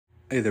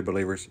Hey there,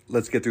 believers.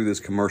 Let's get through this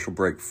commercial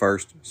break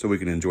first so we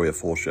can enjoy a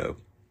full show.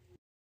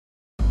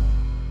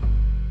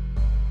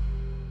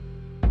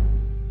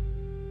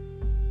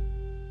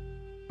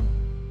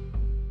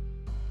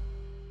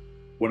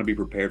 Want to be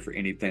prepared for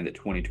anything that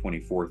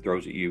 2024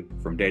 throws at you,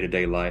 from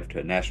day-to-day life to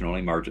a national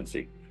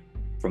emergency?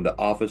 From the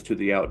office to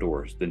the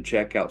outdoors, then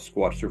check out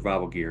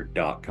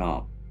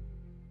SquatchSurvivalGear.com.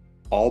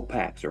 All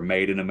packs are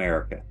made in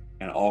America,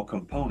 and all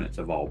components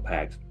of all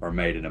packs are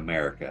made in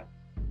America,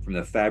 from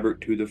the fabric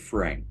to the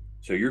frame.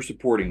 So you're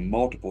supporting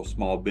multiple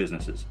small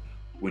businesses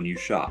when you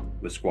shop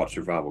with Squatch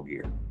Survival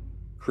Gear.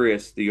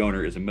 Chris, the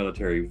owner, is a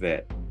military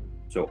vet,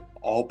 so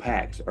all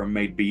packs are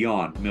made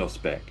beyond mil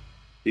spec.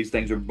 These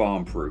things are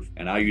bomb-proof,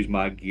 and I use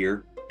my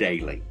gear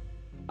daily.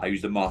 I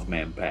use the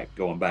Mothman pack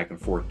going back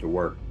and forth to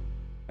work,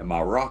 and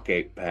my Rock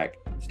 8 pack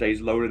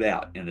stays loaded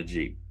out in the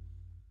Jeep.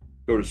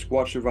 Go to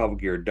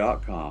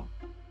SquatchSurvivalGear.com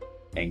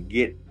and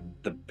get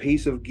the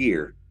piece of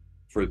gear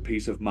for the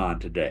peace of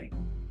mind today.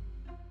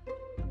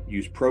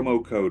 Use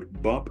promo code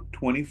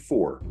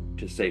BUMP24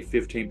 to save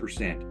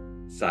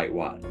 15%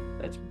 site-wide.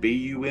 That's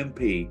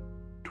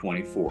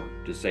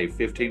BUMP24 to save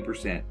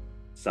 15%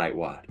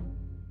 site-wide.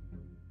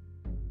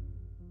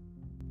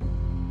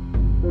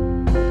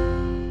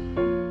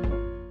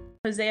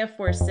 Hosea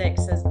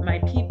 4:6 says, "My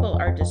people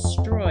are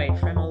destroyed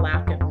from a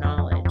lack of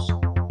knowledge."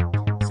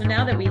 So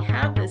now that we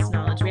have this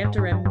knowledge, we have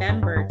to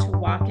remember to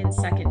walk in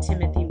 2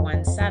 Timothy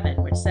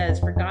 1:7, which says,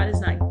 "For God has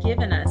not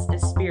given us a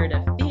spirit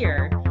of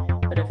fear,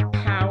 but of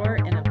power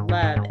and of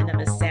love and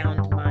of a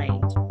sound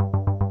mind."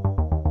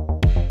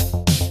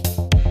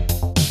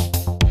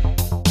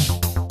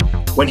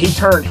 When he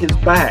turned his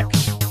back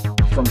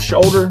from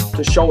shoulder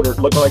to shoulder, it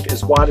looked like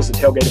as wide as the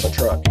tailgate of a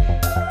truck.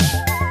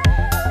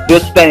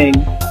 This thing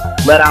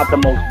let out the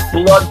most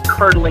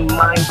blood-curdling,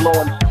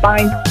 mind-blowing,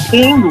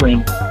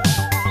 spine-tingling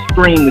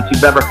scream that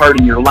you've ever heard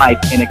in your life,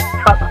 and it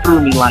cut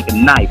through me like a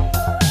knife.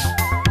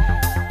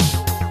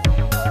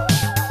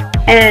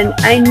 And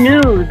I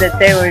knew that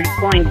they were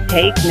going to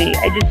take me.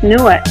 I just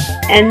knew it.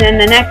 And then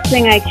the next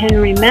thing I can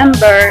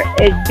remember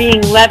is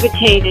being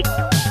levitated.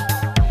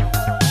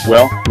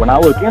 Well, when I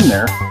look in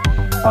there,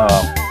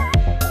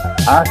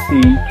 I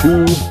see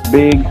two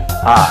big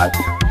eyes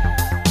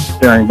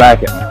staring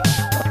back at me.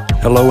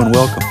 Hello and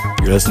welcome.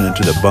 You're listening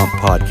to the Bump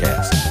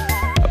Podcast,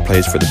 a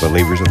place for the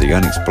believers of the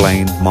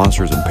unexplained,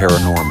 monsters, and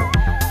paranormal.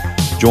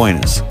 Join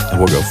us, and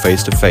we'll go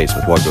face to face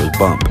with what goes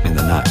bump in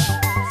the night.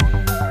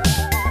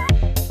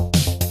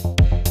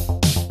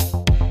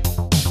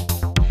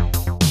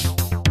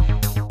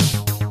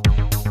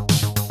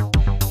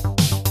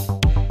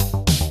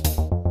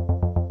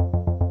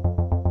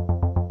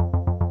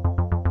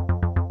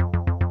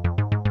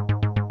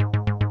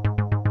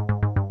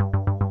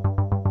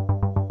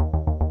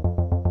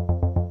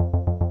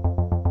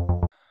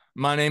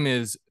 My name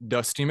is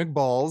Dusty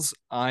McBalls.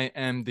 I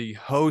am the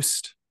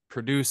host,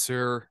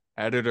 producer,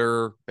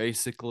 editor,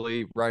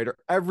 basically writer,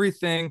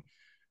 everything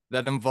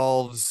that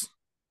involves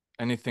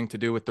anything to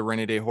do with the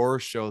Rainy Day Horror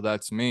Show.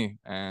 That's me.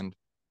 And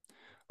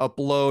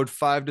upload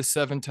 5 to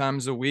 7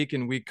 times a week.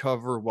 And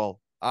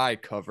I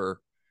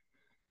cover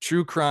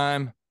true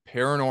crime,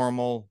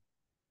 paranormal,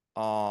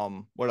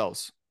 what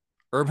else?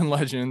 Urban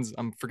legends.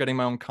 I'm forgetting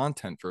my own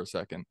content for a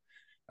second.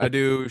 I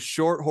do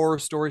short horror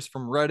stories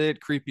from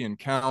Reddit, creepy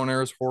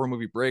encounters, horror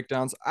movie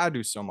breakdowns. I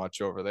do so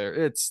much over there.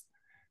 It's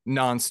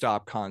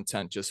nonstop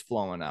content just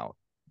flowing out.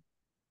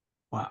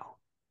 Wow.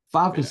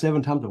 5 to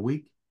 7 times a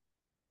week?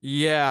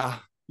 Yeah.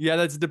 Yeah,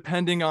 that's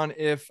depending on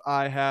if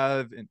I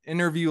have an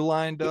interview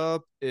lined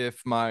up,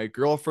 if my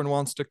girlfriend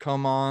wants to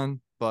come on,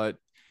 but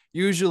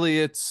usually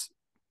it's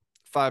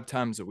 5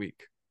 times a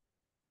week.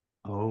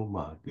 Oh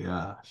my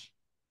gosh.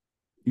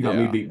 You got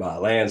me beat by a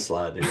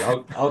landslide, dude.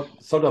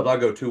 Sometimes I'll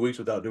go 2 weeks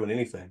without doing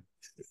anything.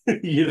 I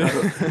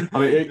mean,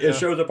 it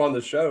shows up on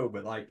the show,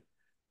 but like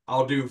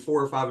I'll do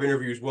 4 or 5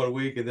 interviews one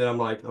week, and then I'm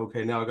like,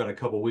 okay, now I got a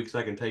couple weeks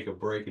I can take a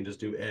break and just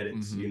do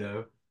edits,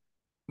 Yeah,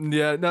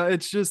 no,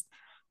 it's just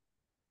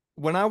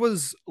when I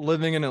was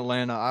living in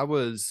Atlanta, I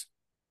was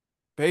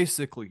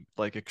basically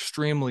like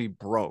extremely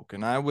broke,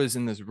 and I was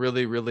in this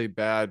really, really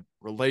bad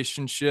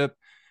relationship.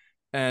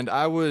 And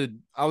I was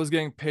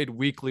getting paid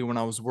weekly when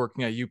I was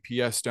working at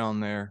UPS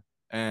down there.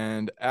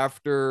 And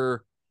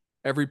after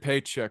every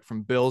paycheck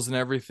from bills and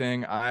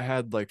everything, I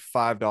had like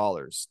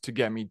 $5 to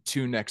get me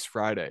to next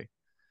Friday.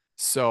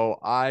 So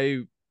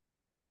I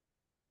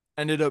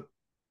ended up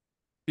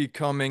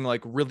becoming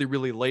like really,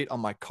 really late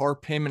on my car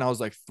payment. I was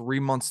like 3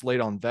 months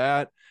late on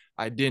that.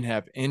 I didn't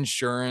have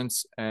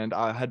insurance, and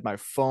I had my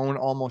phone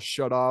almost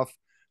shut off.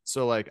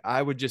 So like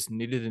I would just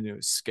needed a new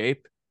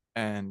escape,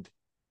 and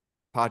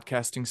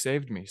podcasting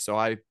saved me. So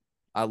I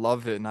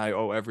love it, and I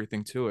owe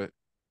everything to it.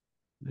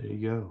 There you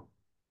go.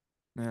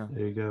 Yeah.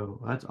 There you go.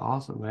 That's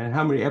awesome, man.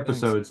 How many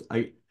episodes?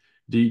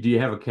 Do you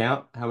have a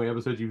count? How many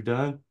episodes you've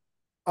done?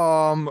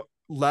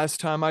 Last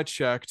time I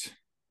checked,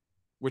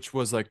 which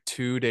was like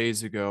 2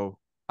 days ago,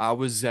 I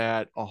was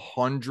at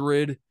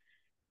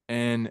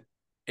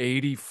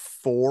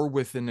 184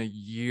 within a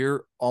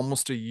year,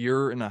 almost a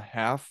year and a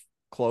half,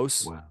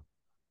 close. Wow.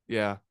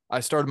 Yeah. I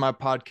started my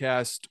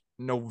podcast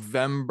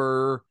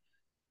November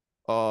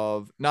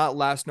of not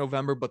last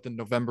November, but the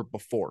November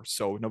before.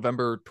 So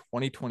November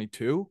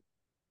 2022.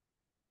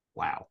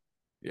 Wow.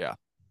 Yeah.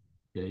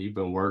 Yeah, you've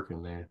been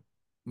working, man.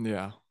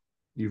 Yeah.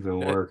 You've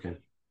been It, working.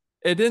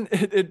 it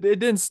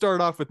didn't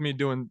start off with me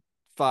doing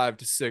 5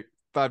 to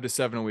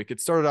 7 a week.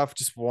 It started off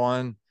just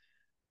one,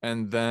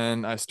 and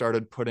then I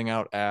started putting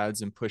out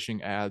ads and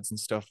pushing ads and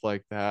stuff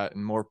like that,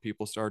 and more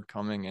people started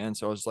coming in.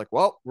 So I was like,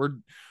 well,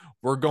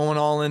 we're going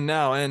all in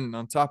now. And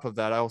on top of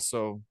that, I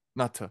also,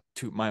 not to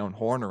toot my own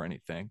horn or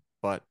anything,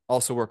 but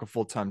also work a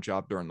full-time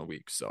job during the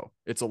week. So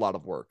it's a lot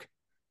of work.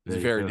 It's There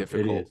you very go. It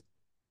difficult. is.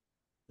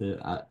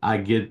 Yeah, I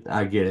get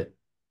it.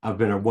 I've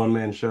been a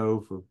one-man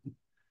show for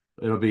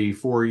it'll be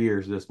 4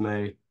 years this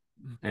May,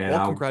 and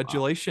Well, I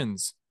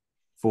congratulations.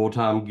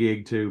 full-time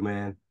gig too,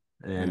 man,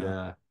 and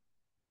Yeah.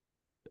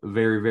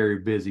 very very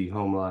busy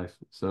home life.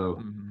 So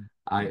Mm-hmm.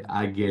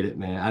 I get it,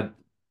 man.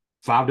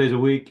 5 days a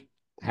week.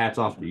 Hats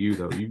off to you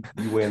though. You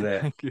win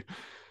that. Thank you.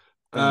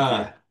 Thank you.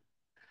 Uh,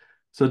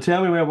 so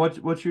tell me, man,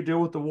 what's your deal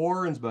with the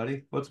Warrens,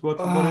 buddy? What is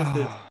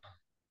this?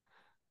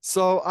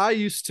 So I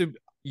used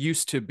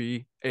to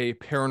be a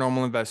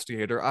paranormal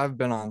investigator. I've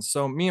been on.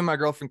 So me and my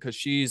girlfriend, because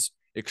she's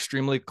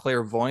extremely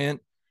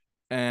clairvoyant,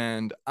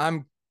 and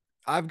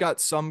I've got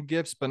some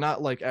gifts, but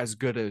not like as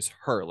good as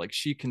her. Like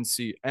she can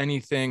see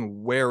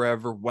anything,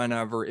 wherever,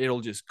 whenever.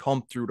 It'll just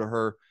come through to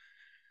her.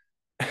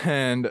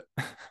 And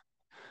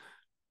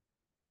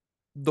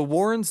the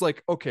Warrens,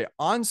 like, okay,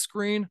 on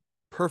screen,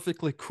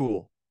 perfectly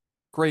cool,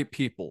 great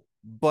people.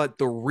 But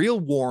the real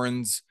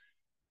Warrens,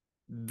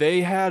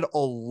 they had a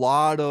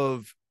lot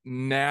of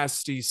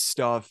nasty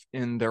stuff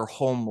in their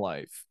home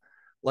life.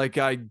 Like,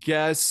 I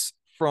guess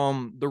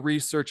from the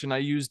research, and I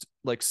used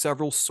like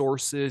several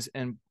sources,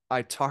 and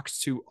I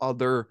talked to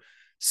other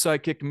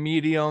psychic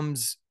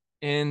mediums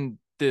in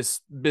this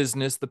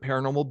business, the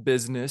paranormal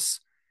business,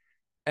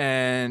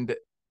 and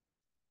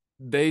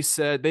they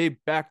said they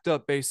backed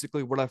up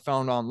basically what I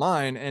found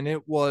online. And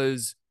it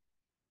was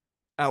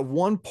at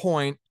one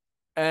point,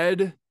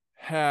 Ed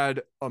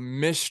had a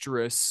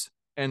mistress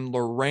and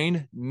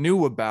Lorraine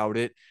knew about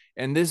it.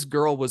 And this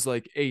girl was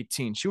like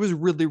 18. She was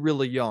really,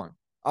 really young.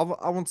 I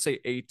won't say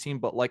 18,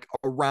 but like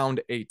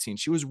around 18.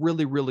 She was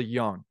really, really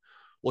young.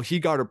 Well, he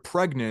got her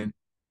pregnant,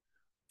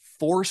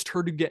 forced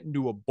her to get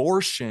into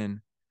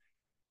abortion,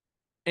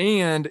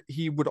 and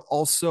he would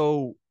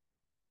also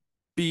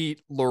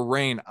beat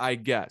Lorraine, I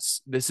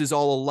guess. This is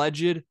all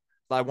alleged.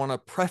 I want to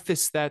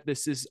preface that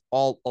this is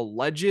all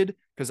alleged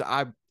because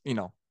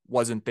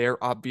wasn't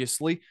there,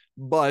 obviously.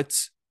 But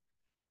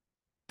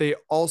they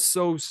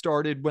also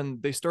started, when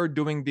they started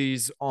doing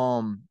these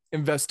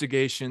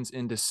investigations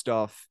into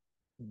stuff,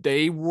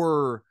 they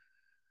were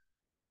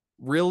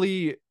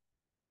really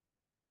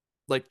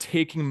like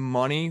taking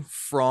money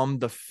from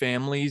the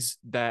families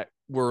that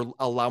were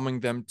allowing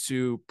them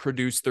to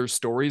produce their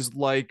stories,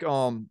 like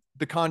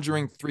The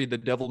Conjuring 3, The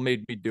Devil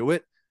Made Me Do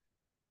It.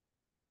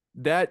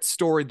 That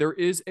story, there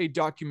is a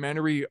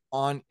documentary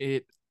on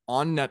it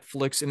on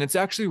Netflix, and it's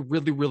actually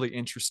really, really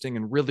interesting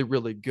and really,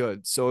 really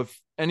good. So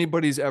if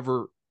anybody's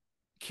ever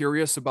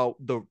curious about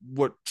the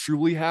what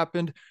truly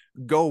happened,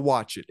 go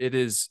watch it.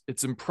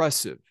 It's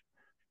impressive.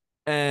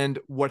 And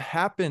what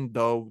happened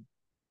though,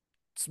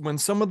 when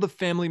some of the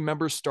family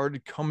members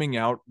started coming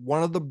out,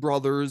 one of the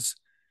brothers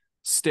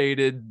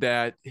stated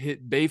that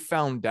they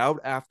found out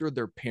after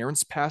their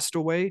parents passed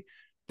away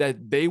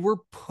that they were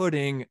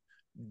putting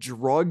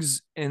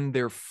drugs in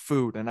their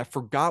food. And I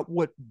forgot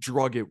what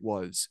drug it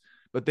was,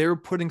 but they were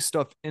putting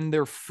stuff in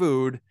their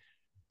food,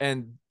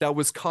 and that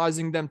was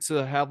causing them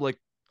to have like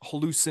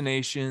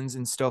hallucinations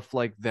and stuff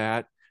like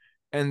that.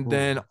 And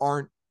then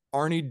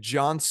Arnie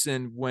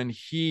Johnson, when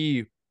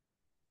he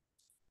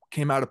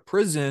came out of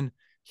prison,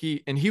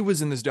 he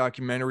was in this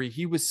documentary,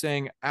 he was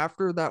saying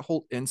after that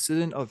whole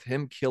incident of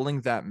him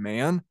killing that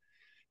man,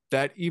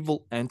 that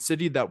evil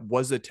entity that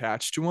was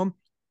attached to him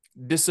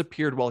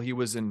disappeared while he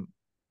was in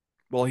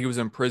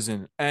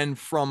prison. And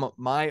from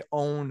my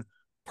own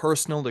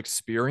personal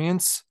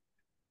experience,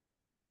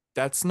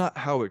 that's not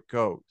how it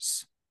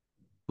goes.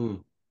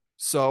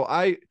 So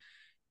a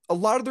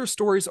lot of their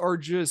stories are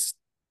just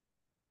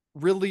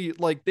really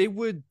like, they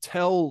would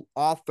tell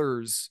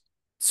authors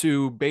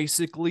to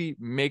basically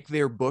make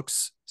their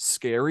books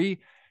scary,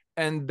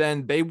 and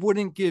then they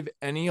wouldn't give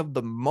any of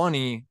the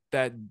money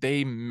that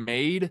they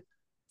made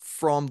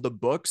from the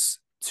books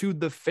to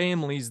the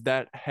families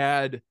that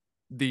had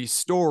these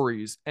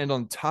stories. And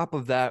on top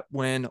of that,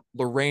 when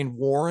Lorraine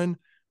Warren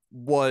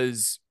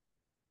was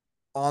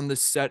on the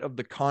set of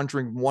The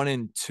Conjuring 1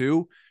 and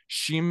 2,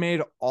 she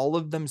made all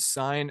of them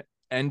sign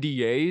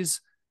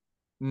NDAs,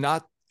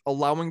 not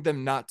allowing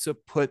them not to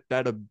put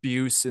that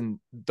abuse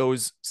and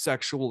those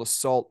sexual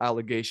assault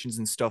allegations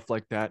and stuff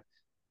like that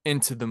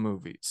into the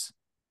movies.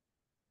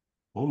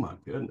 Oh my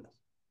goodness.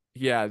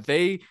 Yeah,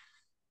 the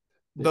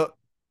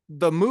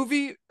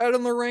movie Ed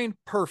and Lorraine,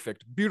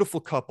 perfect, beautiful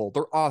couple,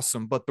 they're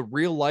awesome, but the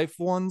real life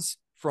ones,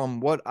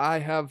 from what I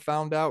have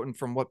found out and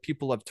from what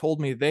people have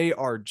told me, they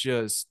are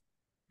just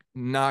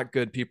not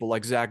good people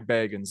like Zach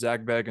Bagans.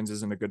 Zach Bagans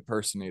isn't a good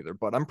person either,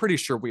 but I'm pretty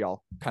sure we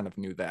all kind of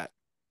knew that.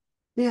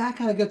 Yeah, I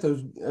kind of get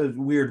those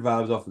weird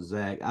vibes off of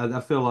Zach. I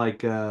feel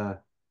like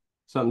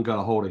something got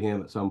a hold of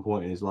him at some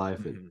point in his life.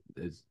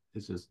 It's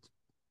just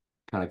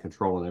kind of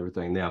controlling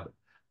everything now. But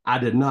I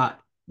did not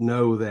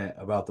know that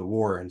about the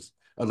Warrens,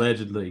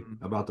 allegedly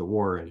about the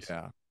Warrens.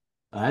 Yeah.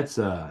 That's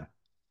some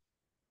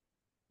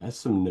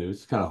news.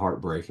 It's kind of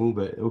heartbreaking,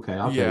 but okay,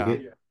 I'll take Yeah.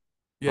 it.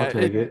 Yeah. I'll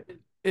take it.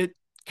 It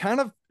kind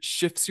of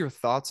shifts your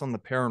thoughts on the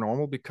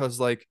paranormal because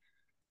like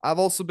I've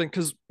also been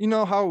because you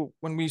know how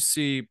when we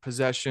see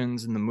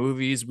possessions in the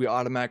movies, we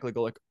automatically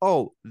go like,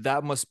 oh,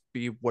 that must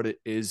be what it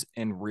is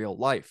in real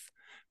life.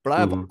 But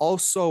I've Mhm.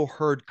 also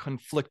heard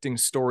conflicting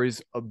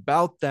stories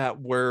about that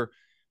where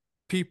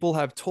people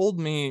have told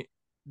me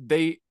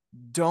they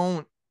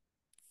don't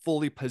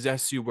fully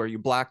possess you where you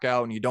black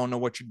out and you don't know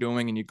what you're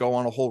doing and you go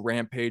on a whole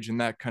rampage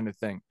and that kind of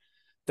thing.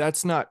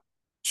 That's not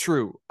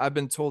true. I've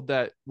been told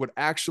that what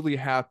actually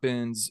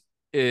happens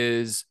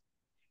is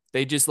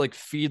they just like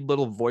feed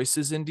little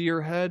voices into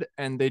your head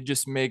and they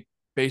just make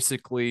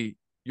basically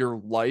your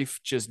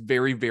life just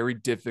very, very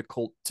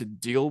difficult to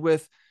deal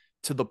with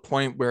to the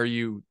point where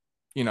you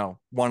know,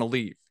 want to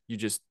leave. You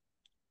just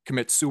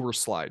commit sewer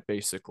slide,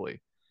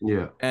 basically.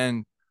 Yeah.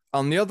 And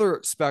on the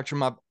other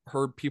spectrum, I've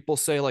heard people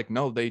say, like,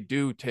 no, they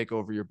do take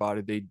over your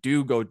body. They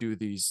do go do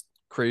these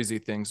crazy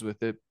things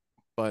with it.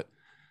 But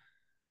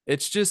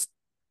it's just,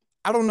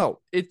 I don't know.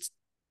 It's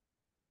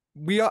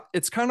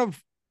kind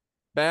of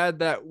bad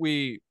that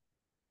we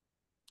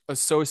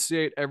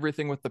associate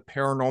everything with the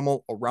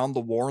paranormal around the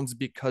Warrens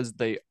because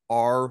they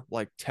are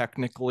like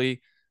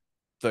technically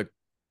the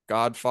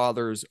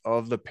godfathers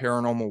of the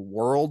paranormal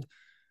world.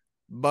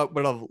 But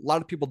what a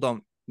lot of people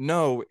don't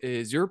know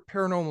is your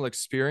paranormal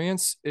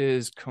experience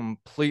is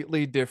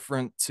completely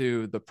different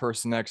to the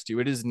person next to you.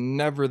 It is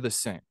never the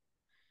same.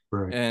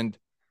 Right. And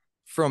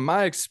from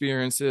my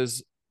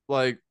experiences,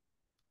 like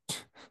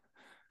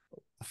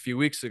a few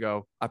weeks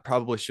ago, I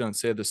probably shouldn't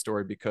say this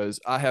story because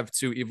I have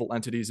two evil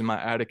entities in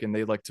my attic and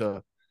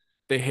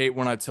they hate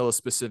when I tell a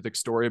specific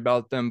story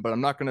about them, but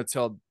I'm not going to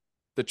tell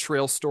the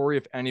trail story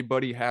if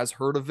anybody has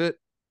heard of it.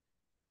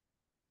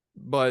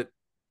 But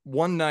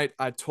one night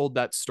I told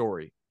that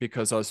story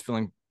because I was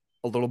feeling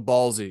a little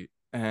ballsy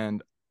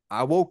and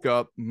I woke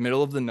up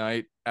middle of the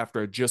night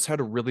after I just had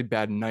a really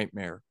bad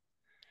nightmare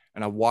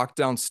and I walked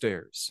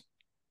downstairs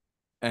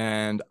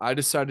and I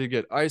decided to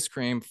get ice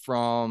cream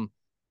from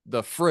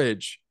the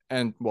fridge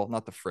and well,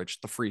 not the fridge,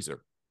 the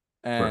freezer.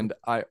 Right. And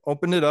I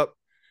opened it up,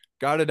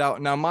 got it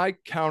out. Now my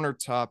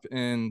countertop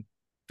in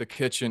the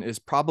kitchen is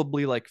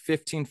probably like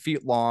 15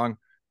 feet long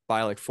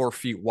by like 4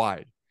 feet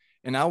wide.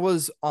 And I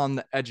was on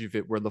the edge of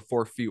it where the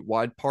 4 feet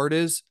wide part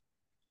is.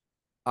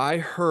 I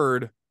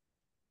heard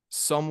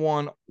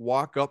someone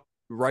walk up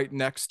right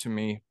next to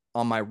me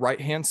on my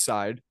right hand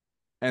side.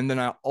 And then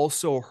I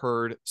also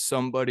heard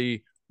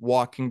somebody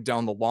walking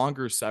down the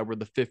longer side where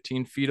the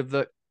 15 feet of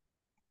the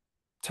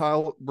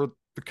tile where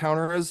the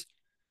counter is.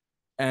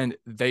 And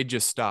they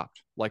just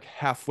stopped like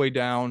halfway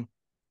down.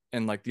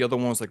 And like the other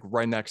one was like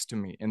right next to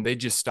me. And they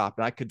just stopped.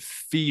 And I could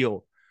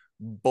feel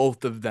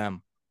both of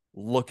them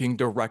looking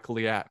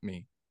directly at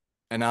me.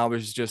 And I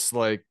was just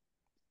like,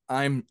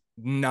 I'm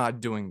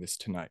not doing this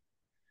tonight.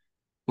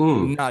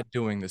 Mm. Not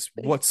doing this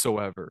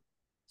whatsoever.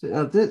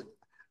 Now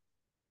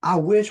I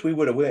wish we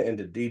would have went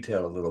into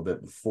detail a little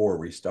bit before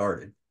we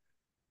started.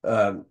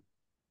 Um,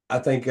 I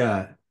think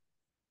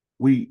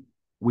we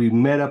we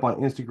met up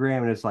on Instagram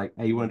and it's like,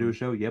 hey, you want to do a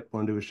show? Yep,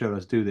 want to do a show.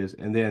 Let's do this.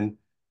 And then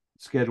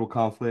schedule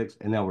conflicts,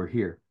 and now we're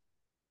here.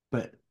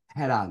 But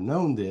had I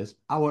known this,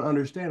 I would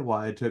understand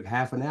why it took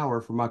half an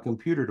hour for my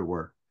computer to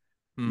work.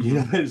 You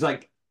know, it's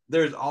like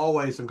there's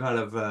always some kind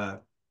of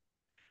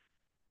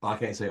I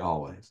can't say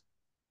always,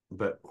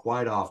 but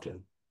quite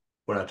often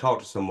when I talk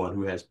to someone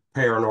who has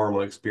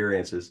paranormal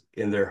experiences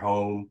in their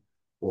home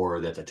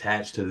or that's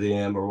attached to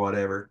them or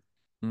whatever,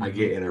 I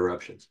get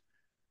interruptions.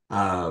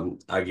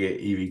 I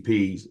get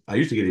EVPs. I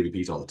used to get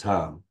EVPs all the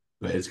time,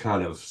 but it's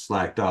kind of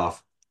slacked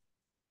off.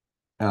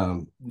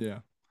 Yeah.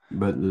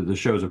 But the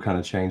shows have kind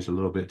of changed a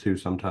little bit too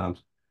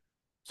sometimes.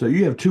 So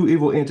you have two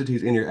evil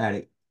entities in your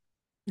attic.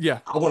 Yeah.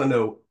 I want to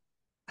know.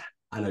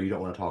 I know you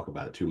don't want to talk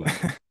about it too much.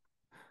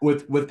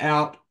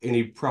 Without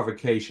any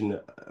provocation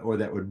or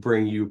that would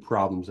bring you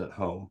problems at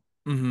home.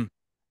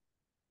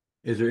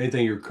 Is there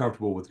anything you're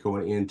comfortable with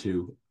going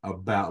into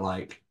about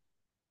like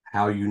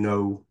how you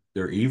know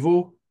they're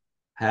evil,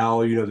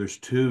 how you know there's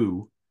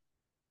two,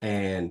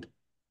 and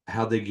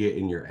how they get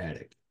in your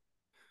attic?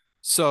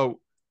 So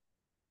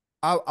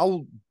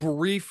I'll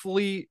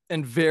briefly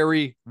and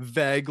very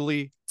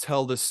vaguely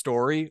tell the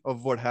story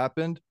of what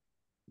happened.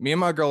 Me and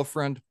my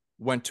girlfriend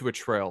went to a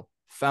trail,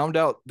 found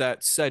out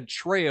that said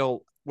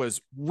trail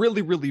was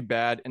really, really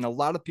bad, and a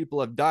lot of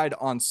people have died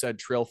on said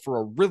trail for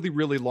a really,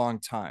 really long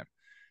time.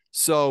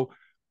 So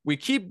we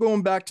keep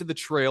going back to the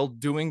trail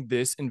doing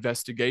this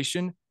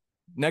investigation.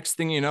 Next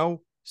thing you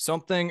know,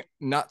 something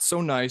not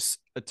so nice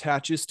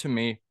attaches to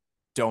me.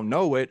 Don't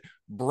know it,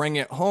 bring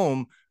it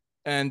home.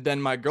 And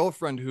then my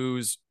girlfriend,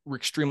 who's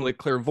extremely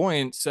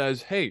clairvoyant,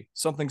 says, hey,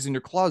 something's in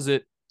your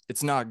closet.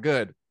 It's not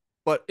good.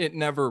 But it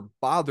never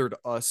bothered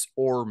us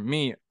or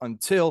me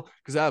until,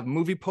 because I have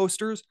movie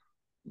posters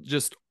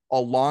just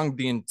along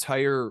the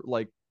entire,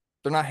 like,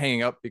 they're not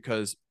hanging up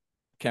because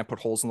I can't put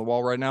holes in the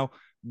wall right now,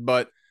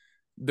 but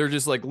they're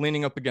just like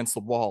leaning up against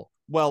the wall.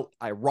 Well,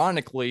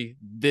 ironically,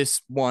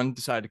 this one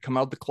decided to come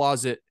out the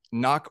closet,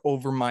 knock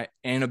over my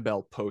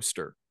Annabelle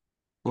poster.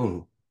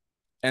 Mm.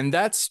 And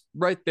that's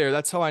right there.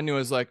 That's how I knew. I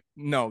was like,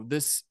 no,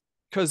 this,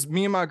 because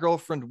me and my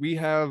girlfriend, we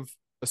have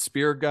a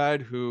spirit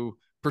guide who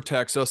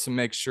protects us and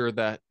makes sure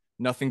that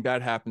nothing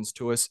bad happens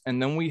to us.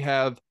 And then we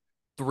have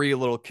three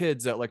little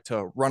kids that like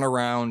to run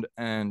around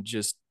and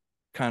just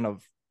kind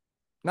of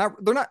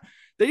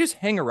they just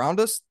hang around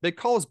us. They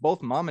call us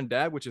both mom and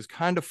dad, which is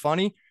kind of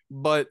funny,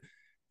 but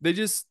they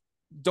just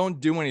don't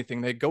do anything.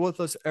 They go with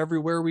us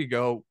everywhere we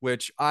go,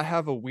 which I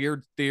have a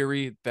weird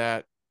theory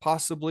that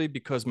possibly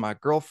because my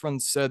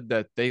girlfriend said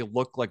that they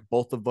look like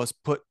both of us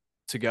put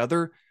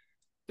together,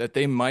 that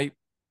they might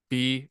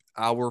be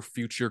our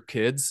future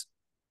kids,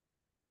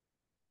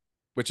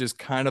 which is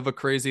kind of a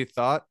crazy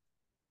thought.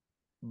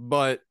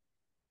 But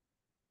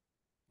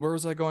where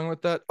was I going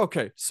with that?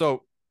 Okay,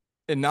 so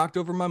it knocked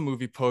over my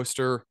movie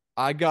poster.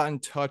 I got in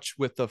touch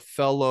with a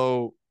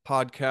fellow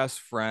podcast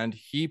friend.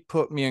 He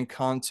put me in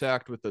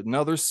contact with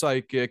another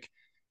psychic.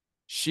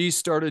 She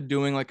started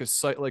doing like a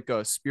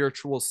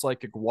spiritual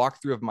psychic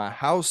walkthrough of my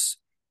house.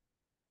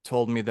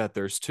 Told me that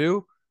there's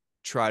two.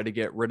 Tried to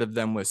get rid of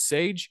them with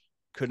sage.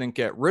 Couldn't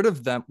get rid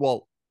of them.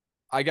 Well,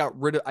 I got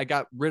rid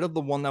of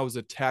the one that was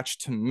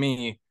attached to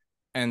me,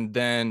 and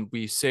then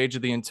we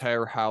saged the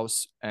entire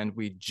house, and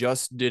we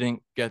just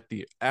didn't get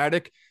the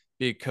attic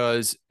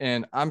because,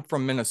 and I'm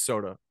from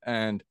Minnesota,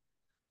 and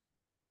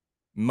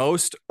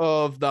most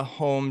of the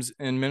homes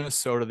in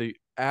Minnesota, the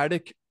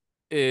attic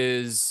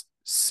is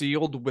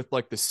sealed with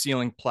like the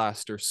ceiling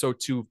plaster. So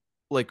to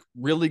like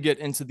really get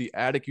into the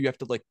attic, you have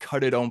to like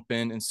cut it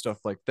open and stuff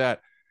like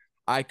that.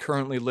 I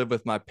currently live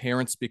with my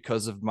parents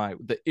because of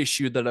the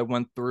issue that I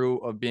went through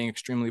of being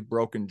extremely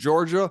broke in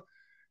Georgia.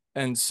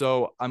 And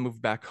so I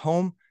moved back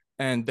home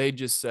and they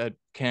just said,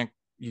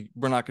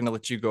 we're not going to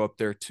let you go up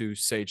there to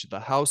sage the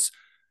house.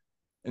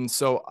 And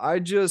so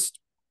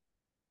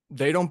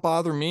they don't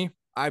bother me.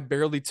 I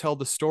barely tell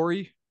the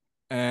story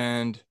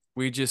and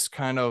we just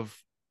kind of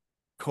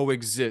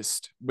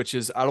coexist, which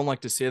is, I don't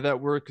like to say that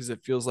word because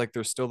it feels like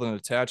there's still an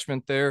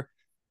attachment there,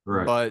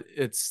 Right. but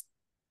it's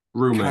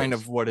Roommates. kind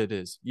of what it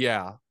is.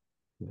 Yeah.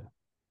 Yeah.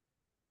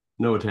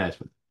 No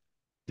attachment.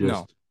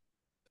 No.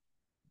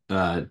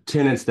 Just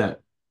tenants that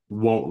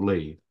won't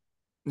leave.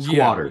 Yeah.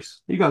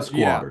 Squatters. You got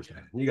squatters.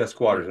 Yeah. You got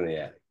squatters in the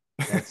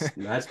attic.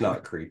 That's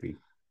not creepy.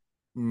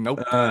 Nope.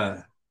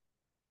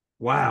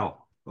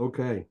 Wow.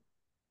 Okay.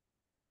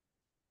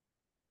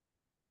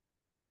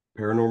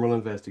 Paranormal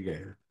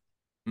investigator.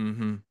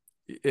 Mm-hmm.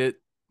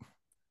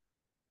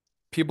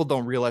 People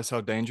don't realize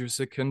how dangerous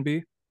it can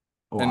be.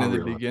 Oh, And I in the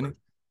realized beginning,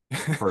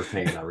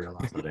 firsthand, I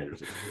realized how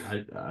dangerous it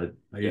can be.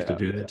 I used to Yeah.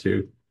 do that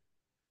too.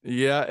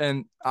 Yeah,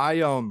 and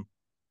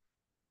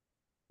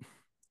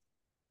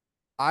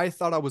I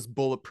thought I was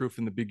bulletproof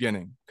in the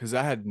beginning because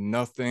I had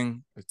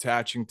nothing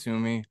attaching to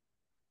me.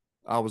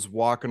 I was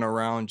walking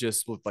around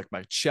just with like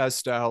my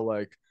chest out,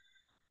 like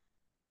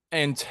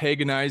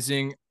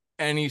antagonizing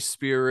any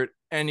spirit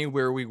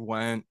anywhere we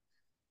went.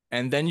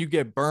 And then you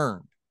get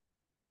burned.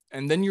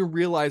 And then you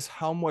realize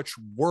how much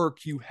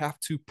work you have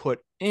to put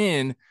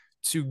in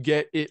to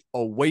get it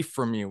away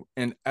from you.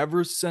 And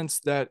ever since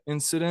that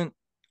incident,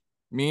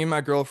 me and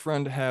my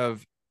girlfriend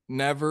have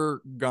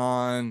never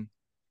gone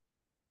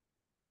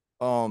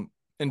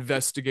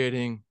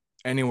investigating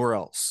anywhere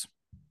else.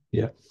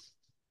 Yeah.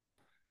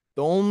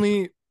 The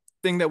only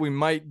thing that we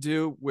might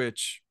do,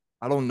 which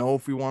I don't know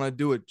if we want to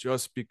do it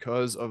just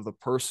because of the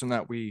person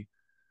that we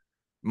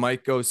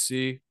might go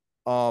see.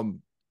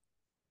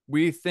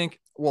 We think,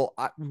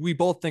 we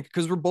both think,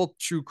 because we're both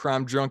true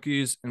crime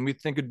junkies, and we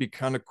think it'd be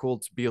kind of cool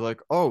to be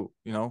like, oh,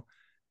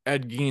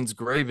 Ed Gein's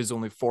grave is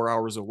only 4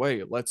 hours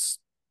away. Let's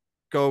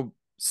go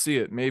see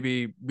it.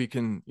 Maybe we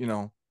can,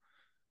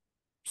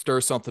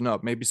 stir something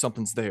up. Maybe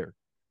something's there.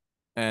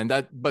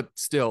 But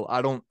still,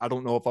 I don't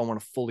know if I want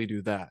to fully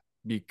do that,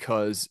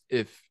 because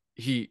if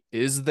he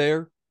is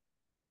there,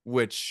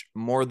 which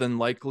more than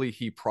likely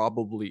he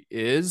probably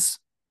is,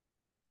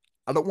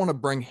 I don't want to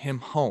bring him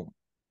home.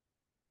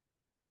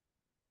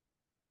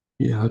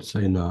 Yeah, I'd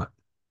say not.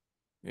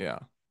 Yeah.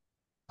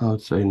 I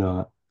would say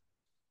not.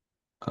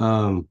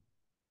 Um,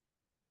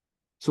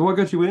 so what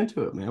got you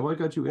into it, man? What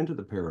got you into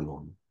the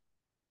paranormal?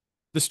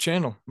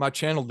 My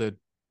channel did.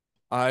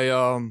 I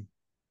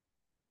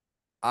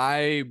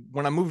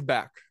when I moved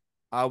back,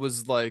 I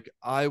was like,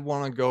 I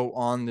want to go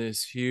on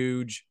this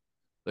huge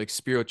like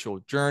spiritual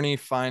journey,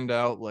 find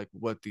out like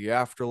what the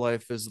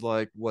afterlife is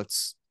like,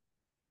 what's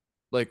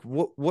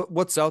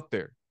out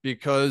there,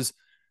 because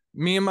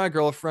me and my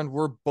girlfriend,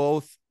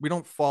 we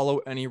don't follow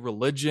any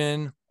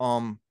religion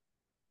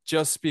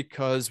just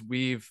because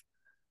we've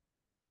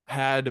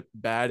had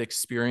bad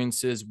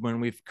experiences when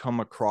we've come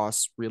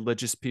across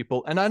religious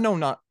people. And I know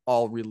not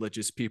all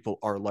religious people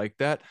are like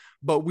that,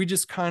 but we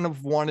just kind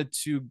of wanted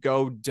to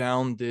go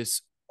down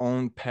this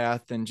own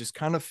path and just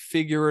kind of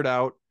figure it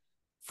out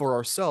for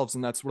ourselves.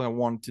 And that's what I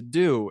wanted to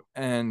do.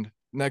 And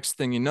next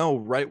thing you know,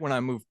 right when I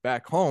moved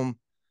back home,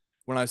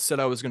 when I said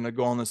I was going to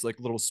go on this like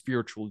little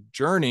spiritual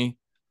journey,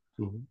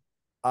 Mhm.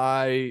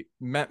 I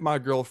met my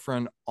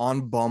girlfriend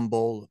on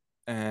Bumble,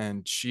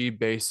 and she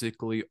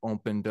basically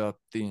opened up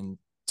the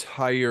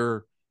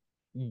entire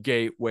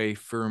gateway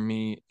for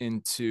me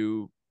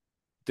into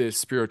this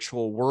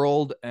spiritual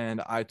world.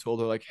 And I told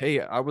her, like, hey,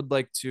 I would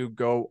like to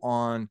go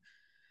on,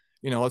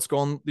 let's go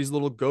on these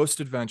little ghost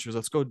adventures.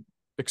 Let's go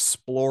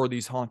explore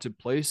these haunted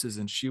places.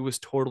 And she was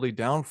totally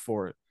down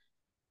for it.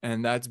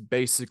 And that's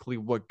basically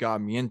what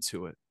got me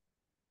into it.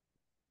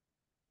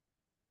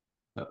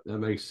 That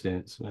makes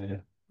sense,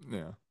 man.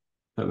 Yeah.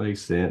 That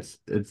makes sense.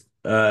 It's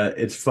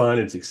fun,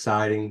 it's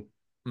exciting,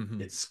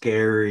 Mm-hmm. it's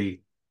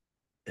scary,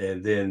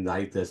 and then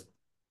like the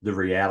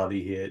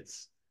reality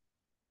hits.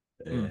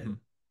 Mm-hmm. And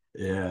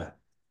yeah.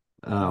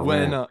 Oh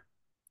When man.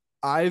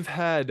 I've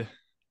had,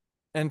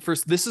 and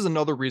first, this is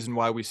another reason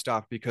why we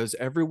stopped, because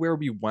everywhere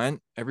we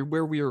went,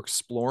 everywhere we were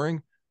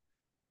exploring,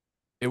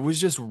 it was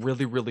just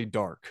really, really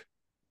dark.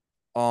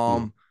 Hmm.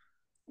 Um,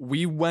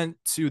 we went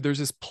to, there's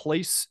this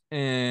place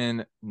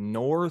in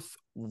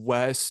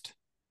northwest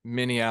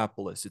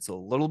Minneapolis. It's a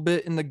little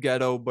bit in the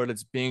ghetto, but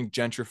it's being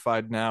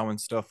gentrified now and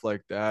stuff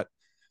like that.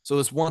 So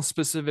this one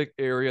specific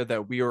area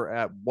that we were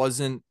at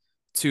wasn't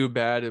too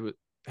bad.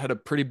 Had a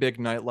pretty big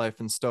nightlife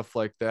and stuff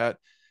like that.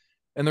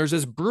 And there's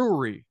this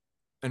brewery,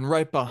 and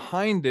right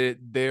behind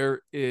it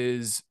there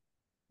is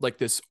like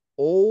this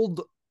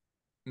old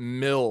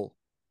mill,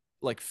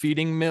 like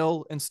feeding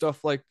mill and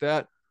stuff like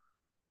that.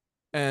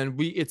 And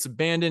it's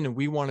abandoned, and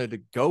we wanted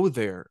to go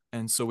there,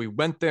 and so we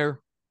went there.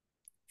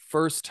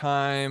 First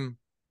time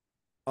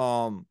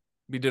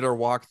we did our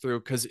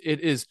walkthrough, because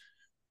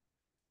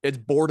it's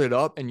boarded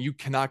up and you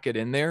cannot get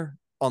in there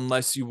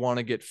unless you want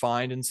to get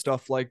fined and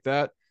stuff like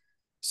that. Right.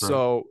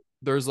 So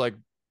there's like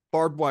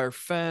barbed wire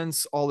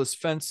fence, all this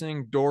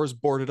fencing, doors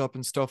boarded up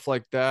and stuff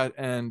like that.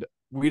 And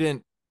we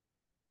didn't,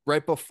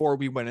 right before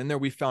we went in there,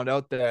 we found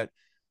out that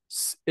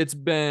it's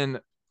been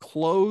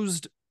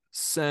closed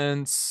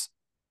since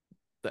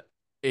the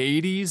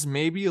 80s,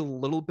 maybe a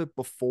little bit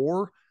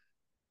before.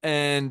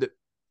 And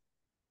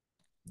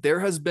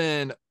there has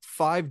been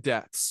 5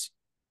 deaths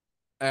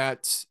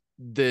at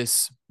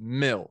this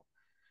mill.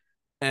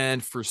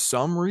 And for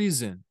some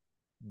reason,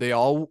 they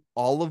all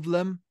of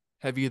them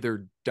have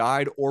either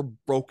died or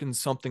broken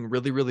something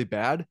really, really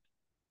bad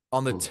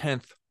on the Hmm.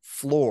 10th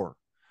floor.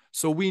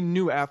 So we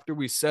knew after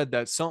we said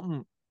that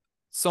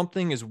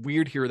something is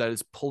weird here, that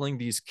is pulling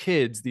these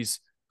kids, these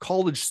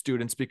college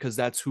students, because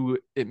that's who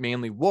it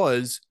mainly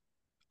was,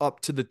 up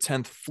to the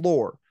 10th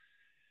floor.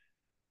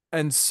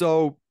 And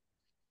so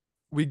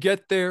we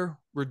get there,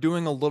 we're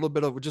doing a little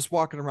bit of, we're just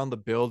walking around the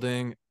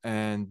building,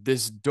 and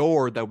this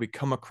door that we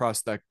come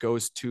across that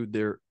goes to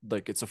their,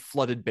 like, it's a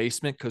flooded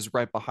basement, because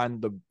right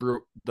behind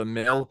the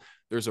mill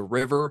there's a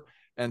river,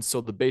 and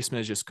so the basement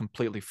is just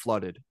completely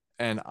flooded.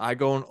 And I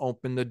go and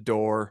open the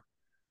door,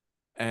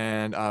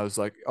 and I was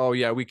like, oh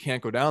yeah, we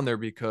can't go down there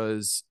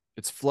because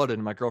it's flooded.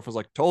 And my girlfriend's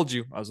like, told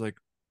you. I was like,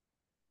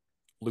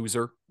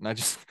 loser. And I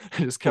just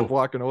kept Hmm.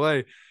 walking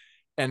away.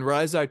 And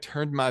right as I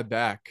turned my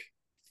back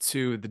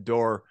to the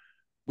door,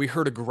 we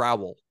heard a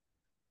growl,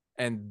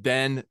 and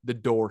then the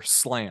door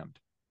slammed.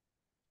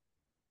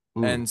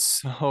 Hmm. And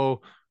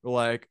so,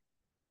 like,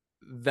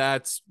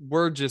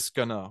 we're just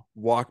gonna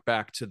walk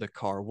back to the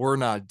car. We're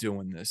not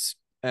doing this.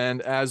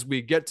 And as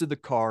we get to the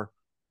car,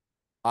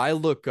 I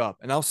look up,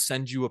 and I'll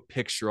send you a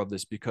picture of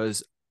this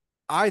because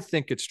I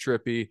think it's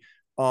trippy.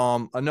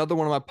 Another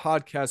one of my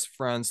podcast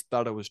friends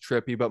thought it was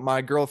trippy, but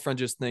my girlfriend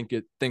just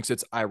thinks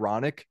it's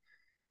ironic.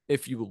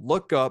 If you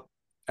look up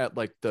at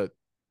like the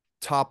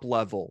top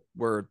level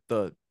where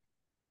the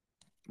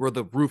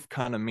roof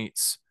kind of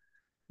meets,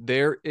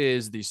 there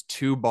is these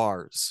 2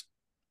 bars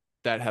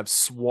that have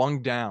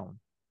swung down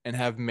and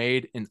have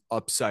made an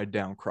upside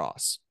down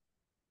cross.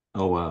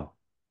 Oh wow.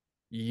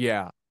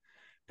 Yeah.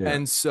 Yeah.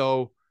 And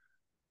so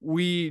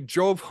we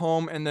drove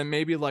home, and then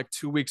maybe like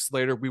 2 weeks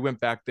later we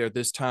went back there.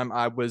 This time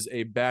I was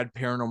a bad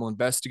paranormal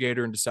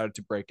investigator and decided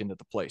to break into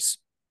the place.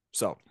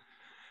 So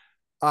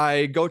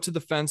I go to the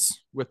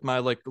fence with my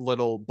like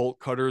little bolt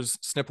cutters,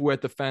 snip away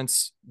at the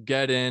fence,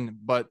 get in,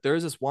 but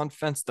there's this one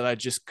fence that I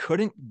just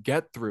couldn't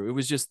get through. It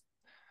was just,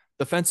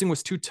 the fencing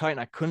was too tight and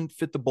I couldn't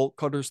fit the bolt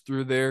cutters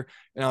through there.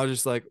 And I was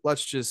just like,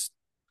 let's just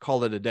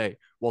call it a day.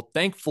 Well,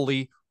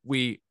 thankfully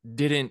we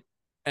didn't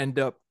end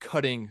up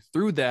cutting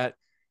through that,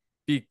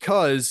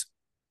 because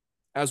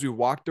as we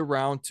walked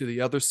around to the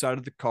other side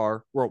of the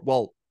car, or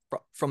well,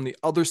 from the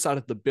other side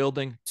of the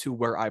building to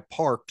where I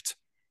parked,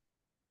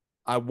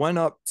 I went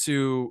up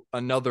to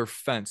another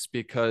fence,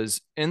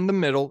 because in the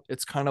middle,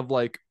 it's kind of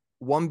like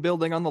one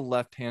building on the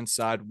left-hand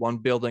side, one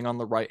building on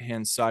the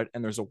right-hand side,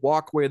 and there's a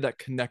walkway that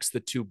connects the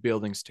two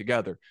buildings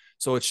together.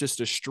 So it's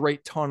just a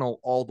straight tunnel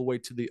all the way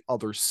to the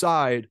other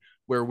side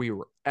where we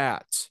were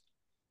at.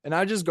 And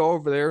I just go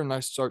over there and I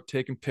start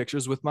taking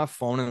pictures with my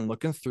phone and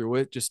looking through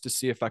it just to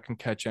see if I can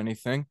catch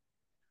anything.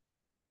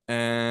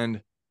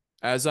 And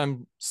as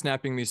I'm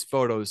snapping these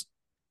photos,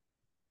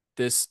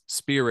 this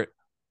spirit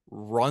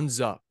runs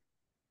up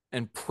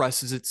and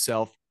presses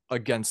itself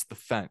against the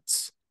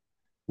fence.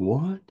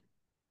 What?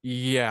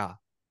 Yeah.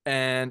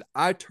 And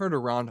I turned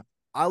around,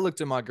 I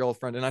looked at my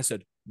girlfriend and I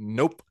said,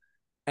 nope.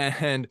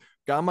 And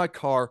got my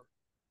car,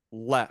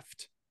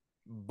 left.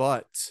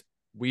 But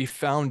we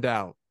found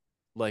out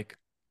like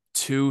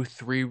 2,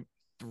 3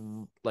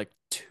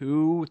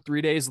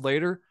 days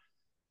later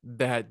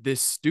that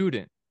this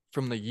student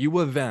from the U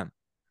of M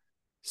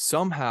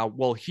somehow,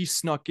 well, he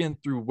snuck in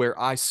through where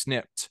I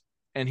snipped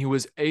and he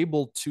was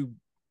able to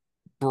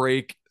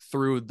break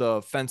through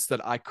the fence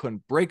that I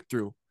couldn't break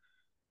through.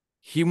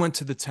 He went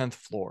to the 10th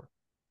floor.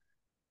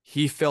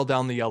 He fell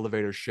down the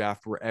elevator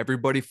shaft where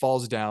everybody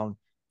falls down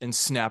and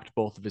snapped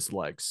both of his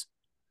legs.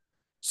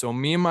 So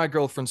me and my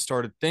girlfriend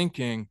started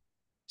thinking,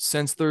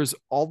 since there's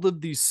all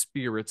of these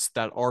spirits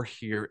that are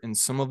here and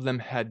some of them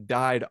had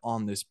died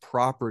on this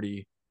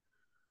property,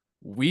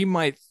 we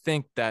might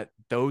think that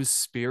those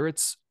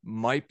spirits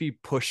might be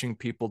pushing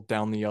people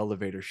down the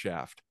elevator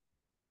shaft.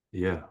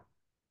 Yeah.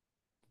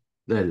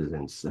 That is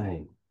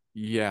insane.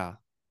 Yeah.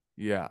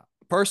 Yeah.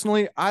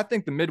 Personally, I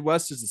think the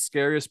Midwest is the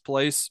scariest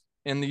place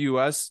in the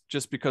US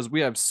just because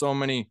we have so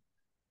many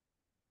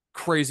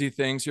crazy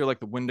things here, like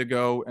the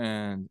Wendigo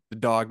and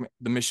the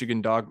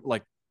Michigan dog.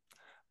 Like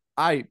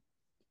I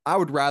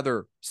would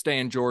rather stay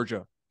in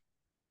Georgia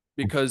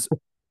because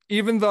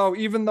even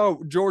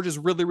though Georgia's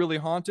really, really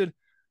haunted,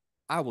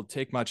 I will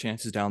take my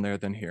chances down there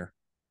than here.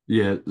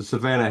 Yeah,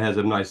 Savannah has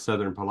a nice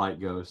southern polite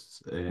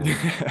ghosts, and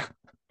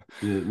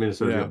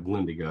Minnesota Yeah. got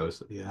blendy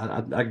ghosts.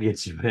 Yeah, I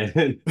get you,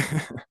 man.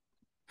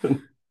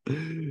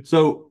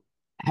 So,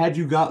 had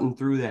you gotten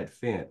through that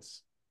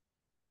fence,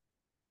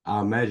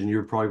 I imagine you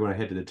were probably going to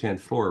head to the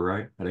 10th floor,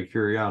 right? Out of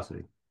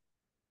curiosity.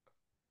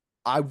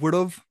 I would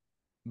have,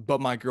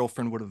 but my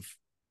girlfriend would have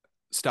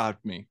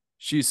stopped me.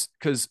 She's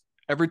because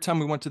every time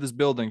we went to this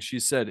building, she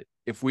said,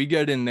 if we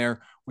get in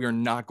there, we are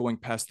not going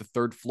past the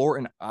 3rd floor,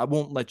 and I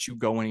won't let you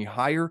go any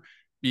higher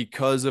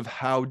because of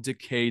how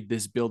decayed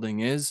this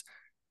building is.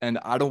 And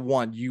I don't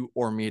want you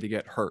or me to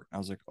get hurt. I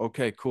was like,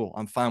 okay, cool.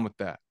 I'm fine with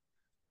that.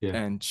 Yeah.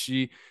 And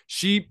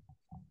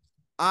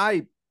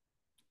I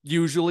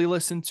usually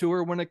listen to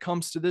her when it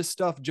comes to this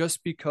stuff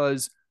just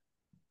because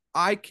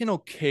I can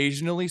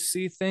occasionally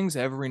see things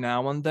every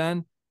now and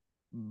then,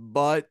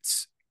 but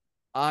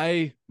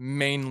I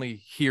mainly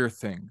hear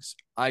things.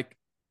 I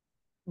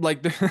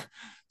like the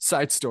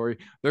side story.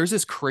 There's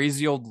this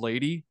crazy old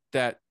lady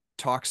that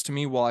talks to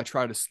me while I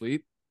try to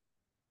sleep.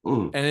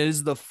 And it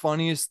is the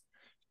funniest.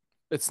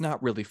 It's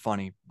not really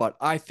funny, but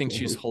I think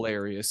she's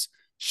hilarious.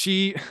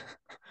 She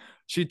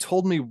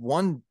told me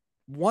one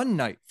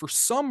night for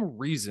some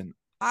reason,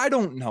 I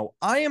don't know.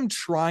 I am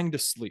trying to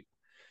sleep.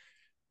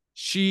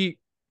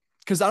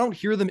 Because I don't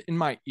hear them in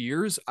my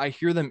ears, I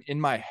hear them in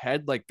my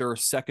head like they're a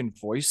second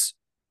voice.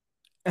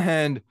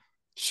 And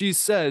she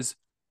says,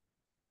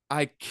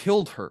 I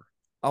killed her.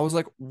 I was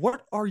like,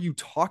 what are you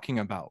talking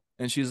about?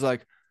 And she's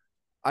like,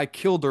 I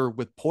killed her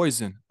with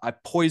poison. I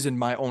poisoned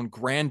my own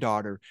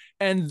granddaughter.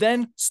 And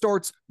then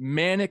starts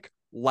manic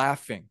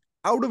laughing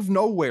out of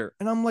nowhere.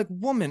 And I'm like,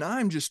 woman,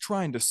 I'm just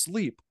trying to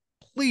sleep.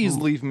 Please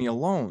leave me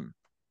alone.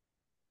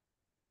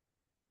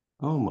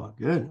 Oh my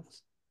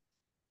goodness.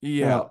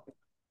 Yeah. Now,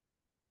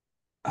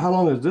 how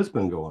long has this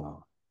been going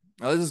on?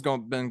 Now, this has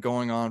been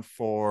going on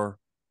for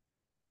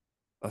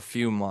a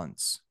few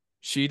months.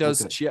 She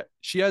does. Okay.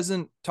 She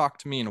hasn't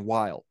talked to me in a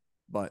while,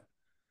 but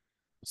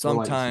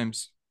So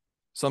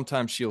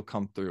sometimes she'll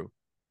come through.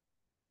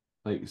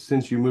 like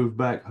since you moved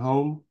back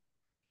home?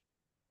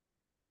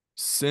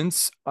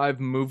 Since I've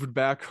moved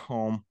back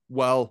home,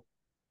 well,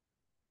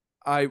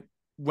 I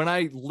when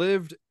I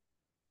lived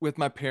with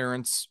my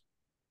parents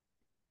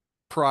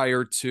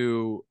prior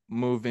to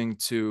moving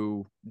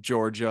to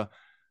Georgia,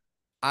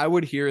 I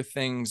would hear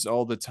things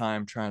all the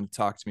time trying to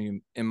talk to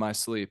me in my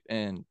sleep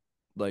and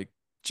like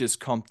just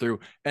come through.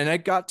 And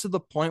it got to the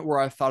point where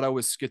I thought I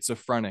was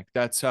schizophrenic.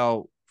 That's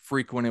how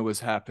frequent it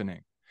was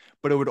happening.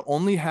 But it would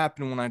only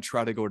happen when I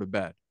try to go to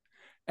bed.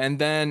 And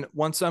then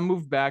once I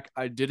moved back,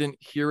 I didn't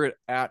hear it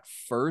at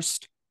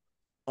first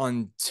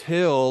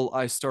until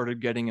I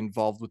started getting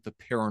involved with the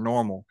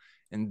paranormal.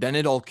 And then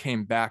it all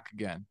came back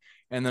again.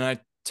 And then I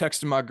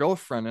texted my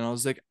girlfriend and I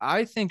was like,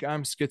 I think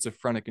I'm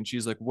schizophrenic. And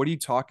she's like, what are you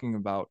talking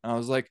about? And I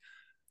was like,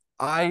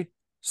 I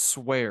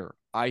swear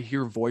I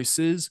hear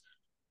voices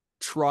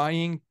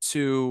trying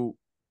to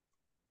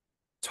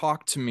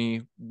talk to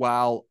me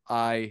while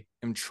I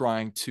am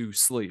trying to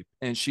sleep.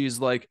 And she's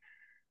like,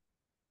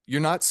 you're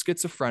not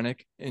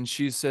schizophrenic. And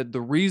she said,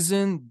 the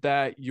reason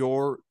that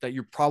you're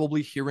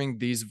probably hearing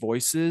these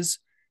voices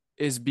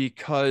is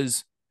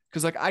because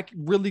like I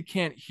really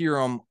can't hear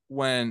them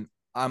when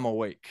I'm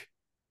awake.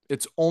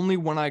 It's only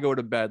when I go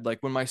to bed,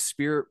 like when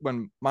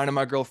mine and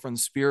my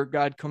girlfriend's spirit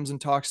guide comes and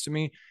talks to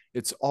me,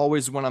 it's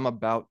always when I'm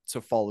about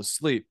to fall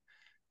asleep.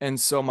 And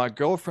so my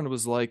girlfriend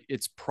was like,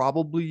 it's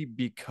probably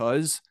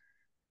because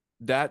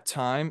that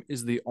time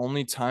is the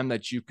only time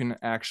that you can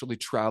actually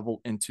travel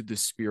into the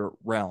spirit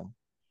realm.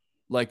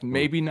 Like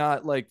maybe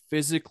not like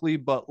physically,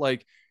 but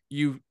like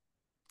you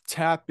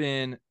tap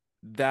in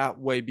that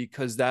way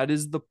because that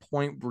is the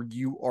point where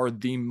you are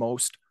the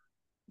most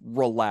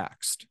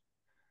relaxed.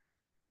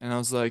 And I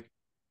was like,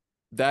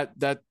 that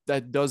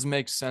does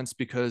make sense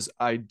because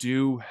I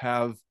do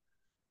have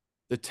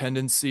the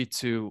tendency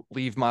to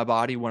leave my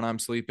body when I'm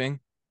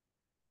sleeping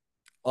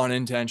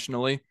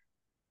unintentionally.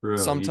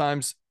 Really?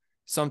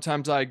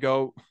 Sometimes I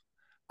go,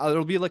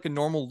 it'll be like a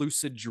normal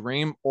lucid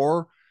dream.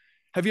 Or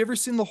have you ever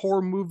seen the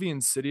horror movie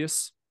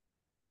Insidious?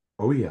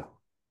 Oh yeah.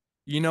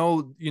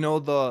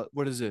 The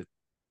what is it?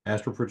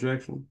 Astral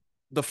projection.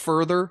 The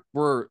Further,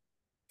 where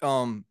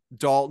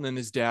Dalton and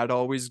his dad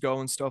always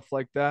go and stuff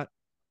like that.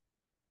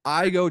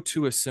 I go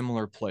to a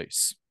similar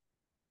place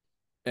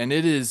and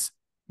it is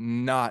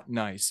not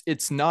nice.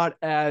 It's not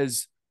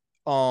as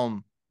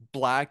um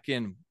black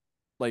and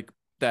like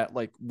that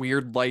like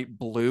weird light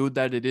blue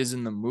that it is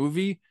in the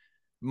movie.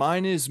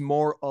 Mine is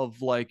more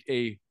of like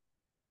a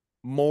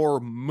more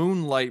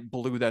moonlight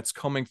blue that's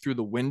coming through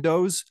the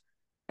windows,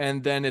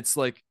 and then it's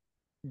like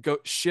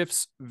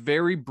shifts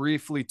very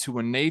briefly to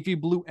a navy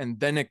blue and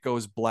then it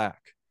goes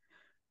black.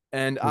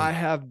 And I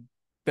have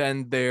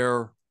been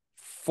there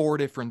 4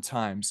 different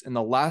times, and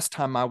the last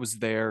time I was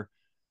there,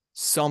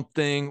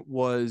 something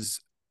was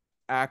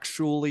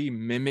actually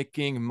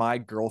mimicking my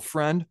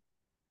girlfriend.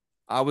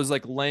 I was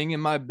like laying in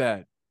my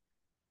bed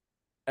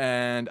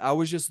and I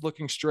was just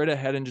looking straight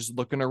ahead and just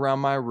looking around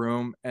my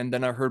room. And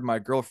then I heard my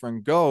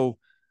girlfriend go,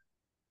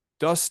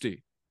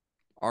 Dusty,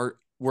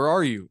 where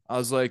are you? I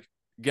was like,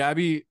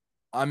 Gabby,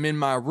 I'm in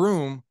my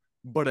room,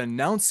 but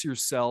announce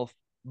yourself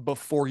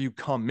before you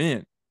come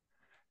in.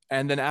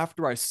 And then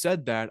after I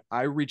said that,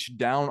 I reached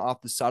down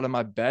off the side of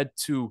my bed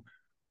to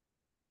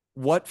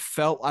what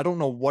felt, I don't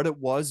know what it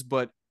was,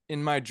 but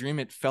in my dream,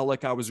 it felt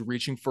like I was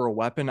reaching for a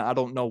weapon. I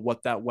don't know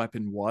what that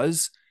weapon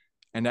was.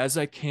 And as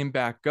I came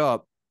back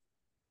up,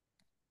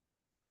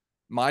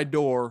 my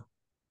door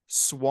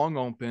swung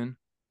open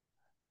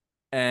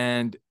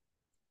and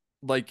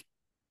like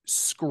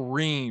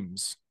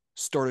screams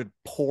started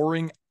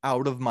pouring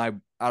out of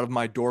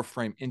my door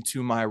frame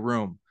into my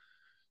room.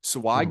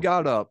 So I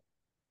got up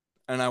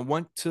and I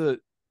went to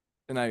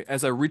and I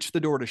as I reached the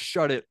door to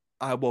shut it,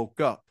 I woke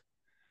up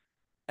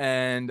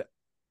and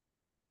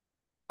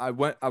I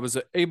was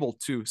able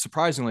to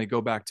surprisingly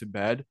go back to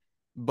bed.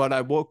 But I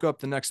woke up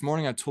the next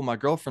morning. I told my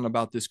girlfriend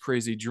about this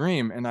crazy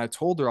dream. And I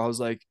told her, I was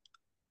like,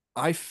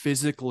 I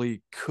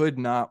physically could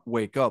not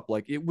wake up.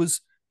 Like it was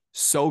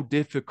so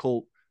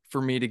difficult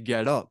for me to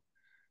get up.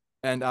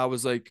 And I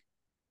was like,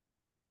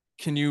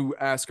 can you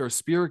ask our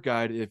spirit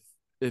guide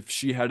if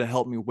she had to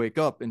help me wake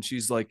up? And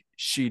she's like,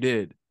 she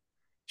did.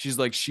 She's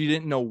like, she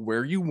didn't know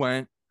where you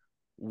went,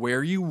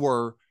 where you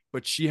were,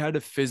 but she had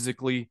to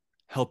physically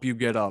help you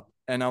get up.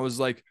 And I was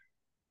like,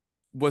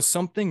 was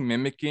something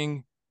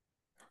mimicking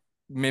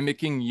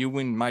you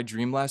in my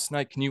dream last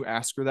night? Can you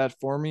ask her that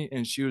for me?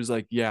 And she was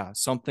like, yeah,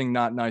 something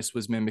not nice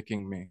was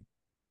mimicking me.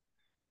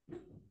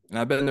 And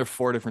I've been there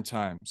 4 different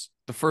times.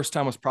 The first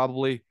time was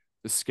probably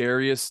the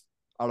scariest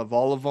out of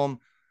all of them.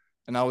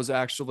 And I was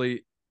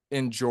actually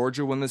in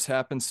Georgia when this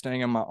happened,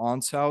 staying at my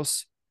aunt's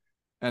house.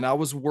 And I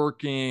was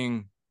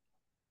working,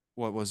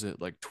 what was it,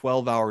 like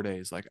 12-hour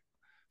days, like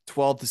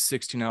 12 to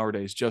 16-hour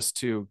days just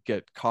to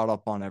get caught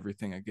up on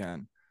everything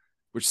again,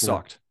 which Yeah.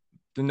 sucked.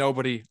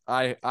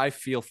 I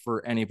feel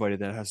for anybody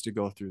that has to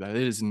go through that.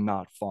 It is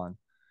not fun.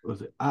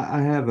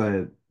 I have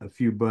a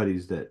few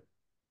buddies that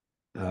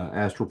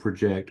astral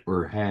project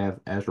or have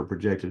astral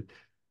projected.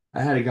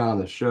 I had a guy on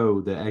the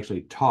show that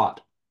actually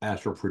taught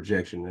astral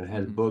projection and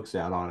has Mm-hmm. books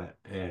out on it,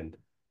 and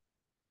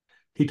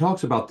he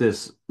talks about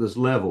this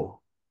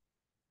level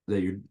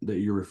that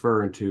you're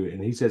referring to,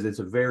 and he says it's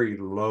a very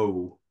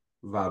low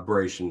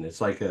vibration. It's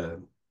like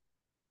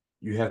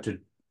you have to.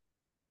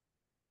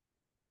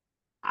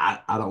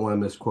 I don't want to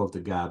misquote the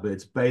guy, but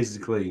it's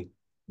basically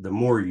the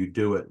more you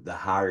do it, the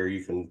higher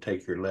you can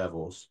take your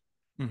levels.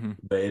 Mm-hmm.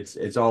 But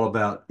it's all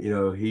about, he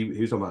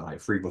was talking about like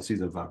frequencies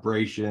and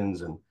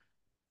vibrations, and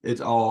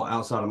it's all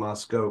outside of my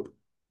scope.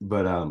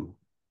 But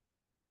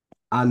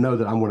I know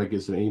that I'm going to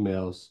get some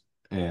emails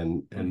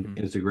and Mm-hmm.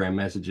 Instagram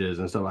messages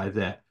and stuff like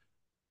that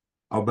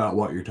about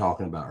what you're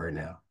talking about right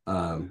now.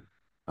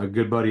 A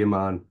good buddy of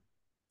mine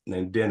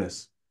named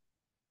Dennis,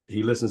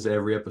 he listens to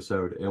every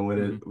episode, and when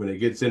Mm-hmm. it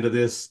gets into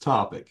this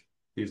topic,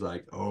 he's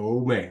like,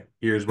 "Oh man,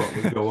 here's what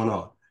was going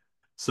on."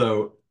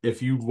 So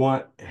if you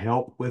want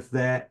help with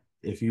that,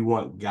 if you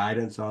want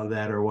guidance on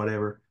that or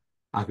whatever,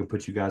 I can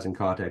put you guys in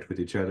contact with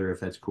each other if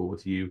that's cool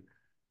with you.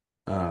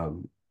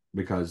 Um,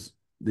 because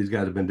these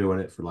guys have been doing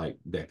it for like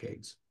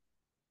decades.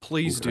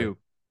 Please Okay. do.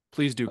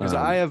 Please do. Because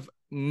I Um, have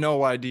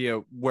no idea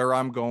where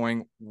I'm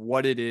going,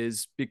 what it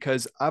is,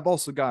 because I've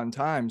also gotten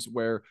times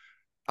where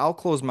I'll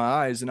close my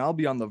eyes and I'll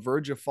be on the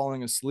verge of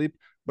falling asleep,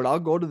 but I'll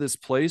go to this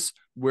place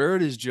where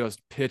it is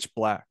just pitch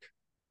black.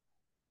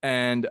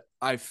 And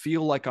I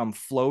feel like I'm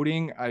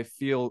floating. I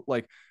feel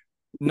like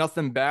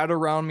nothing bad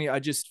around me. I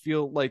just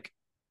feel like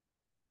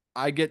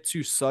I get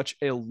to such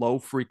a low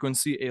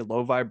frequency, a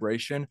low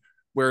vibration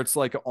where it's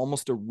like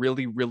almost a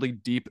really, really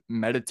deep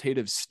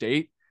meditative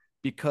state.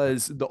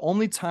 Because the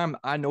only time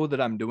I know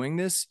that I'm doing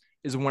this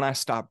is when I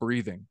stop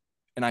breathing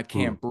and I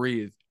Hmm. can't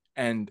breathe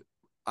and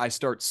I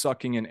start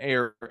sucking in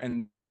air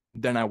and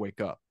then I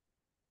wake up.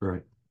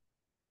 Right.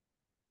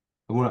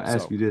 I want to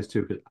ask So, you this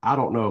too, because I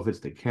don't know if it's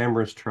the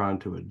cameras trying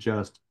to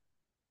adjust,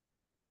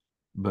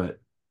 but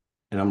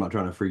and I'm not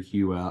trying to freak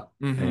you out.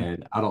 mm-hmm,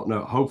 And I don't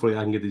know. Hopefully,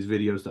 I can get these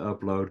videos to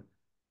upload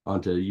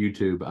onto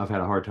YouTube. I've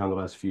had a hard time the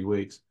last few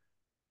weeks,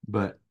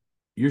 but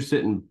you're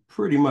sitting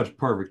pretty much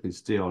perfectly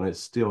still, and it's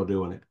still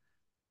doing it.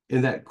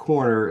 In that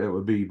corner, it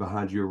would be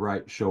behind your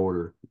right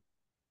shoulder,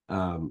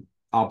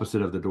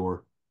 opposite of the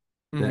door.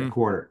 That mm-hmm,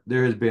 corner.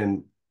 There has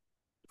been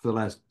for the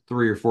last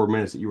 3 or 4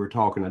 minutes that you were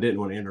talking. I didn't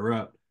want to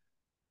interrupt,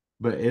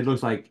 but it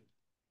looks like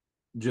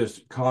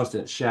just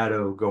constant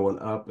shadow going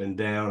up and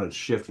down and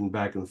shifting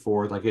back and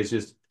forth. Like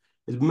it's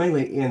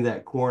mainly in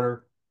that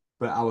corner.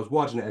 But I was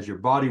watching it as your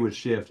body would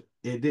shift.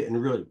 It didn't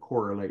really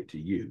correlate to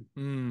you.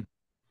 mm,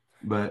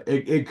 But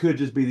it could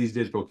just be these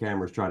digital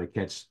cameras trying to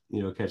catch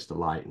the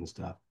light and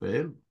stuff. But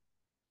it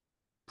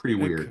pretty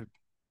it weird. could,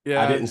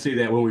 I yeah. didn't see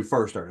that when we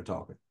first started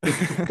talking.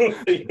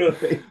 You know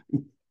what I mean?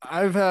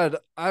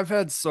 I've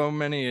had so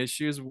many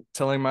issues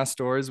telling my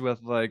stories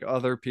with like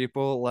other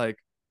people. Like,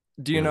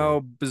 do you Really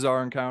know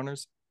Bizarre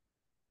Encounters?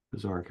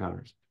 bizarre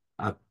encounters.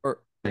 I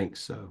Or think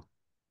so.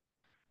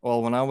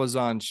 well, when I was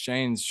on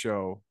Shane's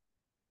show,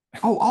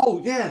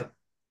 Oh yeah.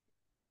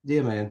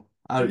 Yeah, man.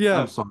 I'm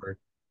yeah, sorry.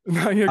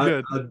 no, you're I,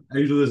 good. I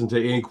usually listen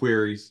to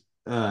inquiries.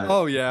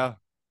 Oh yeah,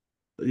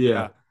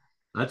 Yeah, yeah.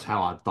 that's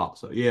how I thought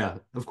so. Yeah,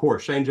 of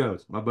course. Shane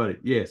Jones, my buddy.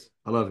 Yes,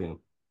 I love him.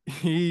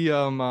 He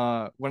when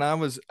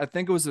I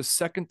think it was the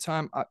second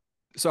time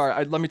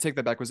sorry, let me take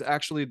that back. It was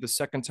actually the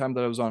second time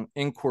that I was on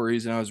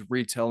inquiries and I was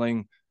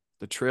retelling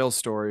the trail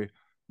story.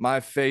 My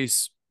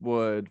face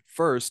would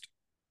first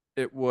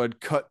it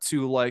would cut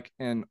to like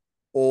an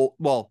old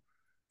well,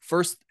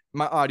 first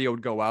my audio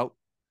would go out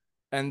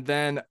and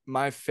then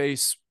my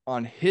face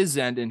on his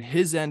end and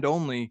his end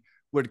only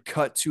would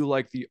cut to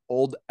like the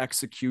old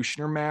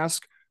executioner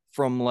mask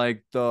from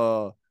like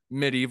the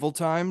medieval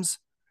times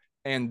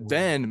and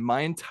then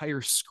my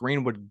entire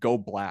screen would go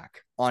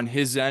black on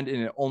his end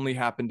and it only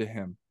happened to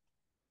him.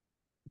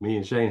 Me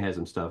and Shane had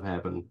some stuff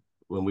happen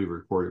when we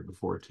recorded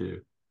before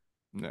too.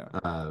 Yeah.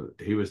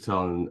 He was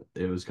telling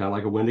it was kind of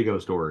like a Wendigo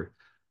story,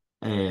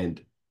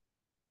 and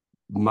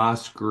my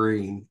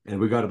screen, and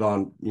we got it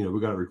on, we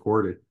got it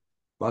recorded.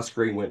 My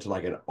screen went to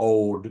like an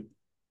old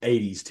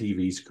 80s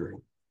TV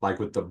screen, like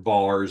with the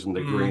bars and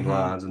the green Mm-hmm.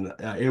 lines, and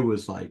it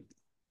was like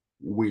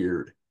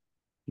weird,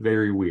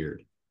 very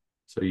weird.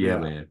 So yeah, Yeah.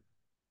 man.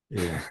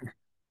 Yeah.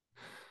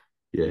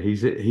 Yeah,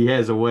 he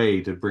has a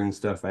way to bring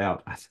stuff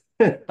out.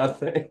 I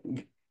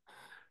think.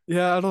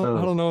 Yeah, I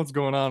Oh, don't know what's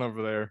going on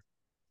over there.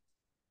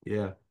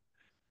 yeah.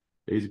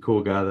 He's a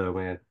cool guy though,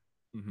 man.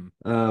 Mm-hmm.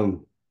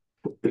 Um,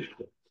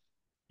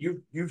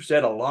 you've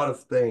said a lot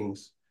of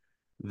things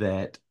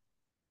that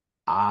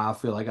I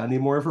feel like I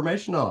need more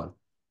information on.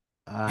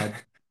 Uh,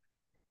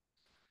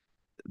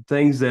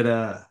 things that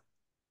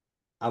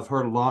I've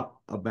heard a lot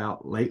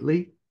about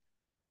lately,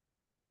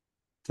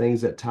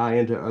 things that tie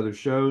into other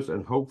shows,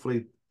 and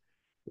hopefully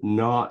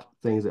not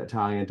things that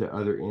tie into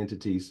other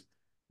entities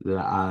that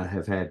I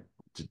have had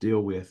to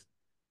deal with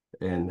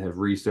and have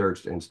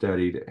researched and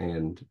studied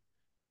and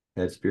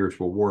had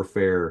spiritual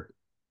warfare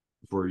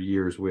for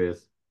years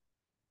with.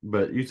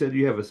 But you said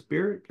you have a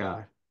spirit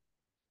guy,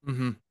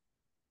 Mm-hmm.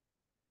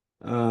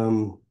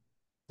 um,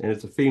 and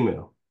it's a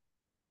female.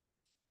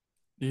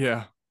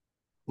 Yeah.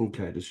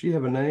 Okay, does she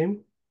have a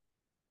name?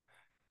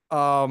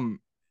 Um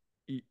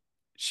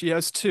she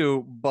has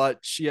two, but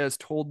she has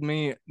told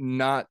me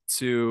not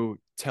to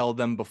tell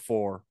them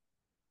before.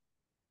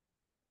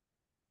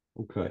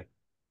 Okay,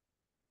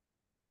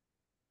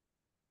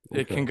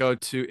 It can okay, go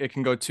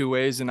two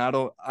ways and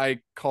I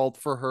called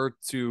for her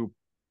to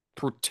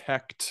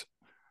protect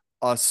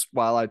us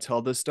while I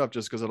tell this stuff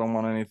just because I don't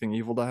want anything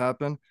evil to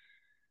happen.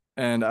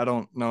 And I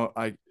don't know.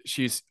 I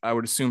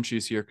would assume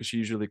she's here because she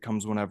usually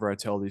comes whenever I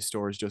tell these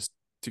stories just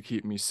to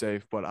keep me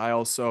safe. But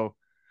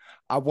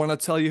I want to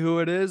tell you who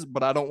it is,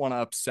 but I don't want to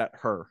upset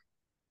her.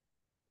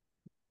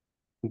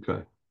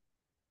 okay.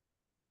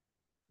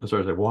 I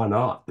started to say, why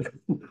not?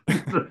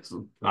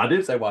 I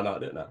did say why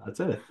not, didn't I? I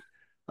said it.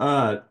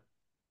 Uh,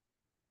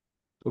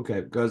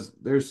 okay, because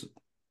there's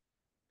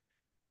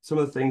some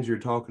of the things you're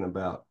talking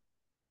about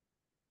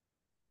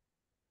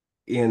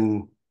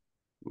in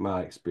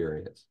my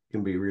experience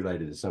can be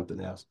related to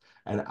something else.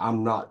 And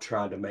I'm not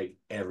trying to make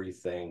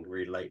everything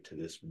relate to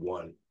this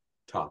one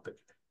topic.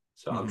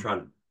 So I'm Mm-hmm.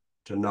 trying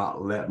to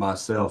not let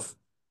myself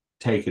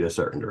take it a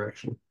certain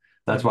direction.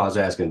 That's why Mm-hmm. I was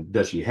asking,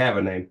 does she have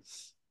a name?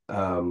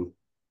 Um,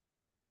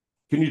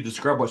 can you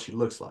describe what she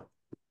looks like?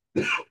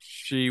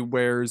 She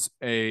wears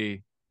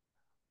a,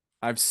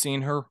 I've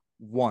seen her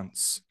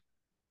once,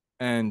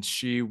 and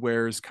she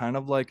wears kind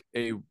of like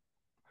a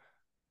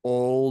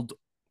old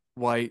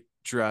white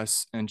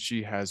dress, and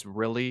she has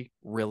really,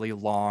 really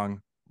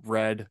long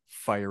red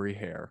fiery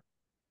hair.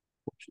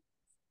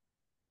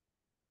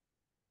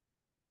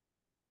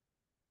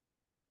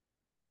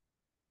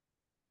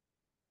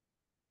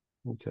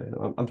 Okay,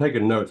 I'm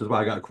taking notes. That's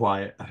why I got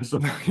quiet. So,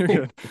 You're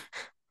good.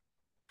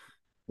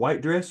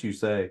 white dress, you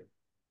say?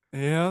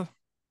 Yeah.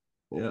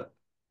 Yeah.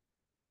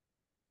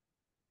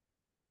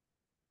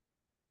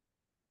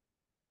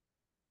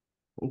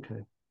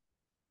 Okay.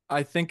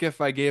 I think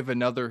if I gave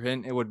another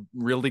hint, it would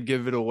really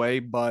give it away,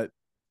 but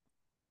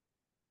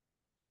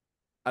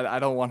I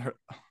don't want her.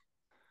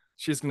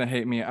 She's gonna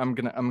hate me. I'm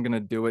gonna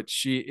do it.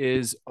 She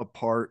is a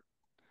part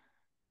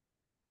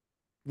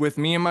with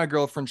me and my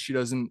girlfriend. She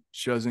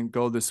doesn't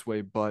go this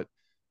way, but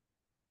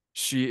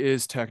she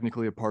is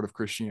technically a part of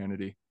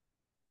Christianity.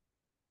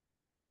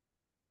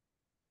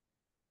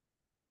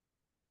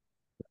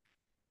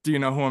 Do you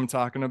know who I'm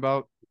talking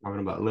about? Talking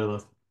about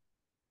Lilith.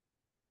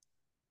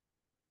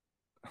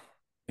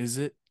 Is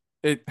it?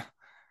 It.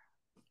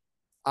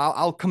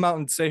 I'll come out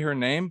and say her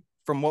name.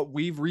 From what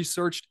we've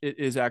researched, it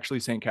is actually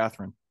Saint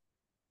Catherine.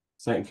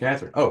 Saint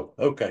Catherine. Oh,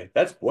 okay.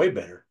 That's way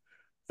better.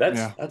 That's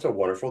Yeah. that's a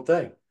wonderful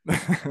thing.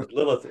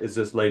 Lilith is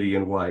this lady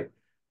in white.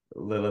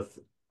 Lilith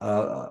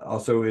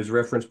also is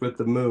referenced with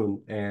the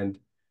moon, and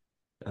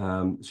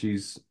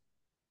she's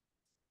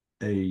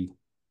a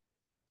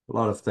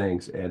lot of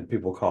things, and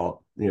people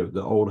call it,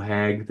 the old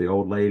hag, the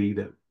old lady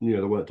that,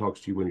 the one that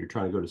talks to you when you're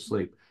trying to go to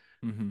sleep,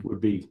 Mm-hmm. would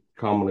be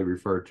commonly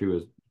referred to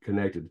as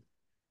connected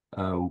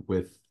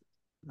with,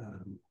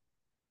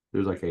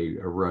 there's like a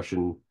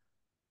Russian,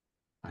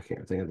 I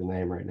can't think of the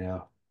name right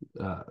now.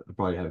 I'll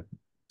probably have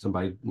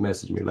somebody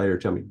message me later,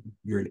 tell me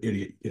you're an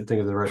idiot. You can't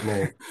think of the right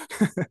name.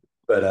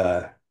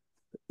 But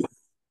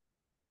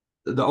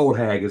the old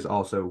hag is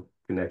also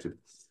connected.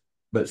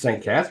 But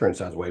St. Catherine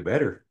sounds way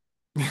better.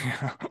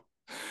 Yeah.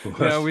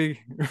 Yeah, we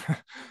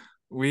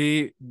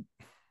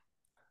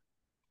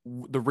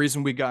the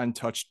reason we got in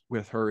touch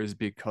with her is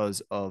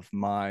because of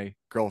my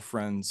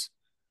girlfriend's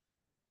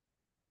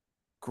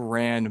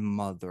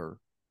grandmother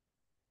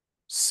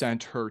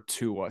sent her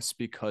to us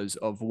because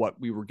of what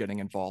we were getting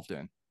involved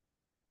in.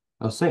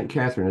 St.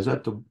 Catherine,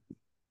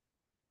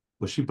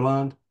 was she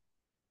blonde?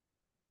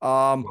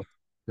 Um, Well,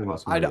 think about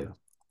I somebody else.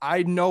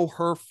 I know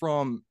her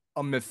from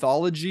a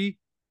mythology,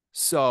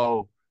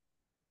 so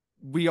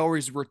we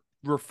always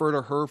refer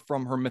to her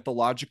from her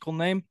mythological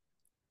name.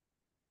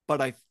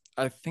 But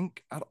I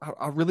think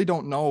I really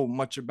don't know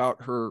much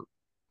about her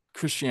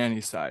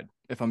Christianity side,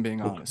 if I'm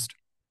being Okay. honest.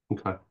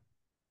 Okay.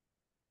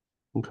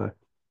 Okay.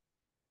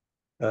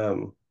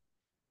 Um,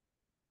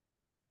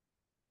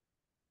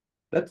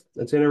 that's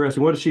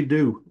interesting. What does she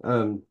do?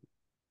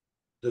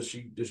 Does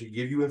she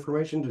give you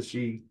information? Does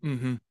she?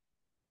 Mm-hmm.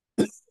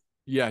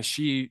 Yeah,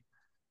 she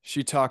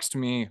talks to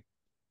me.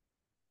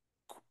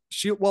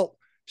 She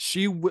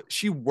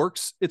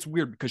works. It's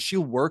weird because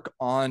she'll work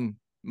on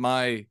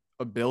my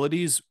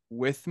abilities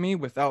with me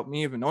without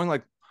me even knowing.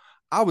 Like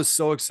I was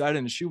so excited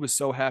and she was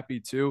so happy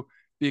too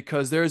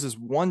because there's this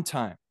one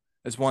time,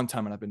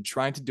 and I've been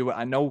trying to do it.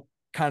 I know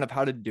kind of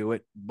how to do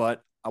it,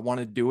 but I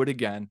want to do it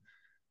again.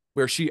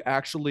 Where she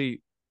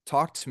actually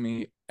talked to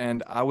me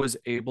and I was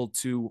able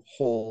to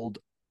hold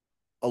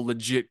a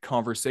legit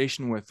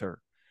conversation with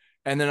her.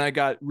 And then I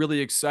got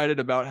really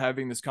excited about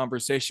having this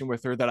conversation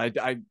with her that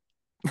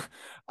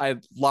I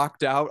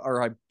locked out,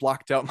 or I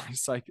blocked out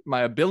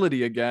my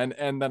ability again,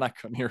 and then I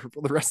couldn't hear her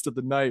for the rest of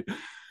the night.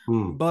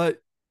 Hmm. But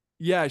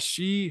yeah,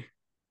 she's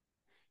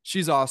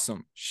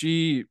awesome.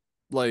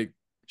 Like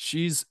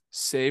she's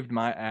saved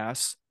my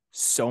ass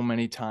so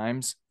many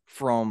times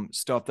from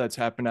stuff that's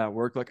happened at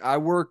work. Like I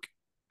work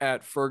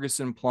at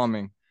Ferguson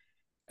Plumbing,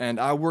 and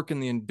I work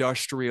in the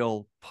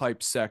industrial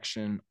pipe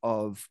section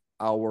of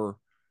our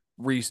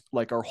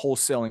like our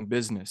wholesaling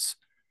business.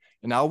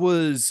 And I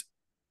was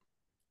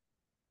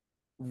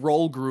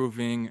roll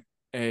grooving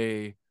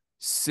a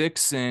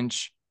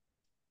 6-inch,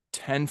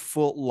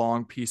 10-foot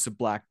long piece of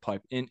black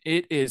pipe, and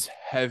it is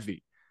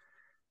heavy.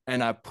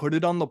 And I put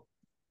it on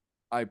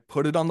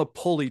the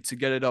pulley to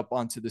get it up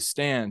onto the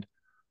stand.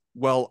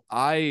 Well,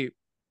 I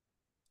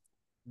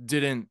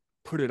didn't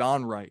put it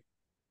on right.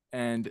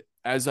 And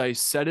as I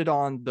set it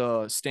on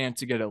the stand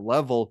to get it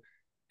level,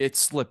 it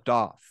slipped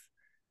off.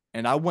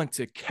 And I went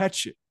to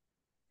catch it.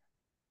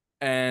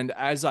 And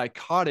as I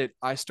caught it,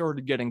 I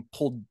started getting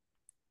pulled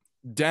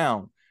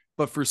down.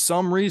 But for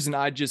some reason,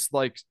 I just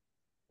like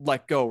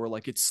let go, or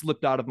like it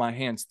slipped out of my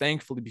hands,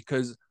 thankfully,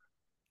 because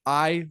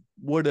I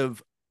would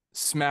have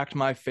smacked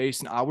my face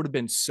and I would have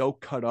been so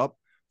cut up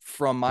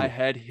from my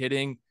head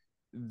hitting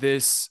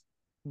this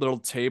little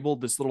table,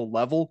 this little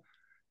level.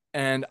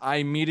 And I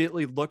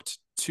immediately looked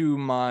to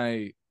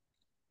my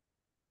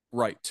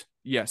right.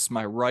 Yes,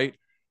 my right.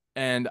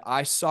 And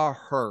I saw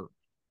her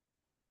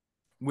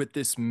with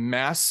this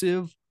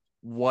massive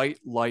white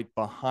light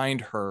behind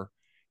her.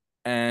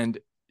 And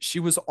she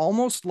was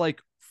almost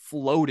like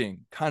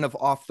floating kind of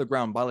off the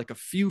ground by like a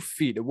few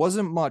feet. It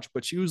wasn't much,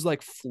 but she was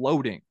like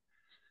floating.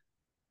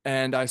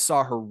 And I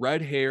saw her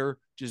red hair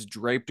just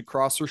draped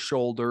across her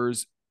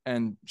shoulders,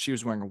 and she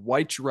was wearing a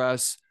white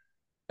dress.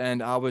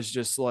 And I was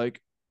just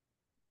like,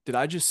 did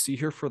I just see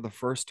her for the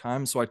first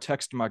time? So I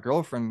texted my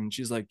girlfriend, and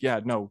she's like, yeah,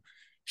 no,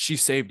 she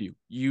saved you.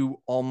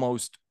 You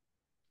almost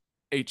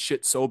ate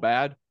shit so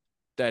bad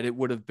that it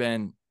would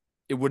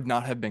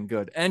not have been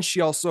good. And she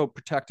also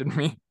protected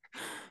me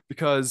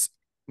because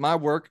my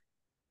work,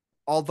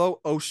 although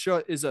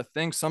OSHA is a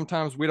thing,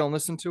 sometimes we don't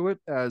listen to it,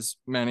 as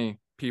many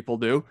people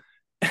do.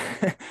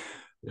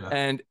 Yeah.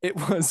 And it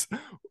was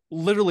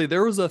literally,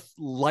 there was a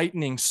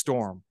lightning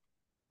storm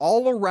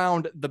all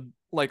around in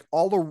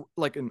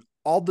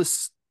all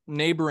the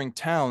neighboring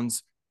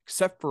towns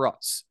except for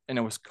us, and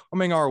it was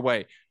coming our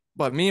way.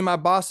 But me and my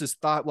bosses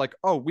thought like,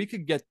 oh, we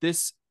could get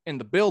this in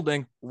the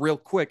building real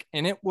quick,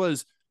 and it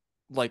was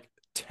like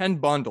 10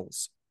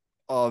 bundles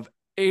of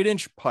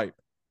 8-inch pipe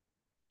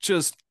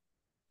just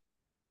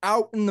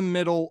out in the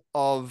middle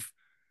of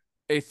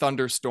a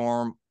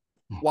thunderstorm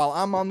while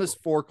I'm on this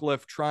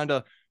forklift trying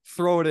to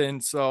throw it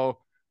in. So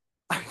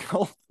I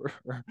called for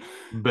her.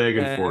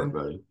 Begging for it,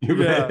 buddy. You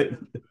Yeah. bet.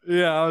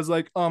 Yeah. I was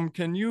like,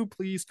 can you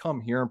please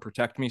come here and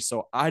protect me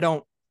so I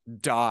don't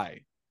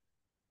die?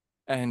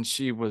 And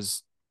she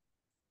was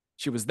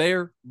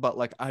there, but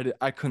like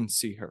I couldn't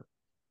see her.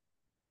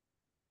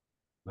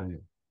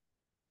 Man.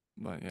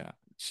 But yeah,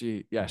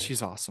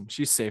 she's awesome.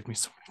 She saved me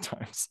so many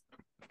times.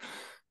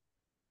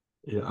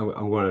 Yeah,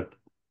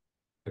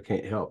 I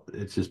can't help.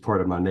 It's just part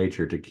of my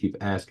nature to keep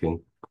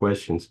asking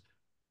questions.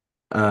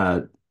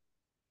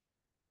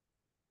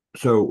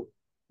 So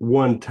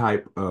one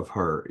type of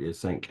her is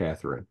Saint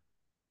Catherine,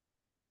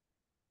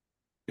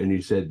 and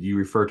you said you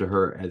refer to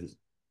her as,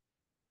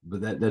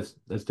 but that's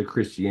the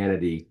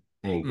Christianity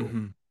angle.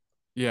 Mm-hmm.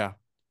 Yeah.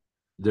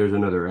 There's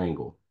another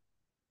angle.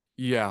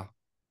 Yeah.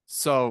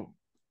 So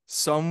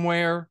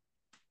somewhere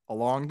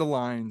along the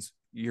lines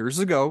years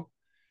ago,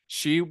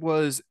 she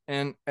was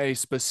in a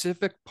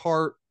specific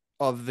part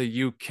of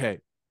the UK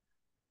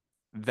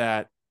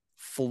that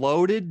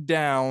floated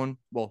down.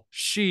 Well,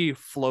 she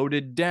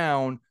floated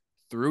down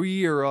through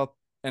Europe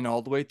and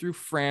all the way through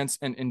France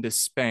and into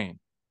Spain.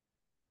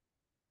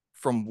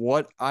 From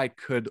what I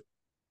could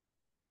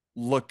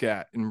look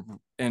at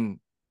and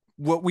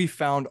what we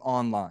found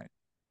online.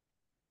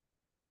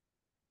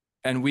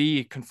 And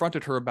we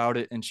confronted her about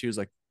it, and she was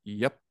like,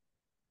 yep,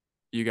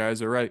 you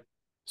guys are right.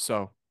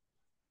 So,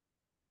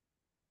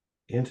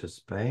 Into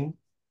Spain?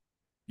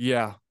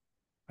 yeah,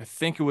 I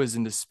think it was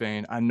into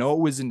Spain. I know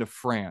it was into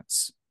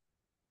France.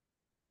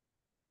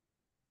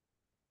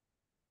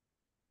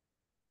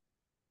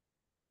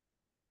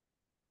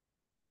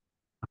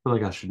 I feel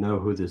like I should know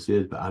who this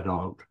is, but I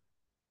don't.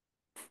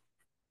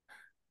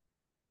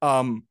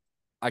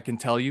 I can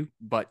tell you,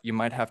 but you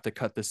might have to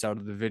cut this out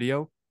of the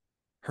video.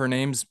 Her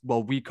name's,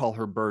 well, we call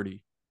her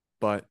Birdie,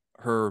 but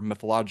her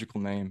mythological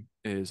name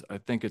is, I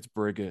think it's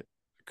Brigit.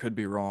 Could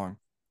be wrong.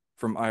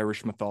 From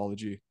Irish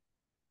mythology.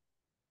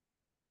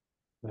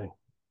 Hey.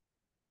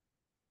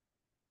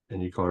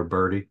 And you call her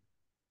Birdie?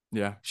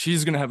 Yeah,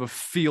 she's gonna have a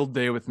field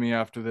day with me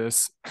after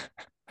this.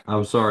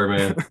 I'm sorry,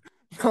 man.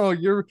 No,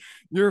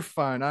 you're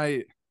fine.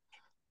 I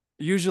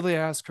usually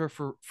ask her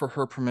for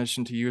her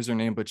permission to use her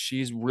name, but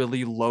she's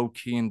really low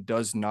key and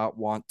does not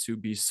want to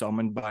be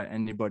summoned by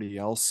anybody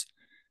else.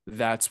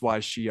 That's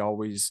why she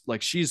always,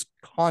 like, she's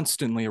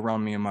constantly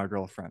around me and my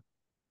girlfriend.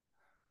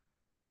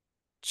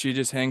 She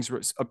just hangs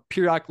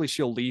periodically.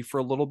 She'll leave for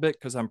a little bit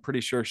because I'm pretty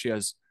sure she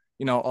has,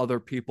 other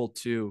people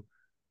to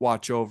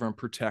watch over and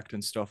protect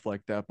and stuff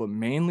like that. But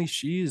mainly,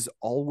 she's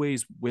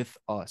always with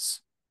us.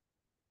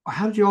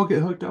 How did you all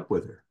get hooked up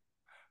with her?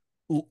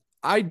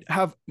 I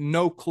have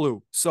no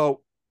clue.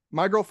 So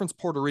my girlfriend's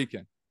Puerto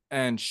Rican,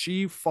 and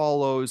she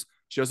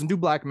doesn't do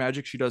black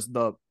magic. She does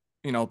the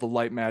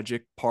light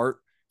magic part,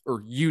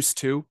 or used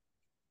to.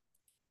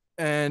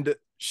 And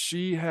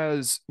she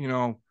has,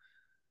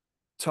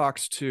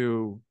 talked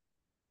to,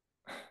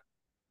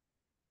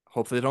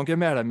 hopefully they don't get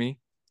mad at me,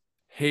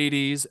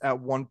 Hades at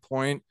one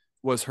point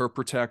was her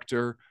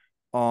protector,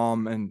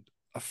 and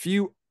a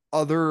few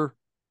other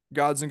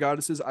gods and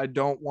goddesses. I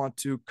don't want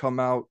to come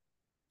out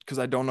because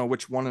I don't know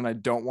which one, and I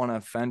don't want to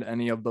offend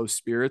any of those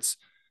spirits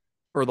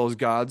or those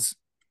gods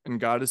and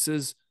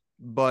goddesses.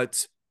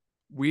 But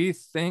we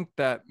think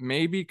that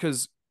maybe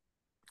because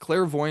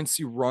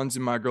clairvoyancy runs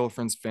in my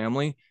girlfriend's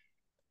family,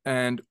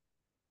 and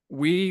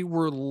we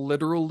were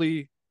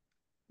literally,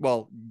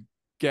 well,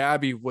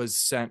 Gabby was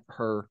sent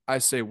her. I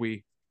say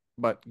we,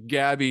 but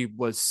Gabby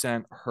was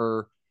sent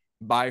her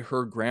by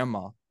her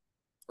grandma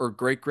or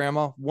great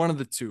grandma, one of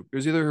the two. It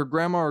was either her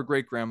grandma or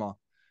great grandma.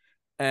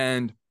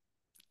 And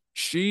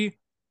she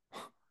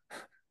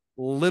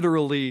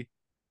literally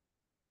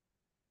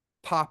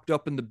popped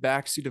up in the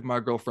backseat of my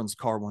girlfriend's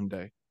car one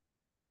day.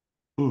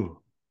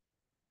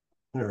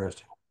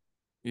 Interesting.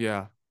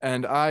 Yeah.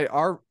 And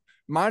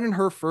mine and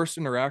her first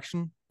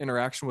interaction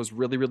was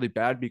really, really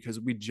bad because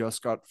we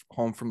just got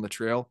home from the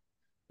trail,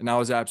 and I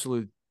was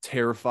absolutely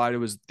terrified. It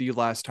was the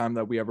last time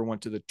that we ever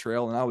went to the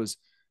trail, and I was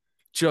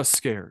just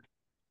scared.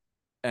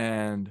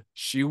 And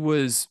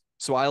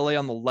so I lay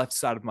on the left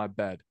side of my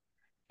bed,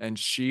 and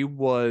she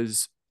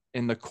was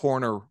in the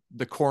corner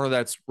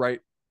that's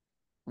right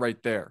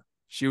there.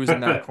 She was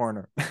in that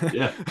corner.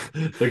 Yeah,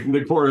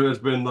 the corner that's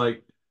been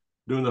like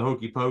doing the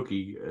hokey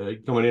pokey,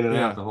 coming in and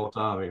out Yeah. the whole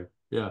time here.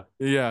 Yeah.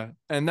 Yeah.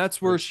 And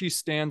that's where she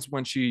stands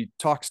when she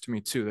talks to me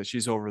too, that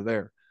she's over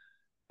there.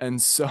 And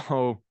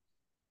so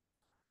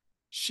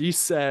she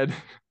said,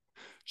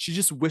 she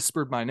just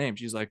whispered my name.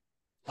 She's like,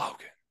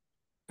 Logan.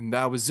 And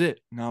that was it.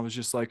 And I was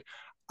just like,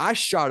 I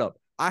shot up.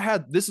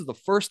 This is the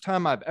first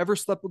time I've ever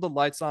slept with the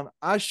lights on.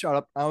 I shot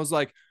up.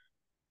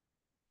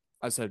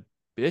 I said,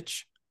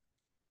 bitch,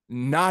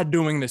 not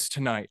doing this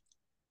tonight.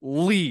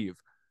 Leave.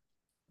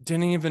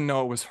 Didn't even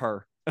know it was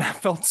her. And I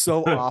felt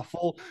so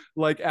awful.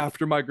 Like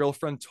after my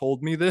girlfriend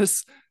told me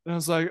this, and I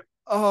was like,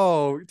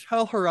 oh,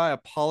 tell her I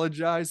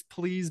apologize,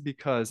 please,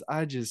 because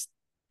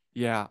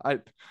yeah,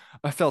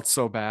 I felt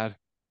so bad.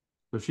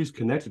 So she's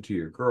connected to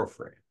your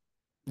girlfriend.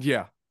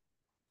 Yeah.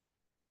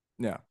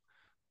 Yeah.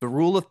 The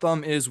rule of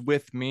thumb is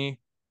with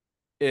me,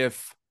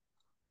 if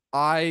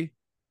I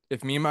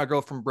if me and my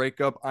girlfriend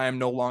break up, I am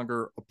no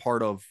longer a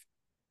part of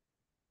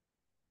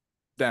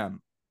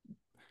them.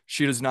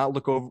 She does not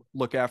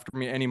look after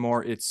me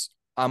anymore.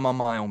 I'm on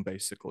my own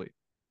basically.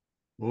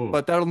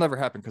 But that'll never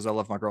happen because I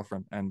love my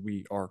girlfriend and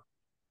we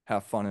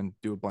have fun and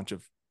do a bunch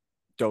of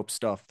dope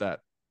stuff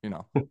that,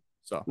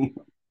 so.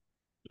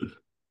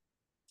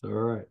 All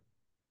right.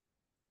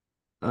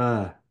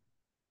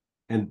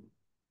 And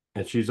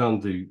she's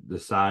on the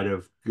side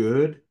of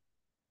good,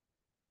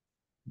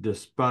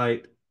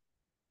 despite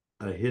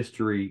a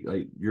history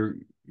like your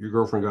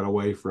girlfriend got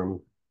away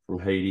from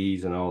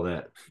Hades and all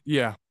that.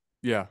 Yeah.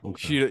 Yeah.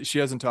 Okay. She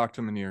hasn't talked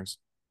to him in years.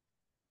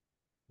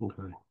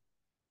 Okay.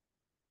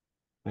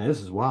 Man,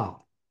 this is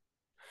wild.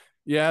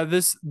 Yeah,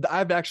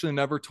 I've actually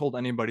never told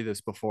anybody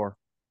this before.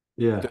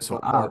 Yeah. This Well,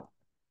 whole part.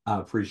 I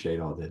appreciate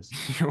all this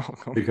You're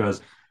welcome.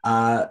 because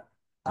I,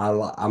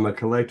 I'm a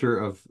collector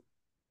of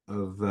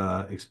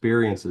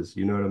experiences.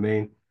 You know what I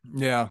mean?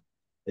 Yeah.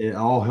 It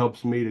all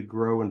helps me to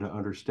grow and to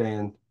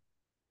understand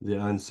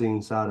the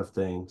unseen side of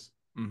things.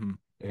 Mm-hmm.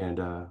 And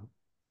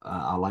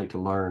I like to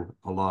learn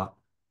a lot.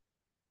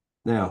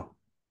 Now,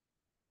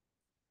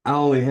 I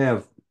only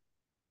have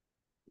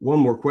one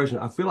more question.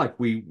 I feel like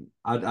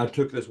I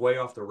took this way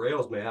off the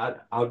rails, man.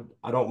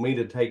 I don't mean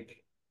to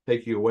take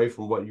you away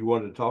from what you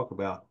wanted to talk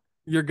about.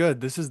 You're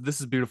good. This is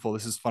beautiful.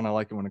 This is fun. I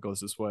like it when it goes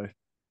this way.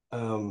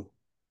 Um,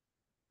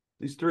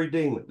 these three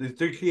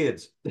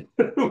kids.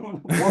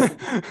 what,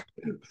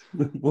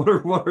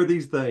 what are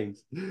these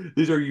things?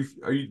 These are you?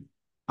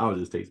 I was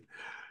just teasing.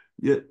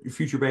 Yeah, your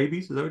future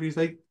babies. Is that what you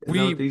say? Is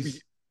that what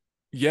these?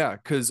 Yeah,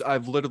 because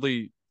I've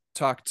literally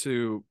talked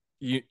to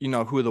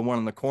who the one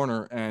in the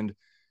corner, and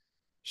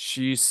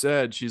she's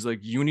like,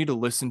 you need to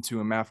listen to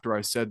him after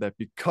I said that,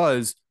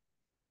 because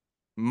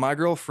my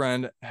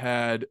girlfriend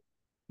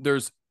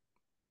there's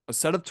a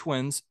set of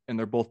twins and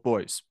they're both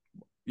boys.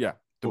 Yeah,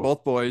 they're Cool.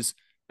 both boys.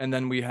 And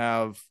then we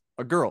have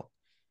a girl.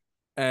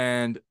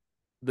 And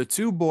the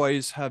two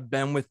boys have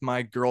been with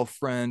my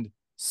girlfriend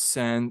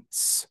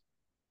since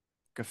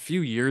a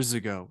few years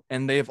ago,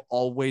 and they've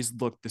always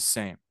looked the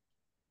same.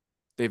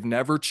 They've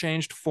never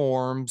changed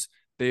forms.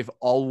 They've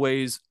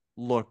always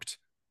looked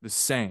the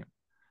same.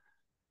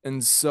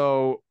 And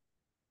so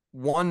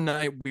one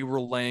night we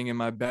were laying in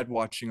my bed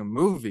watching a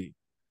movie,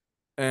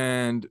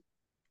 and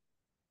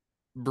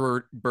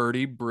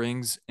Birdie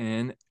brings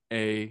in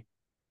a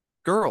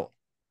girl.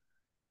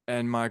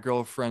 And my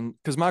girlfriend,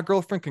 because my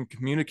girlfriend can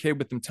communicate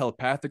with them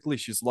telepathically,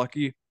 she's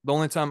lucky. The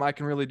only time I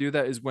can really do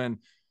that is when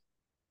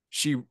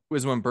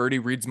Birdie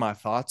reads my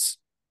thoughts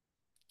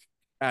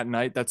at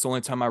night. That's the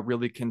only time I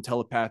really can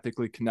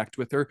telepathically connect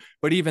with her.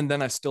 But even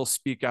then, I still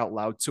speak out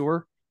loud to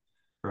her.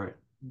 Right.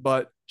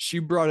 But she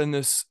brought in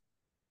this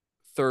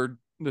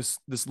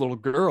little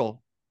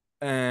girl,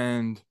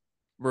 and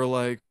we're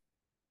like,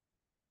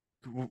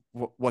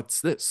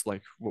 what's this?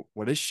 Like,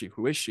 what is she?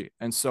 Who is she?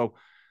 And so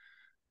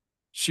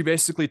she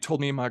basically told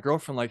me and my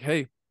girlfriend, like,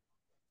 hey,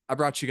 I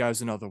brought you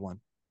guys another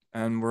one.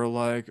 And we're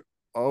like,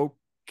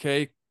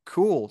 okay,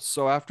 cool.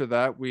 So after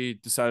that, we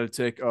decided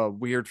to take a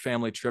weird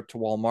family trip to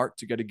Walmart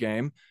to get a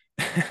game.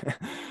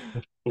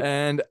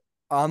 And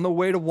on the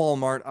way to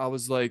Walmart,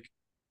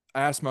 I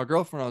asked my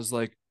girlfriend, I was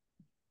like,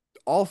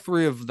 all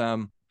three of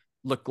them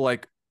look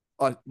like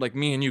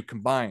me and you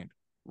combined,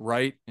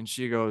 right? And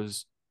she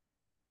goes,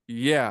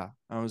 yeah.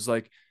 I was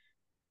like,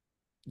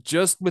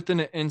 just within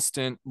an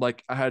instant,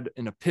 like I had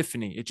an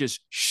epiphany. It just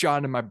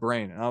shot in my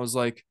brain. And I was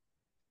like,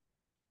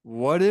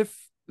 what if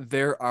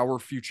they're our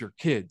future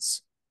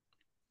kids?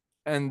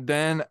 And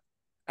then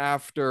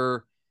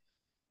after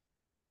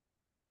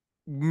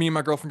me and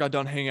my girlfriend got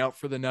done hanging out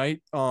for the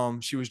night,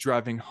 she was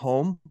driving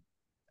home,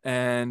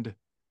 and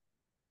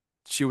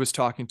she was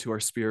talking to our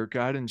spirit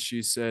guide, and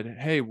she said,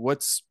 hey,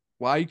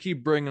 why you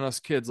keep bringing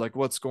us kids? Like,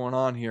 what's going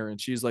on here? And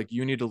she's like,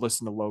 you need to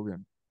listen to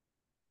Logan.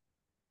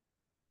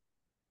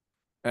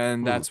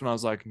 And that's when I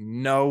was like,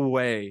 no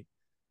way.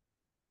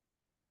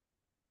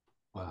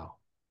 Wow.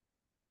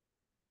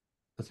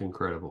 That's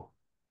incredible.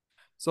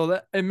 So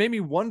that it made me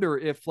wonder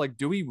if like,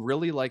 do we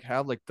really like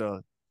have like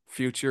the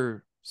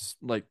future,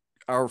 like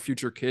our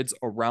future kids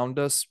around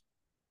us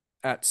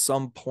at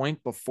some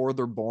point before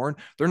they're born?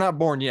 They're not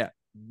born yet,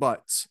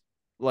 but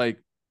like,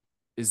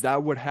 is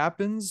that what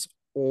happens?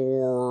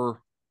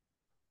 Or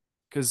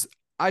because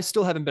I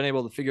still haven't been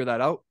able to figure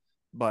that out,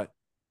 but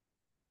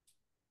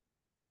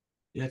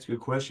Yeah, it's a good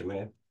question,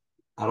 man.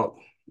 I don't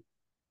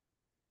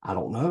I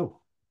don't know.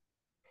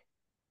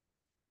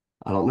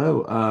 I don't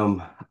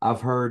know.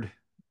 I've heard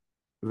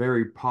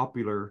very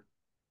popular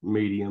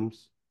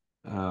mediums.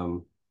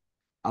 Um,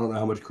 I don't know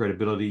how much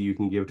credibility you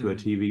can give to a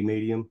mm-hmm. TV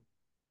medium,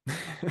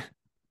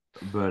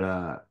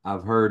 but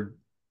I've heard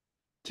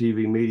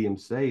TV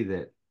mediums say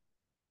that,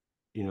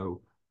 you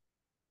know,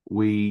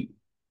 we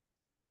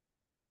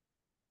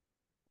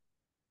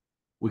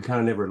we kind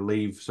of never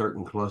leave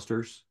certain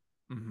clusters,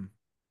 Mm-hmm.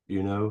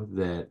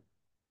 that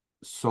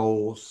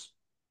souls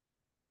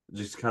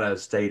just kind of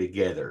stay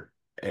together.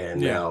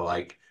 And Yeah. now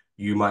like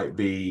you might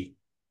be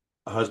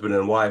a husband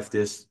and wife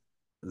this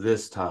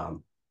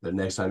time, but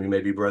next time you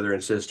may be brother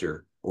and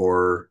sister,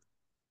 or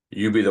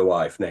you be the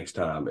wife next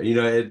time.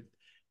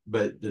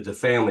 But the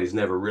families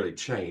never really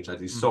change. Like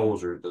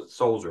Mm-hmm. the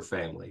souls are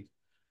family.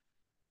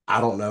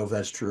 I don't know if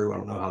that's true. I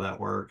don't know how that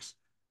works.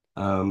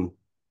 Um,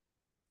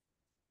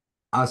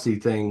 I see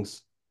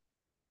things.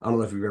 I don't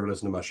know if you've ever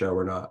listened to my show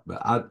or not,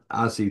 but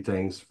I see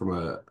things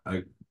from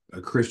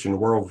a Christian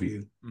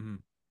worldview. Mm-hmm.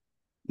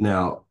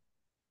 Now,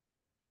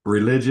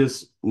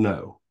 religious,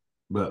 no,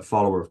 but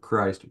follower of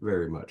Christ,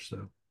 very much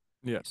so.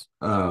 Yes.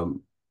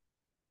 Um,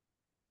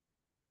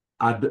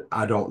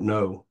 I don't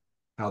know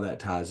how that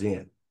ties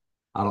in.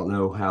 I don't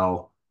know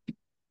how.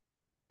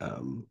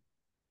 Um,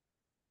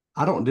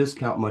 I don't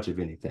discount much of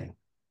anything.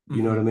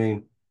 You know what Mm-hmm. I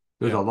mean?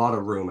 There's Yeah. a lot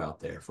of room out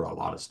there for a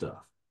lot of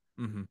stuff.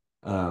 Mm-hmm.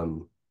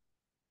 Um,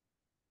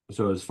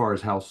 so as far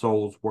as how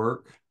souls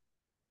work,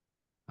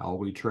 how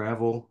we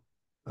travel,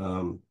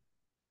 um,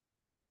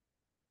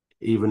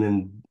 even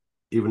in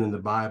even in the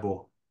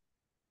Bible,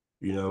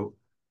 you know,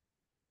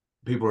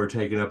 people are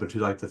taken up into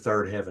like the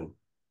third heaven.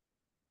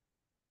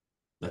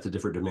 That's a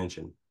different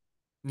dimension,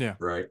 Yeah.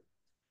 right?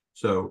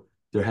 So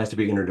there has to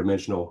be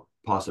interdimensional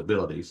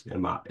possibilities in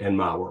my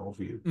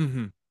worldview.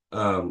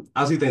 Mm-hmm.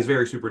 I see things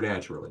very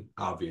supernaturally,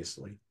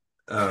 obviously,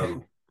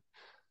 um,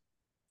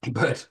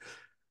 but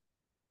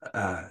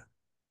uh,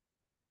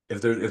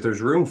 if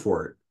there's room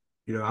for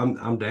it,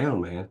 I'm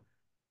down, man.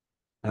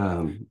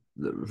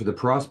 For the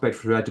prospect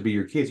for that to be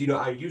your kids,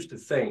 I used to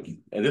think,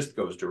 and this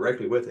goes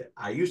directly with it.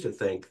 I used to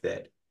think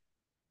that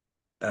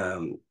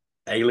um,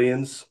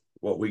 aliens,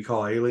 what we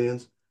call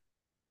aliens,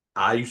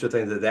 I used to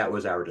think that that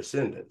was our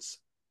descendants.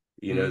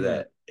 Mm-hmm.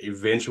 That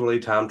eventually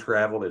time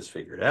travel is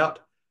figured out,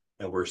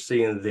 and we're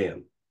seeing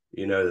them.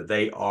 That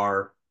they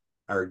are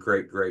our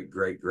great great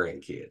great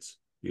grandkids.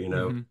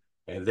 Mm-hmm.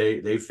 And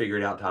they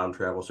figured out time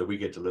travel, so we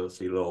get to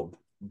see little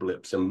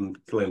blips and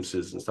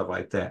glimpses and stuff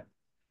like that.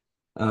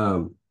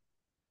 Um,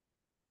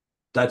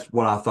 that's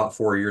what I thought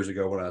 4 years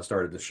ago when I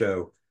started the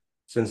show.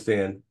 Since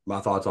then,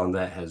 my thoughts on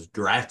that has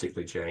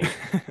drastically changed.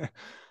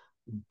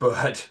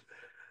 But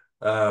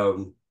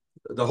um,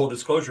 the whole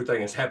disclosure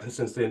thing has happened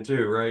since then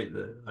too, right?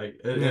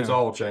 It's Yeah.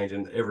 all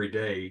changing every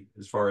day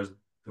as far as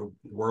the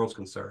world's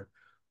concerned.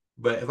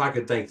 But if I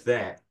could think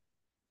that,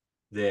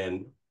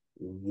 then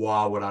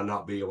why would I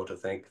not be able to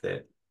think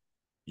that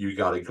you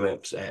got a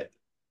glimpse at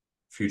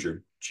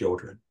future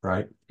children,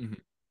 right? Mm-hmm.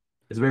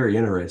 It's very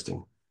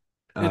interesting.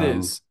 It Um,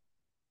 is.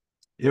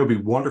 it would be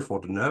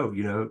wonderful to know,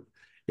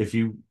 if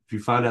you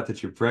find out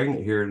that you're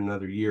pregnant here in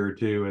another year or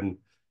two and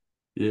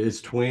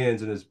it's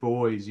twins and it's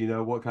boys,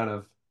 what kind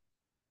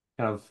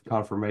of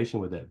confirmation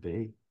would that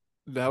be?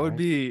 That would Right.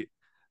 be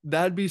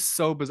that'd be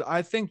so bizarre.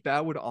 I think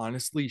that would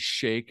honestly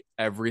shake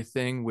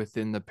everything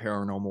within the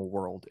paranormal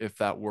world if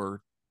that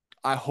were.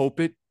 I hope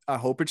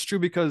it's true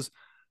because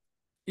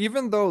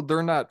even though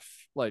they're not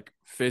like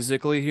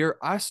physically here,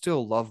 I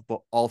still love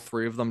all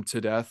three of them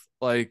to death.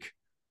 Like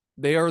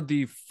they are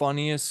the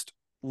funniest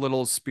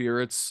little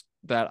spirits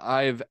that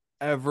I've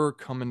ever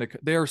come into.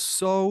 They are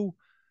so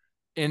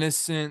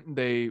innocent.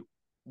 They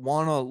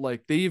want to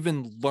like they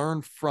even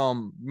learn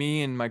from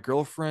me and my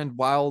girlfriend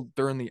while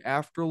they're in the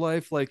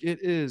afterlife. Like it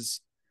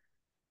is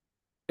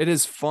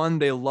fun.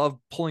 They love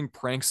pulling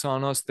pranks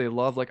on us. They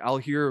love like I'll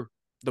hear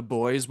the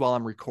boys while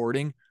I'm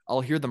recording.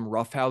 I'll hear them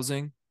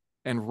roughhousing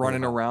and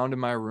running Uh-huh. around in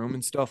my room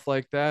and stuff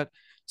like that.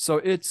 So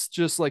it's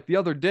just like the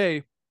other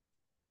day,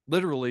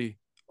 literally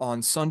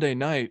on Sunday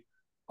night,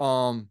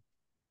 um,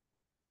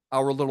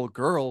 our little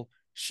girl,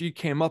 she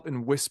came up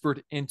and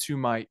whispered into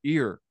my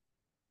ear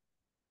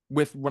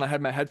with when I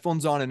had my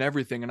headphones on and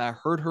everything, and I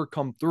heard her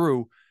come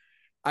through.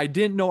 I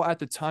didn't know at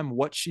the time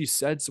what she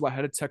said, so I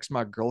had to text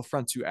my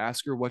girlfriend to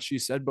ask her what she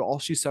said, but all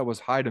she said was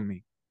hi to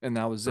me, and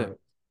that was it.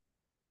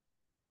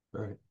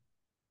 Right. Right.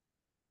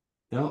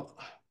 Now,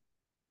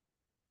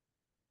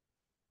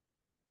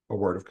 a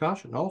word of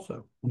caution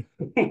also.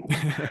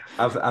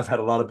 I've had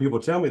a lot of people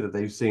tell me that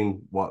they've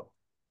seen what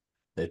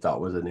they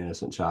thought was an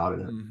innocent child,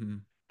 and Mm-hmm.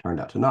 turned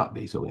out to not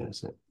be so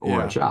innocent, or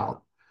a Yeah.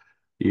 child.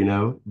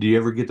 Do you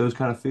ever get those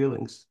kind of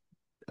feelings?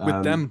 With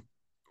Um,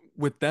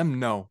 them,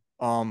 no.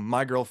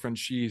 My girlfriend,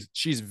 she's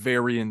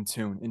very in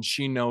tune and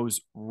she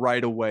knows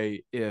right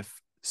away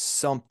if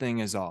something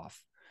is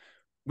off.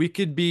 We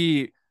could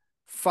be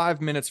 5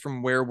 minutes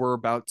from where we're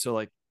about to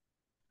like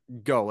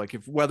go. Like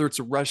if whether it's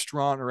a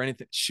restaurant or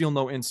anything, she'll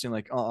know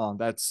instantly, like,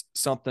 that's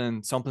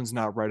something's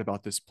not right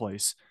about this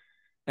place.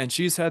 And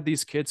she's had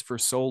these kids for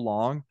so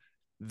long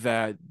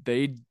that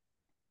they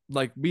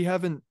like we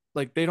haven't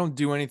like they don't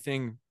do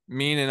anything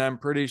mean, and I'm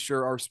pretty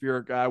sure our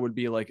spirit guy would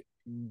be like,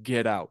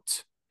 get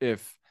out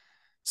if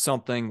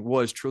something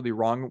was truly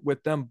wrong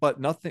with them. But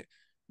nothing,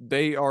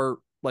 they are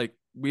like,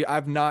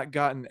 I've not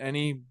gotten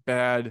any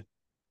bad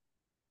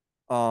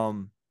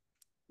um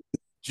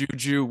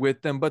juju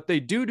with them, but they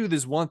do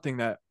this one thing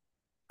that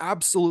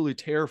absolutely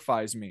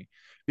terrifies me,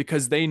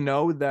 because they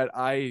know that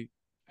I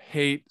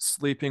hate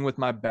sleeping with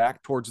my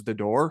back towards the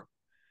door.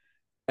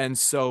 And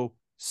so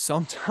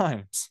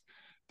sometimes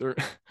they're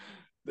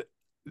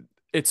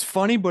it's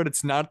funny, but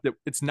it's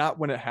not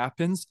when it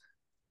happens.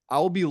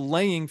 I'll be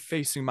laying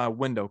facing my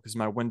window because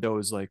my window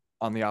is like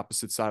on the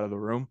opposite side of the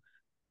room,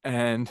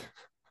 and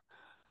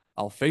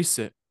I'll face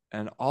it,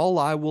 and all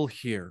I will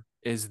hear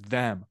is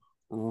them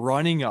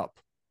running up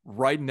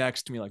right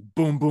next to me, like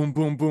boom, boom,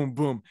 boom, boom,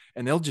 boom,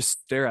 and they'll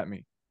just stare at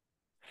me.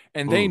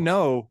 And they mm,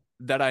 know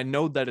that I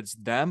know that it's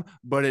them,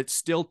 but it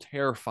still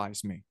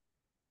terrifies me.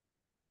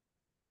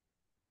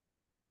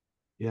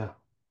 yeah,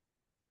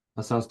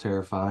 that sounds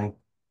terrifying.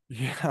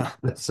 Yeah.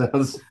 That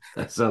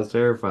sounds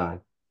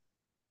terrifying.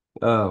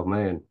 Oh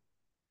man.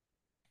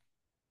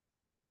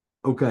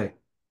 Okay.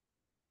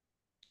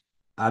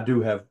 I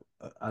do have.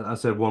 I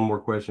said one more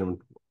question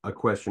a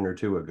question or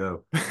two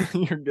ago.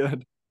 You're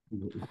good.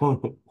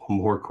 One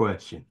more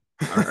question.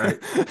 All right.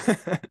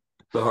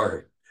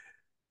 Sorry.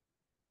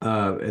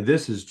 And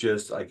this is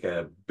just like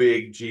a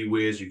big gee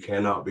whiz, you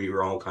cannot be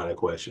wrong kind of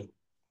question.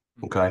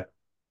 Okay.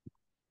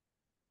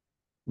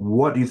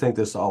 What do you think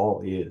this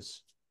all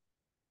is?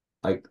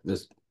 Like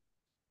this,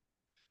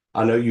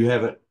 I know you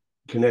haven't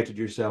connected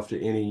yourself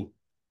to any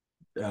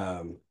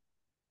um,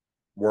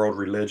 world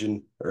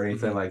religion or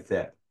anything Mhm. like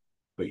that,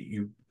 but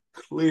you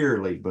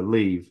clearly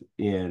believe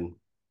in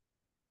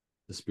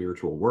the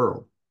spiritual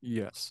world.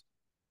 Yes.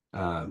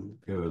 It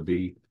would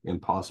be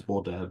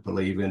impossible to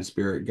believe in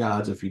spirit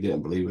gods if you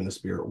didn't believe in the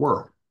spirit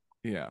world.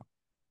 Yeah.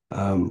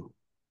 Um,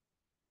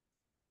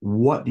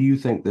 what do you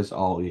think this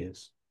all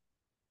is?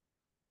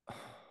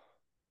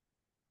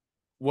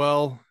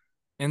 Well,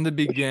 in the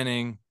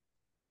beginning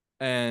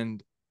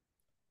and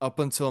up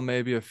until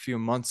maybe a few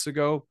months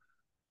ago,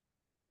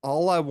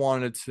 all I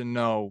wanted to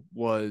know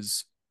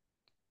was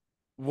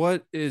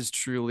what is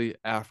truly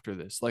after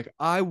this? Like,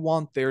 I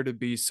want there to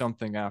be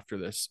something after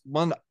this.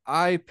 When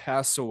I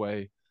pass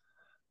away,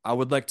 I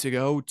would like to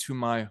go to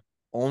my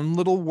own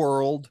little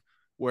world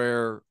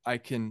where I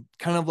can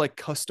kind of like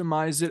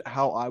customize it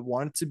how I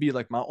want it to be,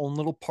 like my own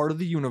little part of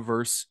the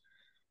universe,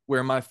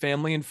 where my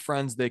family and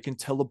friends, they can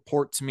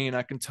teleport to me and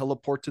I can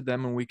teleport to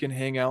them and we can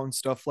hang out and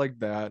stuff like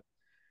that,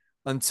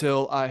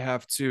 until I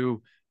have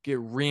to get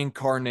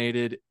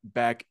reincarnated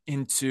back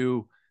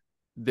into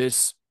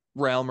this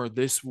realm or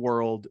this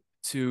world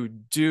to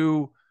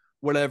do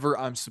whatever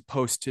I'm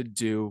supposed to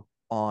do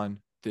on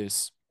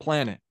this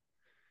planet.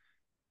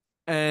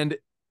 And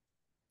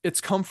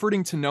it's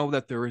comforting to know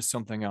that there is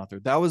something out there.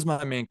 That was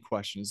my main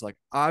question, is like,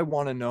 I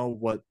want to know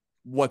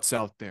what's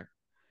out there.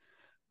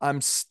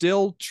 I'm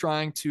still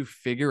trying to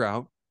figure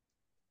out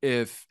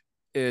if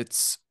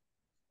it's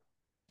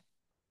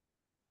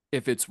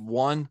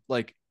one,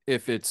 like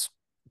if it's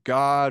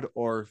God,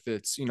 or if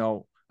it's,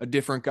 a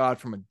different God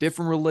from a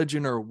different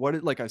religion, or what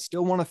it, like, I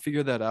still want to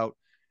figure that out,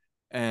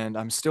 and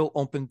I'm still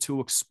open to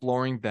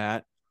exploring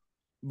that.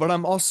 But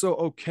I'm also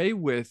okay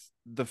with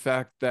the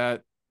fact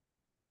that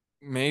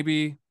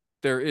maybe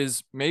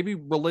maybe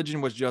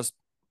religion was just,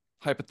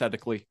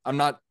 hypothetically, I'm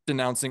not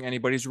denouncing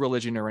anybody's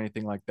religion or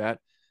anything like that,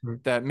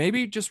 that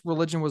maybe just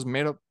religion was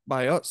made up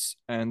by us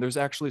and there's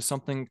actually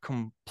something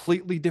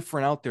completely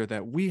different out there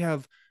that we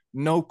have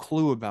no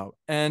clue about,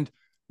 and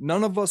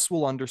none of us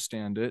will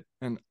understand it.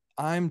 And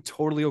I'm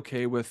totally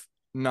okay with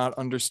not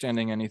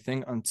understanding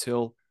anything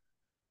until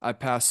I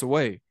pass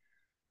away.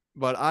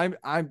 But I'm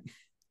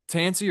to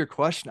answer your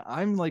question,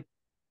 I'm like,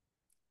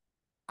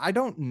 I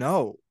don't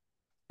know,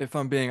 if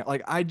I'm being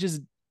like, I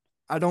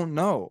don't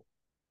know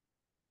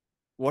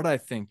what I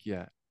think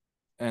yet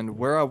and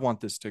where I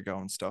want this to go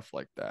and stuff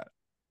like that.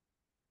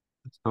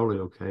 It's totally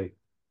okay.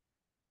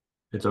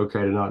 It's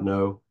okay to not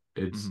know.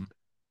 It's Mm-hmm.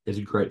 it's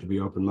great to be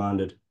open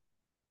minded.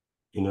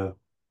 You know,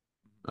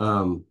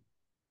 um,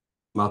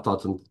 my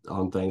thoughts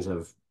on things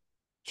have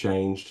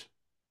changed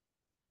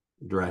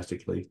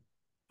drastically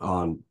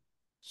on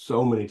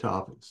so many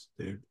topics,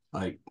 dude.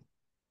 Like,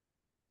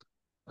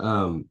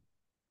 um,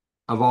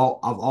 I've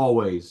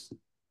always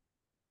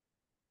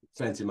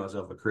fancied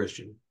myself a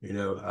Christian.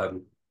 I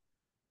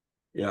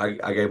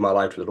gave my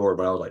life to the Lord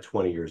when I was like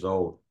 20 years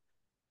old,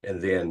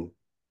 and then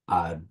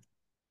I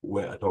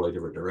went a totally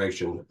different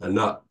direction, and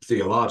not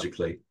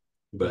theologically,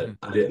 but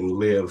I didn't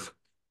live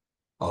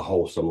a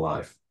wholesome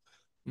life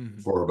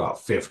for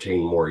about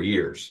 15 more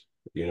years.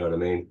 You know what I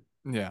mean?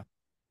 Yeah.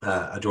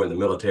 I joined the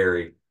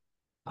military.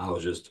 I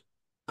was just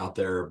out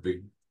there, a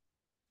big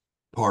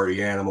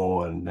party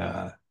animal, and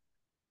I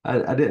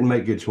didn't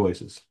make good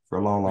choices for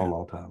a long, long,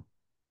 long time.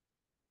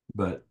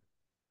 But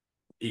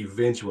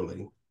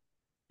eventually,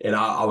 and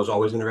I was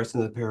always interested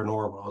in the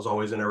paranormal. I was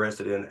always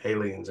interested in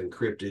aliens and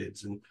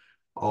cryptids and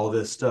all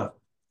this stuff.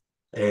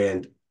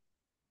 And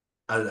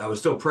I would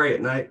still pray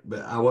at night, but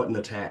I wasn't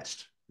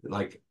attached.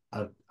 Like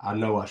I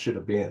know I should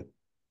have been.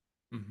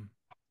 And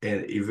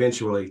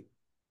eventually,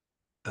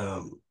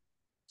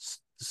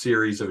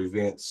 series of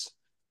events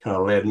kind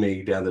of led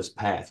me down this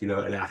path, and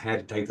I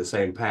had to take the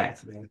same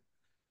path, man.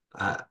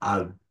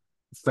 I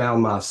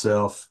found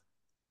myself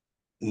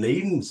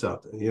needing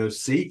something,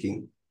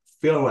 seeking,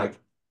 feeling like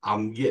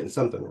I'm getting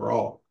something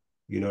wrong.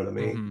 You know what I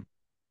mean?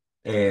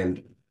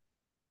 And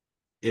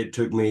it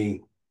took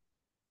me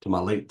to my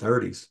late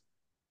 30s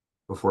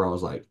before I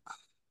was like,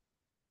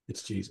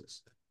 it's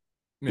Jesus,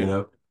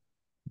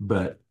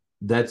 but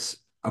that's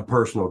a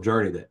personal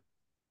journey that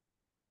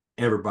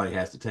everybody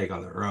has to take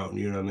on their own.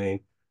 You know what I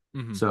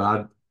mean?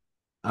 So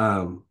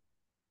I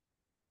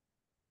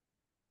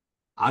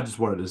just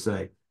wanted to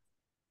say,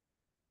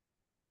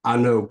 I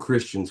know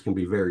Christians can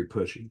be very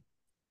pushy.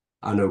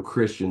 I know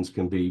Christians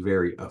can be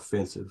very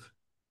offensive.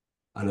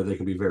 I know they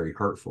can be very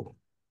hurtful.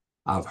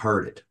 I've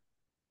heard it.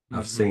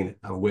 I've seen it.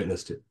 I've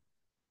witnessed it.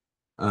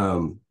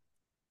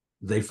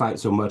 They fight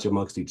so much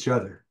amongst each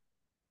other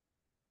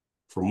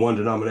from one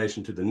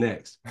denomination to the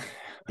next.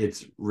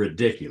 It's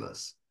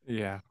ridiculous.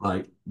 Yeah.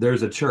 Like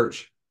there's a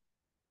church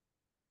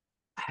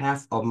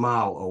half a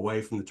mile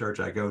away from the church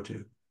I go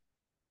to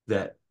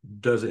that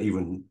doesn't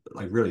even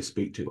like really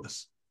speak to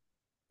us.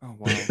 Oh,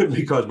 wow.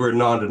 Because we're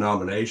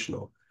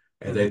non-denominational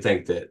and they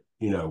think that,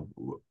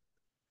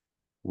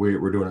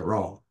 we're doing it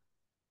wrong,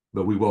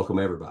 but we welcome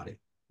everybody.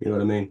 You know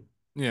what I mean?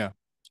 Yeah.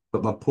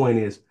 But my point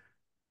is,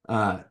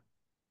 for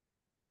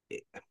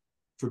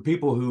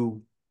people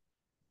who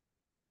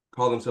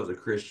call themselves a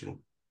Christian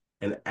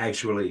and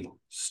actually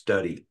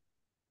study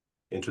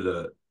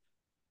into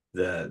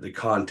the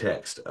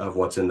context of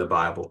what's in the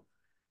Bible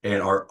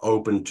and are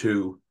open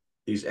to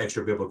these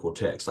extra biblical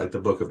texts like the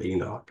Book of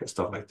Enoch and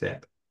stuff like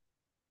that,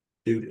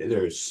 dude,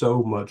 there is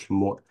so much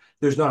more.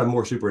 There's not a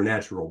more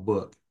supernatural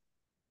book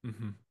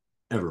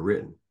ever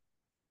written.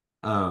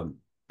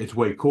 It's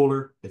way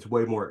cooler. It's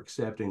way more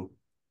accepting.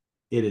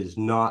 It is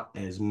not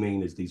as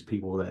mean as these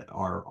people that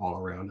are all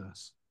around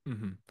us.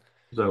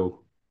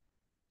 So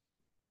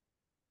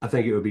I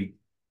think it would be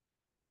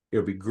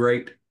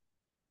great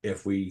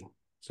if we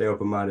stay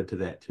open minded to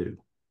that too.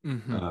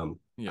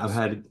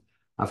 Yes.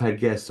 I've had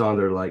guests on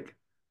there like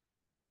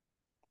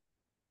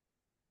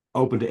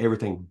open to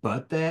everything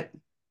but that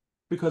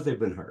because they've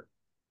been hurt.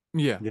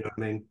 Yeah. You know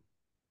what I mean?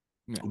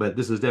 Yeah. But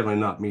this is definitely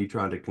not me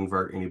trying to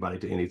convert anybody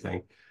to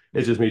anything.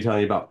 It's just me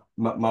telling you about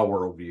my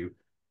worldview.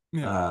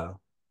 Yeah.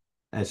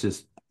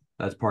 That's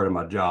part of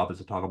my job is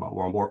to talk about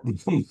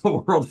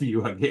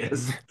worldview, I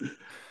guess.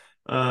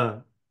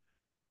 But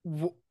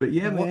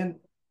yeah, man.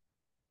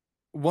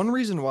 One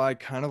reason why I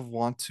kind of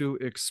want to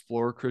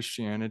explore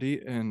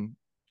Christianity and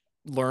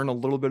learn a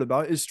little bit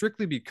about it is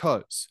strictly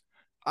because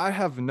I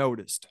have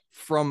noticed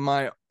from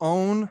my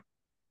own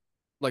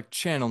like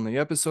channel and the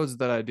episodes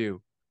that I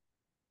do,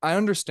 I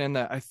understand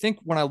that. I think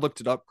when I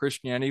looked it up,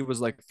 Christianity was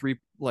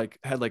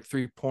had like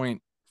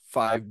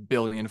 3.5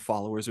 billion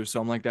followers or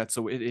something like that.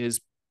 So it is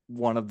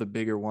one of the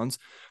bigger ones.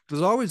 But I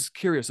was always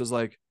curious as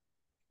like,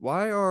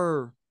 why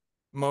are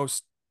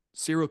most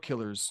serial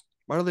killers,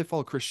 why do they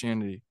follow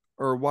Christianity?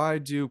 Or why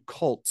do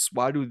cults,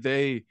 why do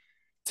they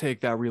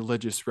take that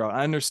religious route?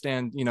 I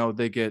understand,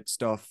 they get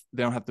stuff,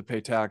 they don't have to pay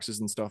taxes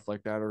and stuff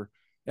like that, or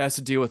it has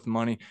to deal with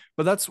money.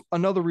 But that's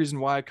another reason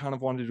why I kind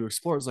of wanted to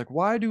explore is like,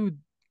 why do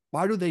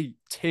they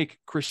take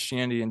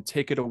Christianity and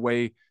take it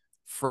away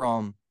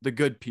from the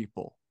good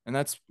people? And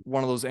that's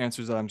one of those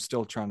answers that I'm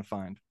still trying to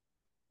find.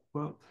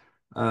 Well,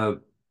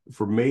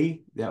 for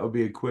me, that would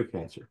be a quick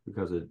answer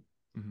because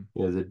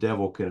the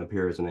devil can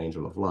appear as an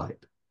angel of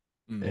light,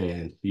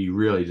 and he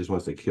really just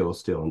wants to kill,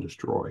 steal, and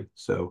destroy.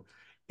 So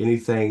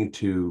anything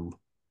to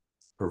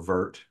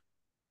pervert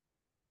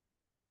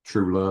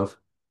true love,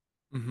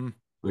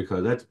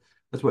 because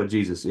that's what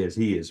Jesus is.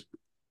 He is.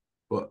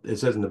 Well, it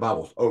says in the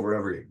Bible over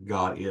and over again,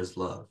 God is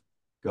love.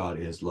 God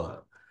is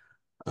love.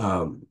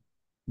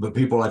 But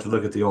people like to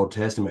look at the Old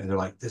Testament and they're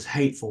like, this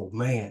hateful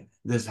man,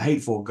 this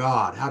hateful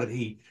God, how did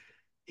he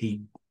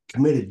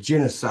committed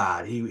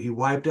genocide? He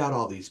wiped out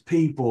all these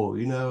people,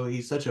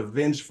 he's such a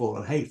vengeful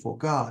and hateful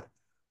God.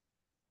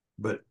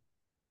 But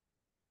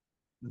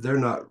they're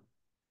not,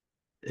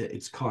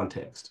 it's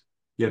context.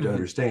 You have to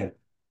understand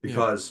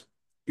because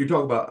you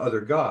talk about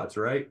other gods,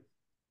 right?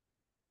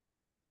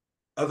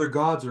 Other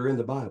gods are in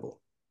the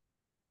Bible.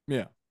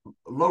 Yeah.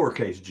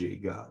 Lowercase g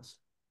gods.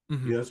 So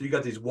you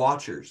got these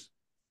watchers,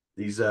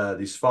 these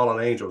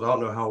fallen angels. I don't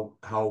know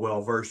how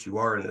well versed you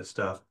are in this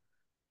stuff.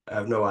 I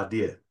have no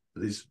idea.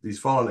 these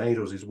fallen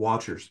angels, these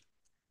watchers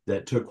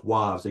that took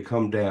wives. They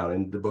come down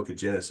in the book of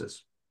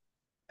Genesis,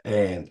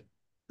 and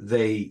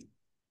they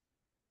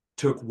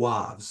took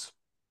wives,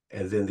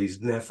 and then these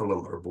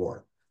Nephilim are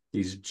born.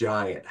 These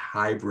giant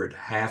hybrid,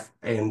 half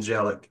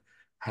angelic,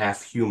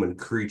 half human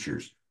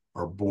creatures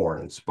are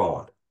born and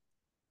spawned.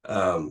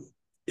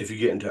 If you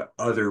get into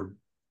other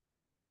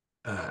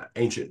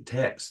ancient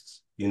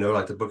texts,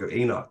 like the book of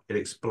Enoch, it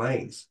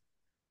explains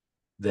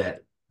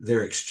that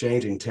they're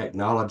exchanging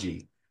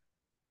technology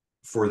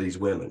for these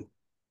women,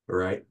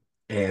 right?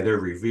 And they're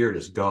revered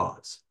as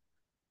gods.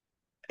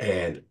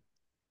 And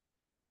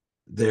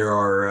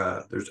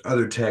there's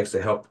other texts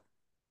that help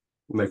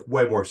make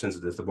way more sense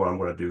of this than what I'm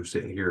going to do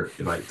sitting here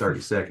in like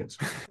 30 seconds.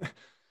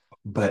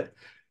 But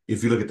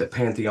if you look at the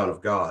pantheon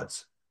of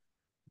gods,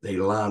 they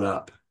line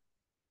up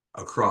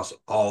across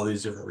all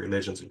these different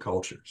religions and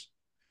cultures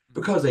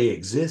because they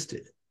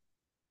existed.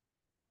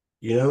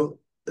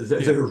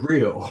 They're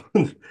real.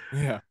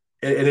 Yeah.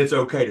 And it's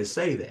okay to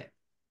say that.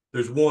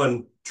 There's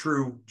one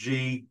true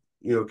G,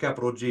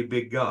 capital G,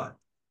 big God.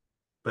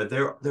 But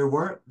there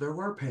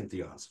were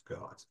pantheons of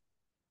gods,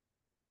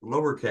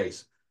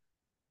 lowercase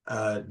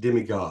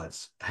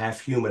demigods,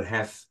 half human,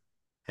 half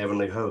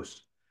heavenly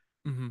host.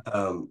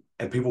 Mm-hmm.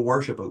 And people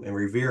worship them and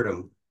revered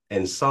them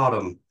and sought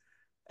them.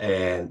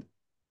 And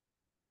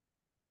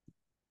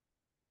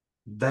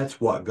that's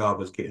what God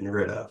was getting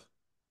rid of.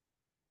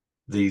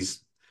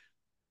 These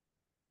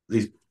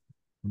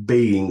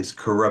beings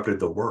corrupted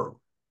the world.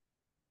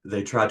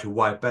 They tried to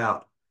wipe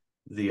out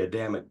the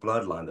Adamic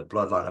bloodline, the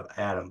bloodline of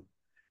Adam,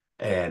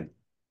 and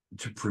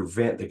to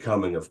prevent the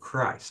coming of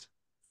Christ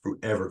from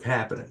ever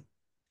happening.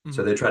 Mm-hmm.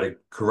 So they try to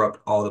corrupt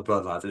all the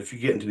bloodlines. And if you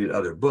get into these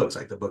other books,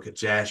 like the book of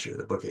Jasher,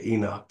 the book of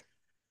Enoch,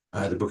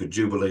 the book of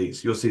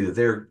Jubilees, you'll see that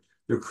they're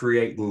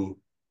creating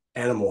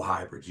animal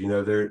hybrids.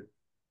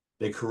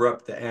 They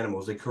corrupt the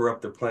animals, they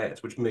corrupt the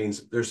plants, which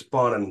means they're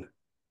spawning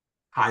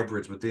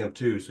hybrids with them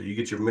too. So you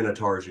get your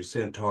minotaurs, your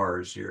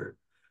centaurs, your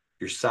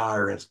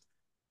sirens.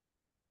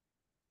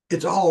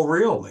 It's all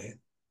real, man.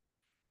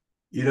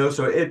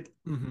 So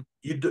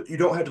you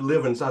don't have to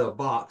live inside a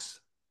box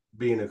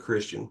being a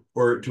Christian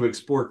or to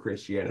explore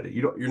Christianity.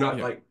 You're not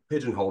like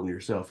pigeonholing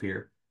yourself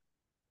here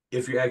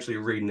if you're actually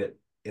reading it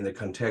in a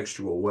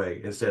contextual way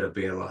instead of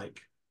being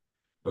like,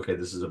 okay,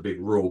 this is a big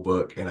rule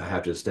book and I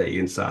have to stay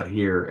inside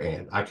here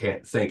and I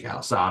can't think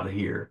outside of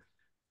here.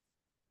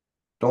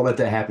 Don't let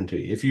that happen to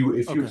you. If you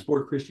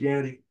explore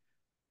Christianity,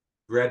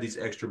 grab these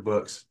extra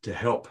books to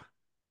help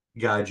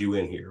guide you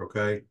in here,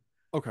 okay?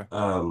 Okay.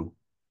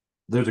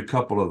 There's a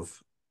couple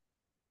of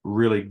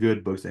really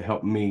good books that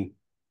help me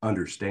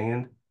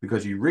understand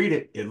because you read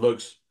it, it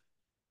looks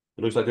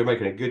like they're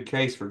making a good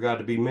case for God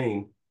to be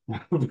mean.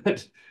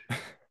 But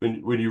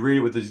when you read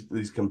it with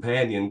these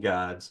companion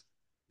guides,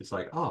 it's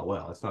like, oh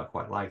well, it's not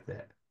quite like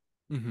that.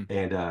 Mm-hmm.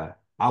 And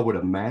I would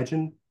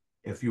imagine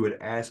if you would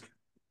ask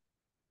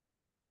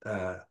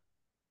I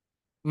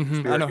know who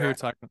you're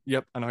talking about.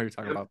 Yep, I know who you're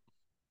talking about.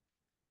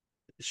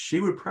 She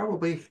would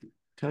probably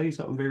tell you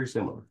something very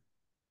similar.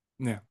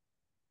 Yeah.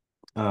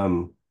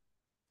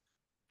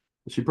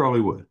 She probably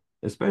would,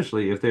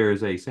 especially if there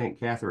is a St.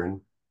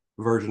 Catherine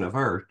version of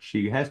her.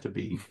 She has to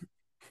be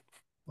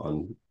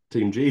on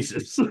Team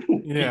Jesus.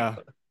 Yeah.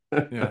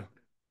 Yeah.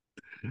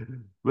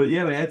 But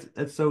yeah, man,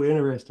 that's so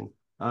interesting.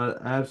 I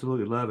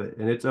absolutely love it.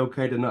 And it's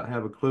okay to not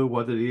have a clue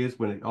what it is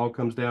when it all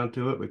comes down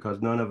to it,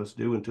 because none of us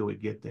do until we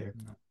get there.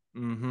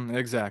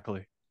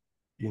 Exactly.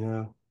 I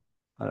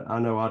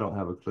know I don't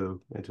have a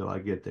clue until I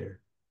get there.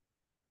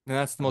 And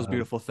that's the most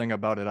beautiful thing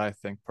about it, I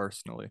think,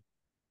 personally.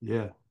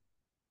 Yeah.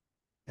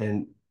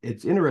 And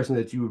it's interesting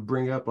that you would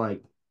bring up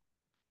like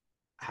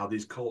how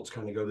these cults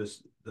kind of go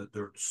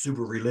they're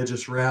super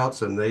religious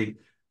routes and they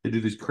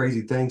do these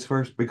crazy things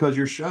first, because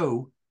your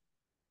show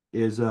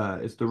is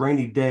it's the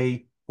Rainy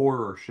Day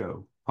Horror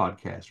Show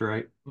podcast,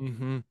 right?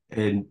 Mm-hmm.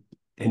 And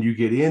you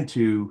get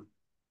into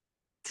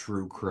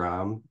true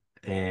crime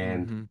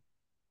and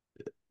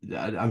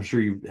I'm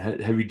sure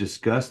have you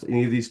discussed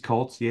any of these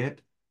cults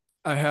yet?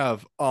 I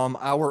have. Oh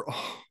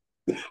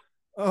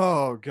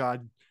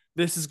God,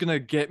 this is gonna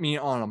get me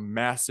on a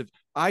massive.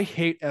 I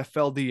hate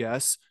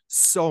FLDS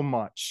so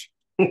much.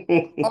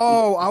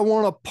 Oh, I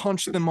want to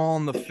punch them all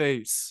in the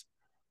face.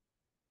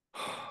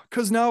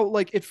 Because now,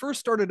 like, it first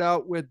started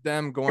out with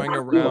them going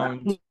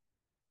around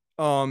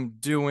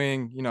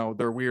doing,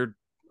 their weird,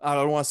 I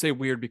don't want to say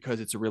weird because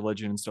it's a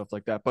religion and stuff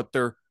like that, but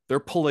their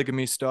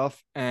polygamy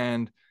stuff,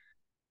 and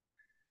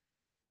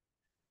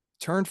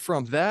turned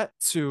from that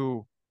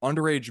to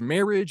underage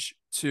marriage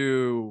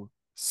to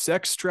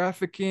sex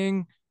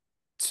trafficking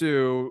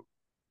to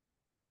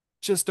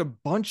just a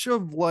bunch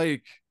of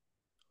like,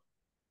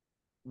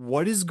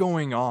 what is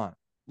going on?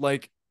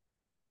 Like,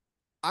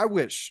 I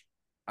wish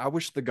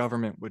the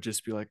government would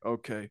just be like,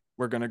 okay,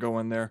 we're going to go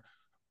in there.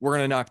 We're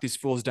going to knock these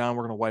fools down.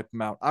 We're going to wipe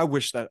them out. I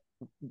wish that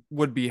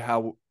would be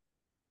how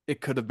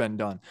it could have been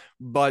done.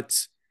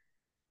 But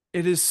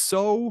it is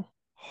so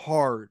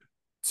hard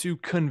to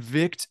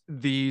convict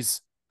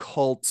these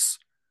cults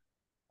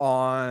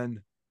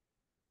on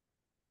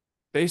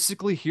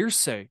basically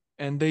hearsay,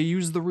 and they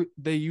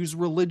use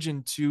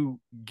religion to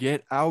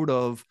get out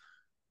of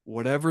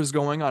whatever's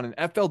going on. And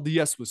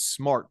FLDS was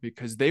smart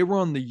because they were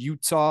on the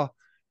Utah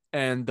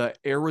and the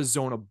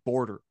Arizona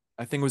border.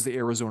 I think it was the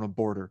Arizona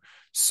border.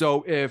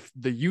 So if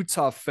the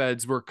Utah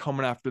feds were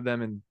coming after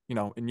them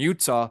in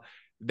Utah,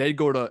 they'd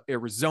go to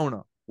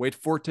Arizona, wait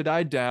for it to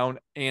die down,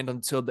 and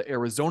until the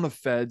Arizona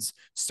feds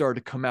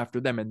started to come after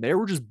them. And they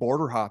were just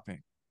border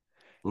hopping.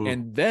 Mm.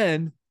 And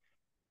then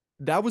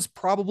that was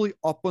probably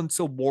up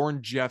until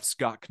Warren Jeffs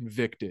got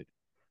convicted.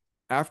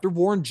 After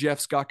Warren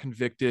Jeffs got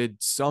convicted,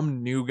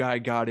 some new guy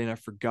got in. I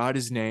forgot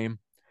his name.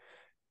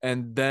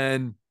 And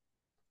then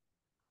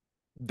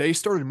they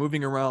started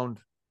moving around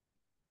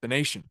the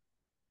nation.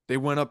 They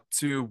went up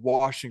to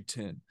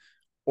Washington,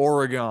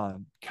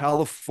 Oregon,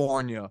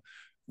 California.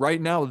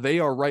 Right now, they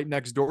are right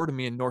next door to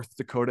me in North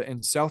Dakota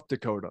and South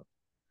Dakota.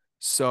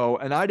 So,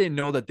 and I didn't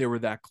know that they were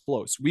that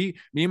close. Me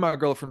and my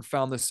girlfriend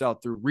found this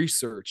out through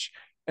research.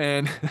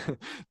 And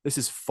this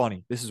is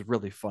funny. This is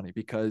really funny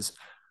because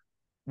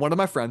one of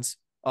my friends,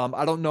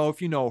 I don't know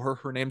if you know her.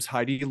 Her name's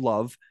Heidi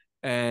Love,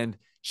 and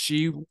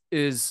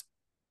is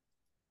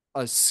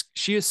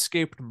she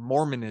escaped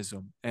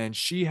Mormonism, and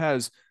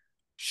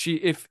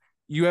if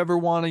you ever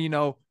want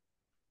to,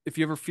 if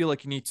you ever feel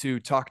like you need to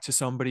talk to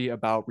somebody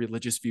about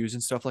religious views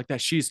and stuff like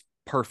that, she's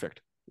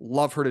perfect.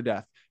 Love her to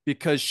death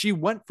because she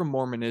went from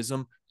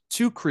Mormonism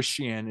to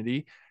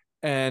Christianity,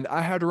 and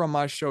I had her on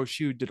my show.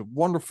 She did a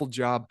wonderful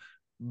job,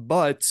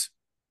 but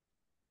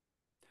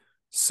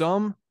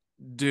some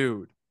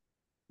dude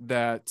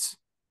that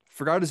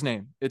forgot his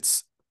name.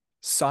 It's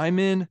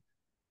Simon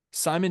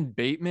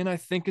Bateman, I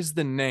think is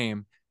the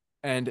name.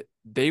 And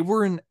they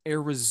were in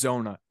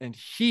Arizona, and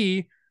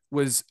he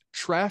was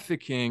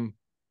trafficking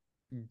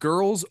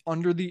girls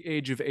under the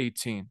age of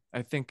 18.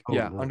 I think, Oh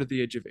yeah, no. under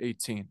the age of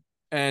 18.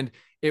 And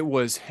it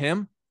was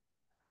him,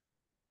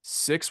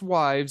 6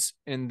 wives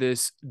in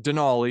this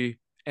Denali.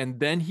 And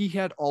then he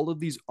had all of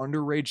these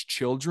underage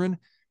children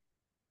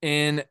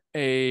in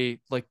a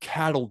like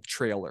cattle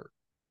trailer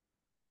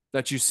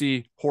that you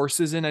see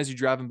horses in as you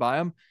driving by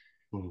them.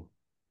 Mm.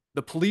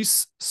 The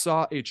police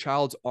saw a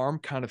child's arm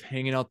kind of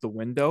hanging out the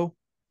window,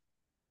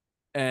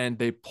 and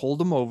they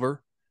pulled him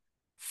over,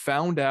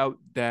 found out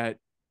that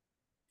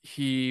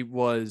he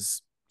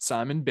was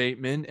Simon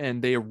Bateman,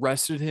 and they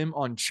arrested him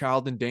on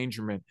child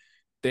endangerment.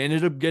 They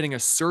ended up getting a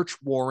search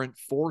warrant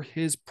for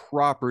his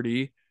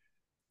property.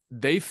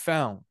 They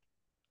found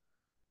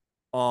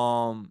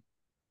um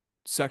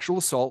sexual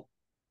assault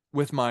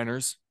with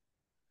minors,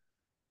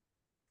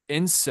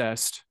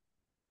 incest,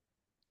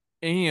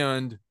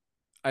 and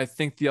I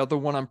think the other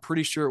one, I'm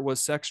pretty sure it was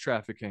sex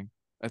trafficking.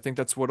 I think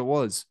that's what it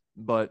was.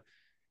 But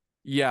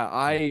yeah,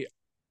 I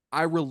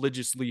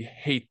religiously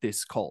hate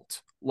this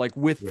cult, like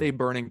with Yeah. a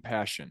burning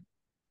passion.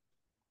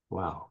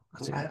 Wow.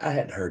 I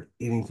hadn't heard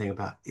anything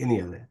about any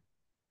of that.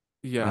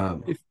 Yeah.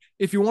 Um,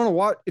 If you want to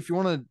watch, if you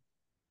want to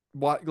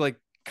watch, like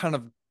kind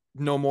of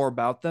know more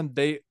about them,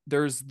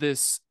 there's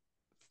this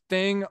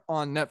thing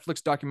on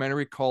Netflix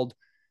documentary called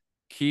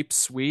Keep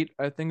Sweet,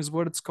 I think is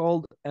what it's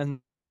called. And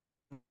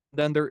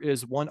then there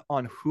is one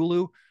on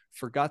Hulu.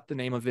 Forgot the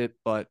name of it,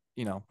 but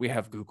we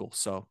have Google.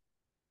 So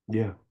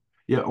yeah.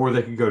 Yeah. Or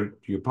they could go to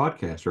your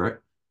podcast, right?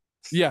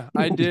 yeah,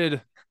 I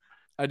did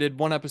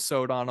one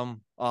episode on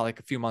them like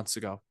a few months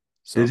ago.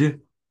 Did So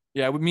you?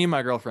 yeah, with me and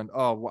my girlfriend.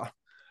 Oh, wow.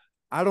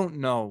 I don't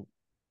know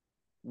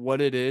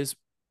what it is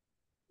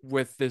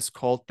with this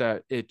cult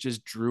that it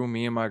just drew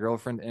me and my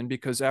girlfriend in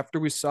because after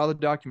we saw the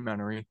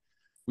documentary,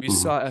 we Mhm.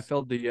 saw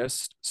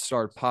FLDS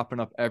start popping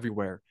up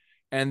everywhere.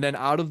 And then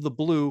out of the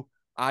blue,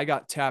 I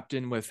got tapped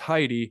in with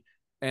Heidi.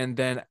 And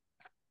then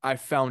I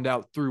found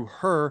out through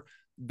her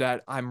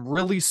that I'm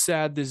really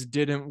sad this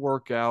didn't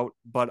work out,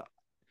 but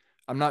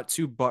I'm not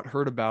too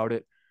butthurt about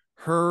it.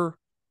 Her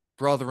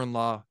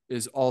brother-in-law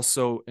is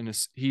also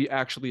he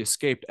actually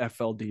escaped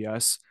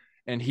FLDS,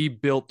 and he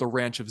built the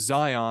Ranch of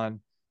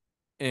Zion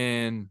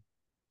in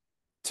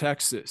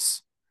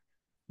Texas.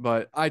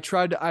 But I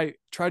tried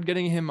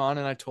getting him on,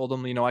 and I told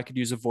him, I could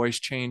use a voice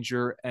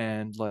changer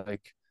and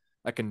like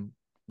I can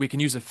we can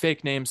use a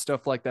fake name,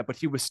 stuff like that. But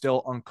he was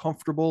still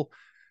uncomfortable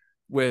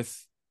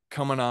with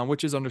coming on,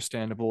 which is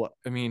understandable.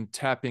 I mean,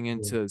 tapping Yeah.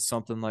 into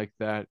something like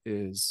that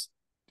is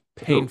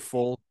So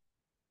painful.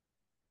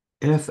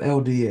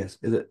 FLDS,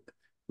 is it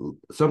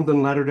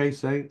something Latter-day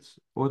Saints?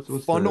 What's the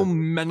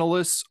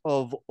Fundamentalists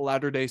of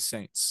Latter-day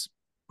Saints.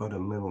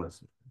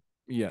 fundamentalist?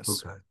 Yes.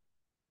 Okay.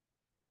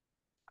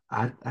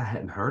 I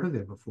hadn't heard of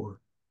them before.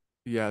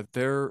 Yeah,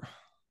 they're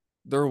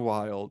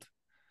wild.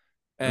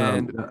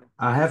 And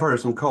I have heard of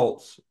some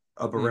cults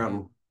up mhm,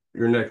 around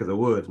your neck of the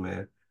woods,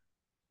 man.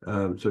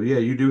 So yeah,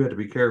 you do have to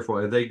be careful.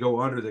 And they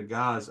go under the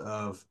guise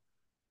of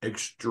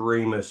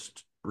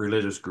extremist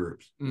religious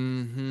groups.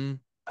 mhm,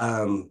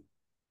 Um,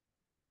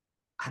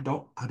 I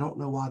don't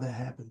know why that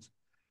happens.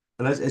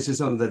 Unless it's just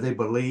something that they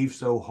believe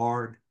so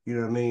hard, you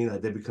know what I mean?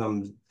 Like they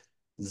become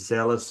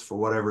zealous for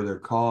whatever their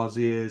cause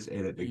is,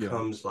 and it yeah.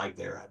 becomes like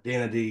their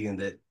identity, and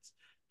that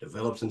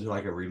develops into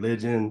like a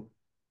religion.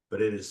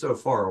 but it is so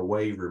far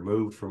away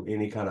removed from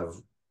any kind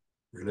of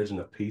religion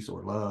of peace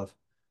or love.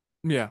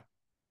 Yeah.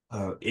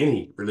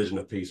 Any religion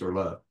of peace or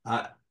love.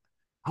 I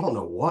don't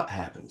know what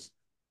happens,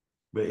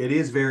 but it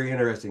is very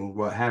interesting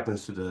what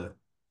happens to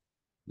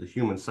the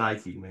human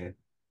psyche, man.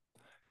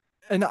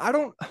 And I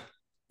don't,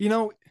 you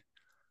know,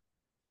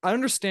 I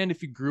understand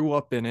if you grew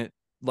up in it,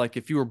 like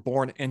if you were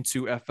born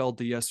into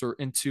FLDS or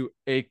into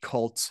a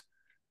cult,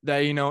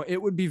 that,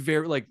 it would be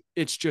very like,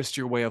 it's just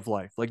your way of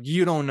life. Like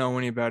you don't know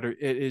any better.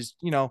 It is,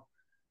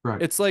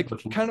 Right. it's like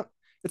it's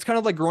kind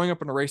of like growing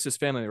up in a racist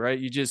family, right?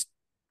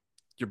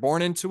 You're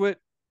born into it.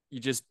 You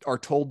just are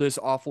told this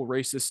awful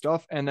racist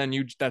stuff. And then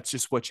that's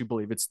just what you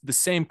believe. It's the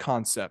same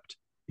concept.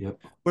 Yep.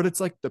 But it's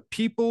like the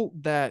people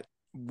that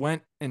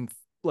went and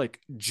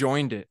like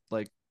joined it,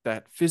 like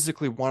that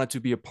physically wanted to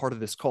be a part of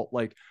this cult.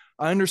 Like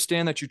I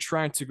understand that you're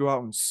trying to go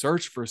out and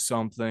search for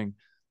something,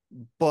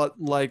 but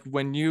like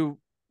when you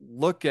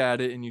look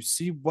at it and you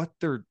see what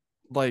they're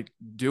like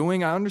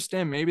doing, I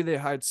understand maybe they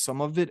hide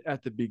some of it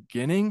at the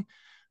beginning,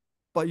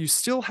 but you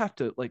still have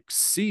to like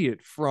see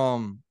it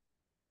from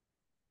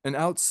an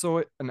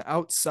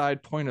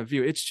outside point of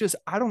view. It's just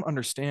I don't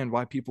understand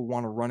why people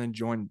want to run and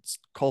join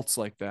cults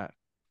like that.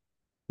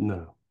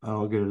 No, I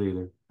don't get it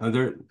either.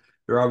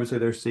 They're obviously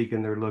they're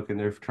seeking, they're looking,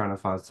 they're trying to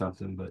find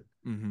something, but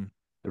Mm-hmm.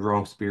 the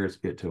wrong spirits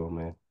get to them,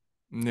 man.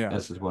 Yeah.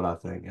 That's just what I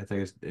think. I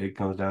think it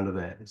comes down to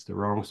that. It's the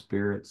wrong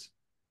spirits.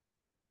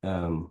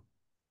 Um,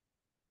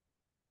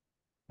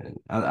 and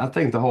I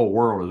think the whole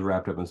world is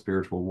wrapped up in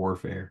spiritual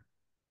warfare.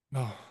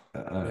 Oh,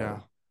 Uh, yeah.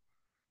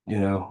 you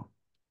know,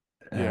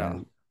 Yeah.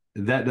 and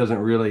that doesn't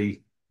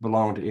really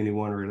belong to any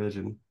one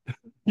religion.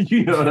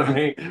 You know what I Yeah.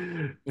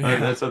 mean? Yeah.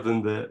 That's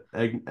something that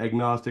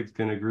agnostics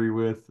can agree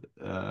with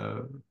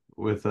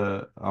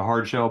a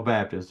hard shell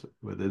Baptist.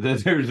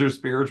 There's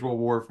spiritual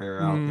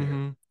warfare out there.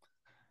 Mm-hmm.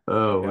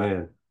 Oh Yeah.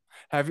 man.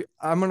 Have you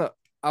I want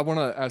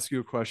to ask you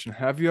a question.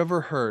 Have you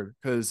ever heard,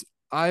 because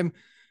I'm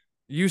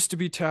used to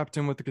be tapped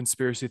in with the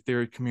conspiracy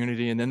theory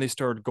community, and then they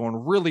started going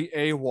really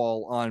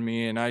AWOL on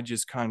me, and I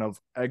just kind of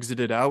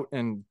exited out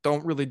and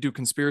don't really do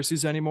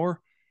conspiracies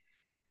anymore.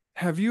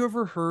 Have you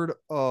ever heard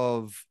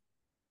of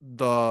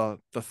the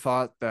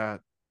thought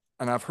that,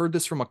 and I've heard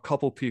this from a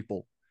couple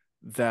people,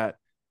 that,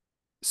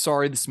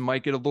 sorry, this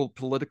might get a little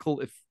political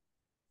if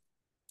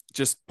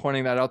just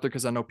pointing that out there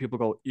because I know people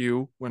go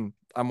ew when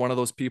I'm one of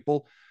those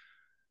people.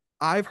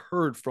 I've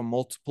heard from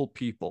multiple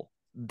people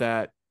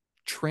that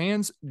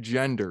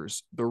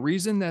transgenders, the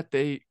reason that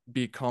they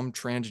become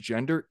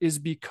transgender is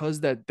because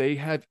that they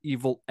have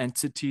evil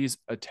entities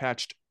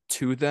attached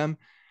to them,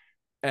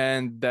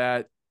 and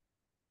that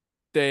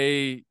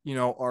they,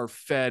 are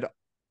fed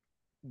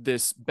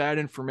this bad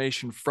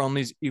information from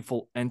these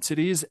evil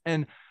entities.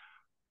 And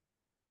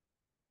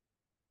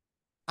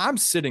I'm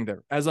sitting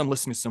there as I'm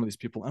listening to some of these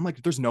people. I'm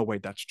like, there's no way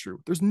that's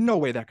true. There's no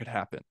way that could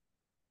happen.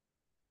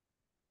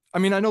 I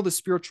mean, I know the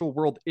spiritual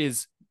world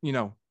is,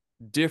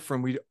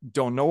 different. We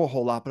don't know a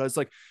whole lot, but I was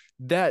like,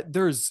 that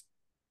there's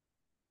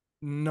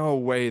no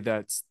way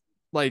that's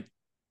like,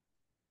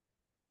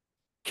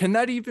 can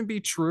that even be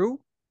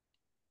true?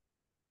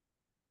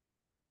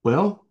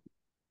 Well,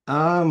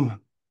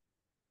 um,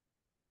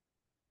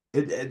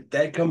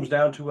 that comes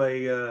down to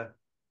a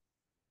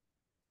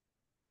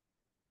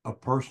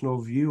personal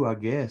view, I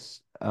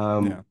guess.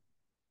 Yeah.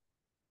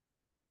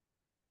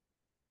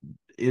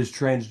 Is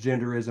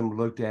transgenderism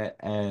looked at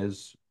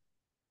as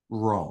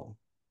wrong?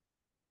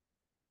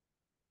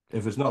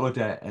 If it's not looked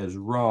at as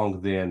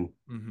wrong, then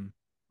Mm-hmm.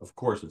 of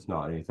course it's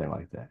not anything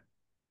like that.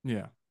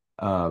 Yeah.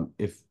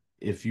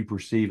 If you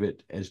perceive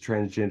it as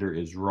transgender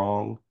is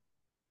wrong,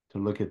 to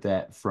look at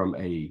that from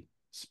a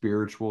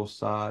spiritual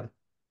side,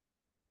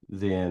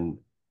 then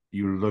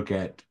you look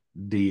at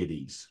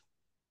deities.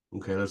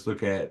 Okay, let's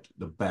look at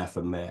the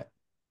Baphomet.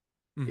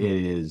 Mm-hmm. It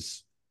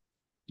is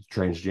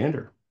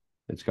transgender.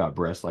 It's got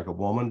breasts like a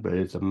woman, but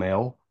it's a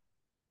male.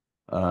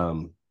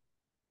 Um,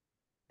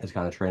 it's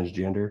kind of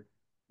transgender.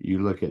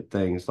 You look at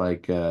things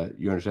like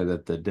you understand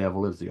that the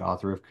devil is the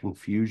author of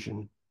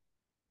confusion.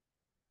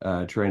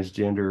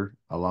 Transgender,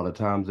 a lot of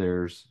times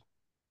there's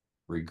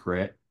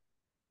regret.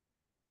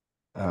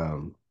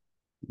 Um,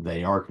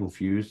 they are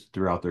confused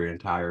throughout their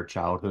entire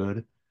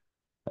childhood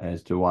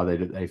as to why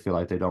they feel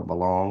like they don't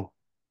belong.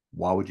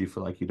 Why would you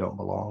feel like you don't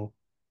belong?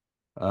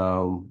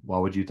 Why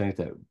would you think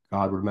that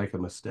God would make a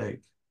mistake?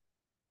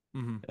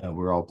 Mm-hmm.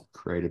 We're all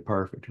created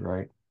perfect,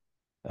 right?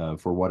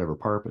 For whatever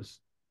purpose.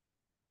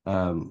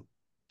 Um,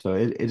 so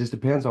it just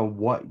depends on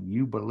what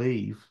you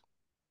believe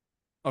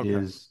Okay.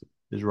 is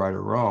right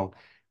or wrong,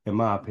 in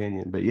my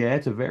opinion. But yeah,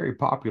 it's a very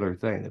popular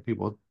thing that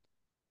people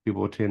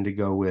tend to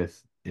go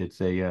with.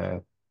 It's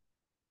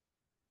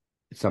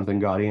something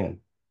got in,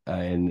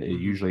 and it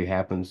Mm-hmm. usually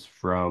happens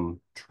from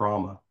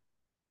trauma.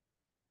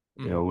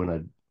 You Mm-hmm.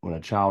 know, when a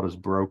child is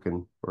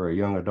broken or a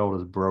young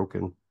adult is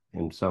broken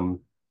in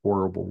some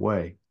horrible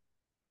way,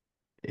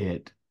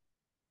 it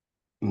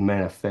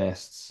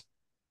manifests.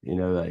 You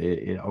know,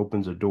 it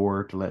opens a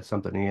door to let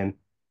something in,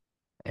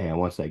 and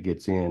once that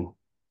gets in,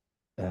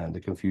 the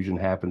confusion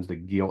happens, the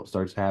guilt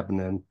starts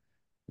happening,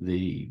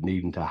 the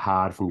needing to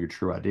hide from your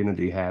true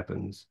identity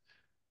happens,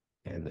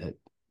 and that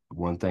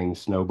one thing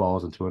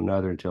snowballs into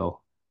another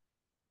until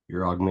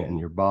you're augmenting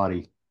your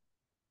body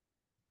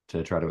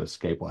to try to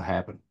escape what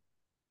happened.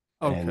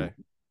 And Okay.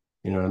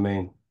 you know what I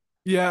mean?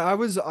 Yeah,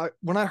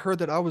 when I heard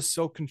that, I was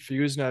so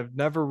confused, and I've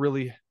never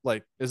really,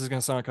 like, this is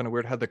gonna sound kind of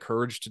weird, had the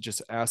courage to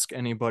just ask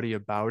anybody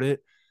about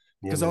it,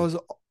 Yeah, because man.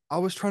 I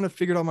was trying to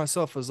figure it out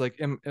myself. I was like,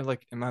 am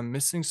I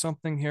missing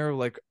something here?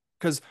 Like,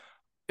 because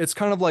it's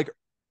kind of like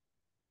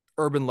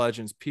urban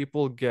legends.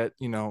 People get,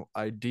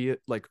 idea,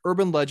 like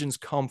urban legends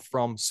come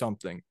from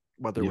something,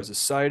 whether it Yeah. was a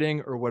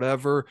sighting or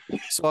whatever.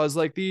 So I was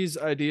like, these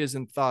ideas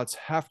and thoughts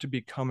have to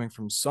be coming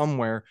from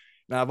somewhere.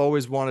 And I've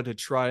always wanted to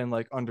try and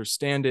like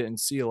understand it and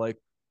see like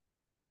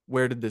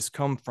where did this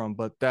come from.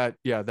 But that,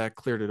 yeah, that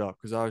cleared it up,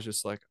 because I was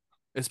just like,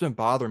 it's been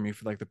bothering me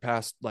for like the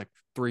past like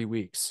 3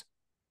 weeks.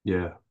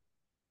 Yeah.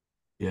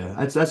 Yeah.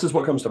 That's just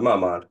what comes to my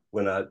mind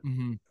when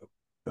Mm-hmm.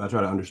 I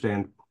try to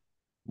understand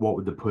what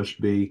would the push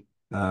be.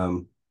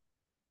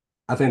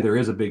 I think there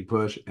is a big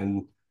push,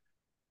 and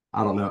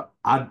I don't know.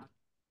 I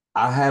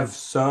have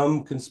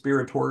some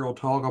conspiratorial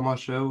talk on my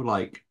show.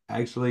 Like,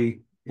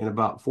 actually, in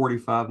about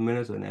 45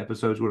 minutes, an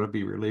episode's going to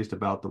be released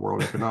about the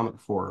World Economic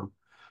Forum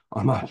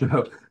on my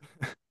show.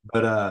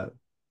 But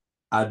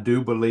I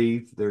do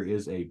believe there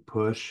is a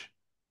push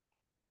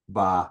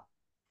by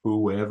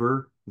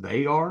whoever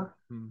they are,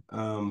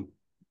 um,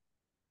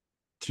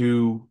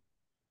 to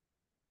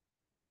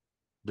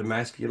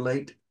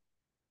demasculate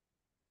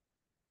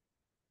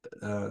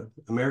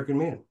American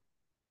men.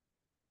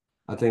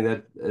 I think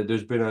that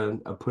there's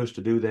been a push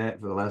to do that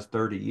for the last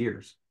 30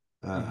 years.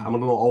 Mm-hmm. I'm a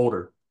little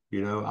older,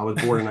 I was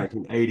born in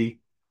 1980.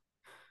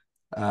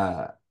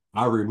 Uh,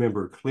 I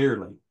remember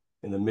clearly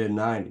in the mid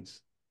 90s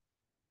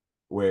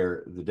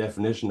where the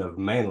definition of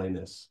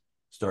manliness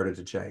started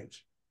to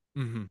change.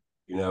 Mm-hmm.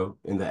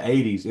 In the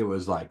 80s, it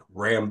was like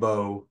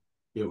Rambo,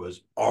 it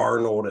was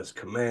Arnold as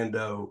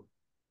Commando.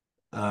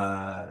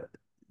 Uh,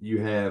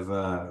 you have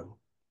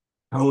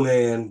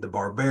Conan the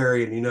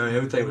Barbarian,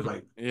 everything was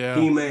like Yeah.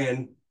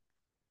 He-Man,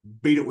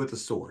 beat it with a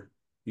sword.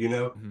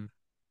 Mm-hmm.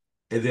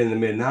 And then in the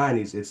mid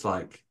 90s, it's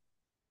like,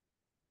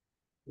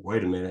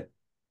 wait a minute,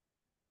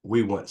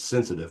 we want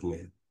sensitive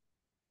men.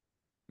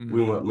 We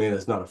Mm-hmm. want men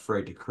that's not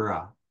afraid to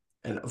cry.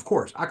 And of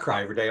course, I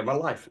cry every day of my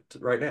life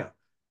right now.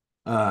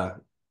 Uh,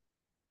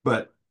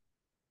 but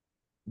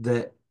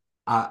that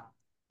I,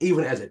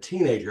 even as a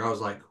teenager, I was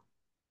like,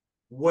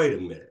 wait a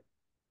minute.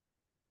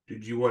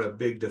 Did you want a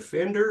big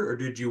defender, or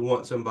did you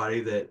want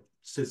somebody that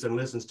sits and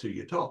listens to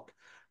you talk?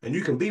 And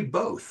you can be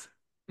both,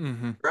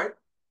 Mm-hmm. right?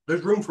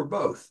 There's room for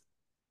both.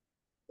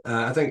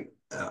 I think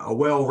a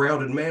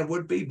well-rounded man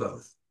would be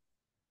both.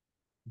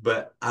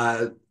 But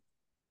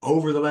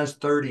over the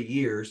last 30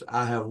 years,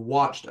 I have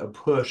watched a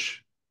push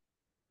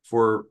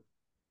for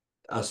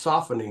a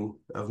softening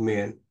of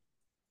men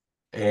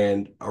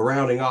and a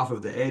rounding off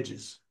of the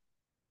edges,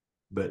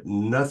 but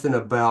nothing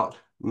about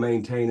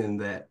maintaining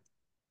that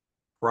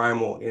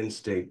primal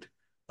instinct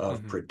of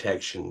Mm-hmm.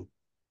 protection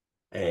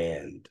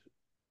and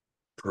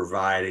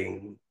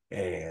providing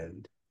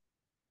and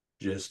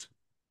just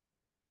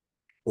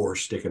or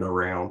sticking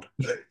around.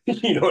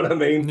 You know what I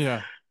mean?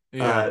 Yeah.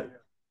 Yeah. Uh,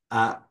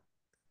 I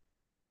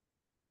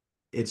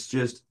it's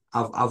just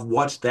I've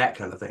watched that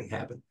kind of thing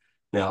happen.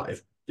 Now,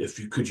 if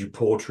you could you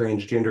pull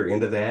transgender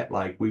into that,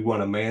 like we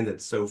want a man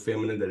that's so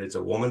feminine that it's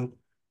a woman,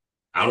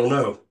 I don't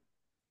know,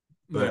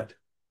 Yeah. but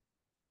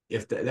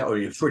if that would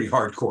be a pretty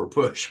hardcore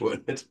push,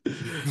 wouldn't it?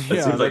 That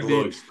Yeah, seems like that'd a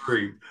little be,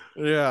 extreme.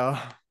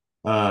 yeah.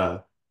 Uh,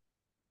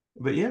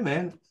 but yeah,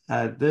 man,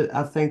 I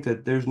think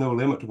that there's no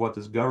limit to what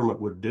this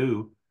government would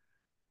do,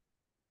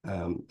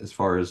 as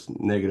far as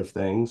negative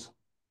things.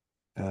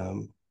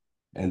 Um,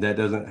 and that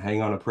doesn't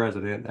hang on a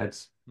president.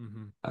 That's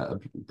Mm-hmm. a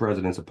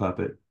president's a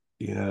puppet.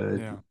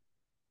 Yeah.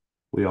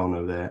 We all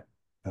know that.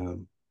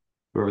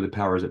 Whoever the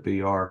powers that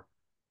be are,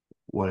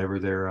 whatever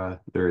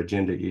their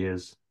agenda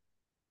is,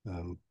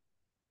 um,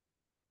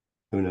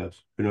 who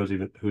knows? Who knows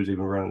even who's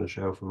even running the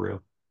show for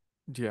real?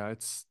 Yeah,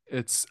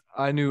 it's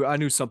I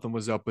knew something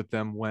was up with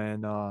them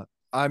when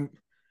I'm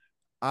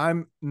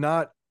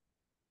not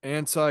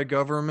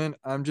anti-government.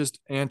 I'm just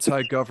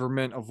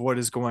anti-government of what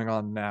is going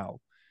on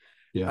now.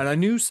 Yeah, And I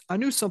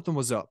knew something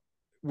was up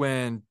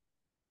when,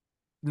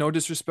 no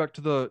disrespect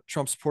to the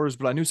Trump supporters,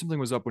 but I knew something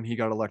was up when he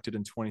got elected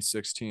in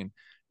 2016.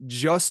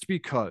 Just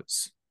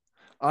because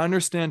I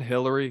understand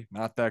Hillary,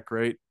 not that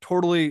great.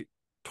 Totally,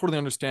 totally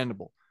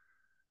understandable.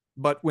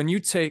 But when you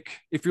take,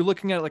 if you're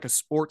looking at it like a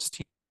sports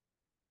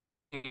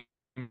team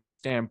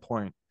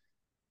standpoint,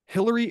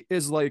 Hillary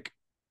is like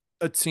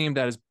a team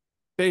that is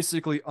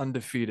basically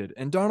undefeated.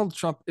 And Donald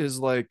Trump is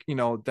like,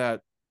 that,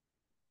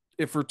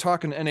 if we're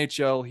talking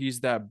NHL,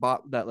 he's that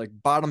like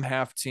bottom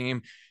half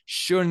team,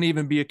 shouldn't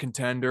even be a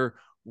contender.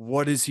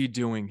 What is he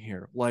doing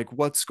here? Like,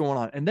 what's going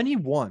on? And then he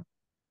won.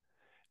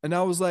 And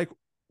I was like,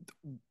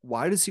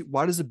 why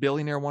does a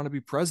billionaire want to be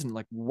president?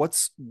 Like,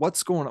 what's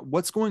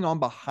going on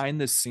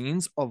behind the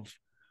scenes of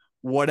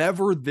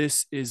whatever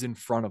this is in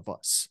front of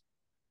us?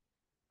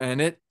 and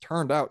it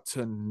turned out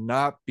to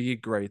not be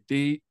great.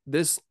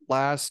 This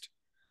last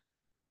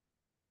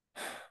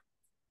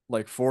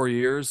like 4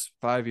 years,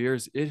 5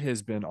 years, it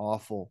has been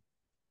awful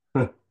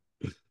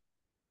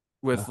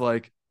with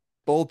like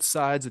both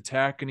sides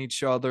attacking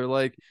each other.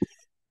 Like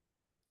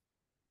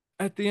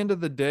at the end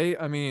of the day,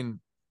 I mean,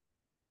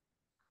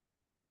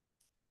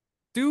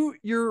 do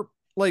your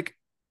like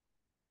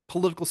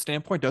political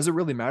standpoint, does it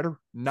really matter?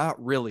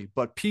 Not really,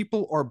 but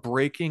people are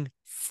breaking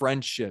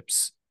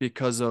friendships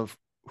because of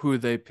who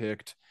they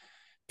picked.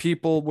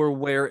 People will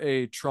wear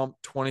a Trump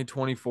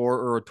 2024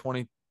 or a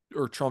 20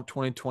 or Trump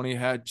 2020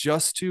 hat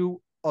just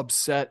to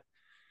upset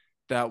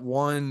that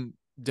one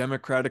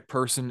Democratic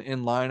person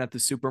in line at the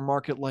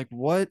supermarket. Like,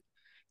 what?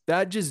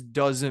 That just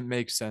doesn't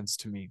make sense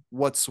to me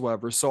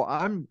whatsoever. So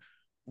I'm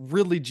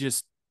really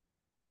just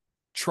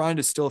trying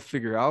to still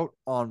figure out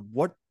on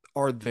what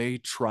are they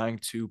trying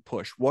to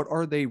push? What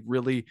are they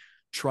really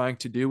trying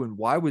to do? And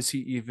why was he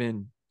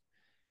even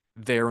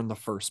there in the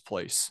first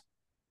place?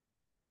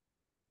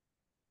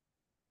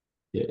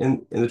 Yeah,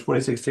 in the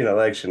 2016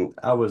 election,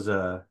 I was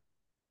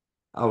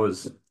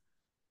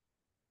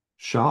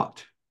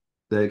shocked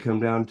that it come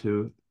down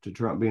to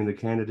Trump being the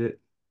candidate.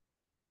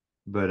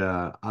 But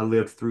I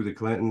lived through the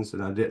Clintons,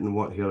 and I didn't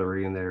want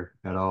Hillary in there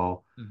at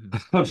all.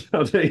 Mm-hmm.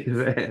 I'll tell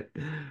you that.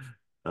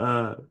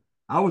 Uh,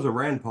 I was a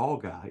Rand Paul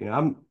guy. You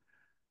know,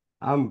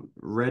 I'm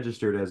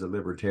registered as a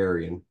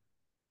libertarian,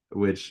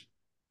 which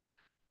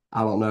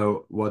I don't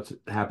know what's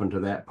happened to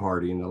that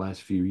party in the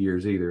last few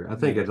years either. I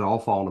think Yeah. it's all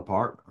falling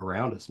apart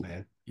around us,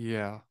 man.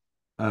 Yeah,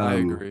 I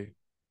Um, agree.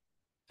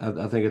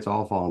 I think it's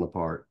all falling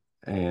apart,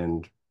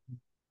 and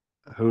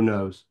who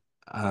knows?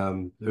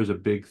 There's a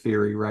big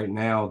theory right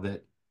now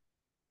that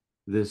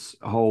this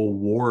whole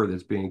war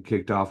that's being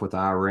kicked off with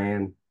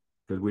Iran,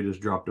 because we just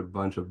dropped a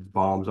bunch of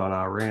bombs on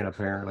Iran,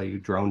 apparently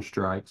drone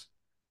strikes.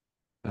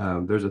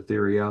 There's a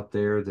theory out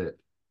there that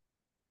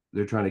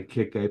they're trying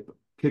to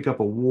kick up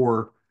a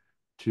war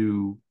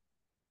to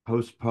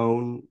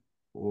postpone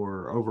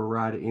or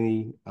override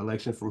any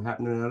election from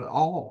happening at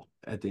all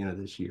at the end of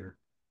this year.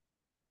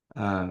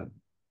 Uh,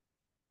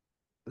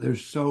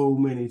 there's so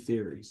many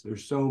theories.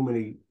 There's so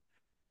many.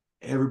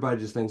 Everybody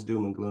just thinks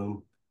doom and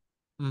gloom,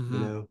 you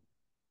Mm-hmm. know,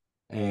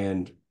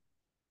 and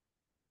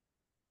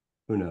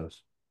who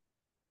knows?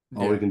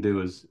 All we Yeah. can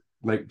do is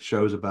make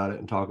shows about it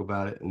and talk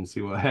about it and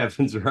see what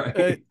happens, At,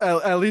 right?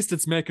 at least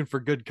it's making for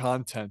good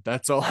content.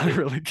 That's all I It,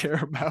 really care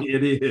about.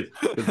 it is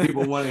because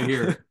people want to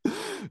hear it.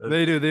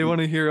 They do. They want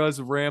to hear us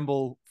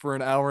ramble for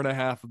an hour and a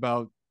half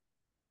about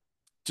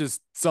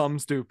just something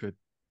stupid.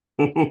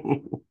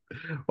 Well,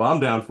 I'm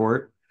down for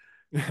it.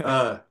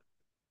 Uh,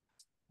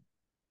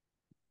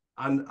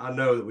 I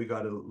know that we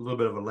got a little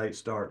bit of a late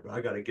start, but I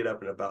got to get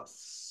up in about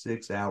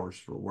 6 hours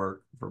for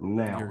work from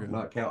You're now, good.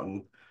 not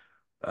counting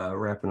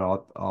wrapping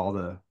all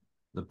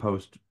the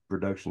post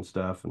production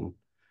stuff, and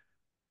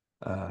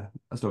I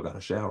still got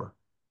a shower,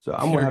 so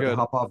I'm gonna You're have to good.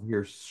 hop off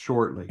here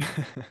shortly.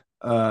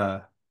 Uh,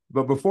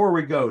 but before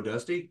we go,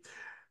 Dusty,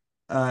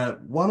 why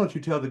don't you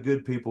tell the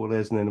good people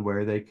listening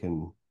where they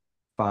can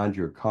find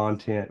your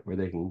content, where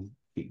they can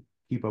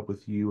keep up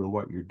with you and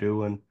what you're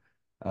doing,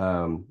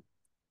 um,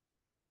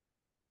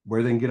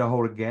 where they can get a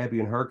hold of Gabby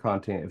and her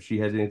content if she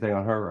has anything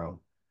on her own.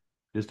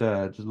 Just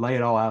lay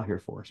it all out here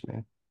for us,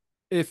 man.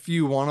 If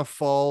you want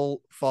to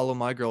follow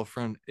my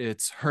girlfriend,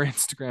 it's her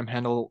Instagram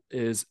handle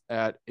is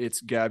at it's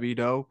Gabby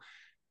Doe,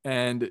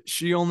 and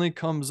she only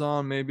comes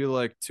on maybe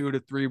like 2 to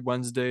 3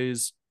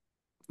 Wednesdays.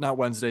 Not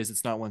Wednesdays.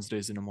 It's not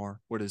Wednesdays anymore.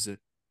 What is it?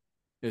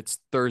 It's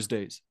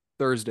Thursdays.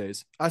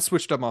 Thursdays. I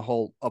switched up my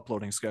whole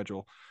uploading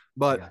schedule, I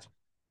but got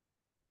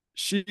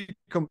she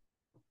com-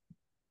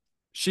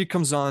 she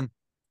comes on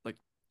like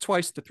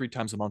twice to 3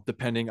 times a month,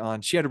 depending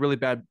on. She had a really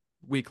bad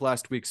week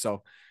last week,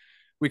 so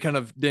we kind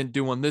of didn't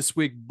do one this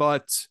week.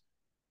 But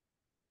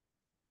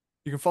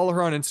you can follow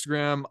her on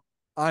Instagram.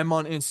 I'm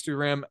on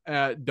Instagram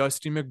at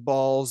Dusty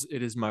McBalls.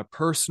 It is my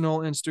personal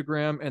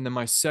Instagram, and then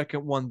my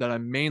second one that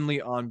I'm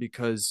mainly on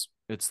because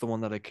it's the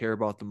one that I care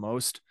about the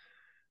most,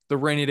 the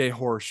Rainy Day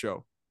Horror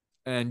Show.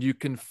 And you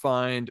can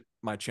find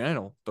my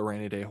channel, the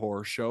Rainy Day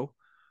Horror Show,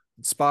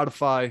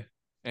 Spotify,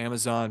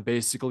 Amazon,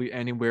 basically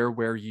anywhere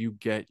where you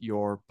get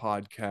your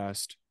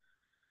podcast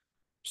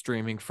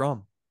streaming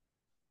from.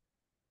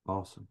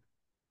 awesome,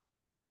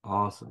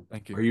 awesome.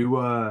 Thank you. Are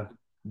you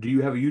do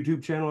you have a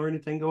YouTube channel or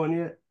anything going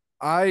yet?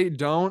 I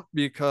don't,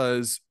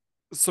 because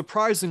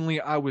surprisingly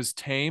I was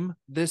tame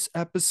this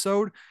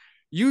episode.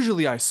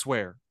 Usually I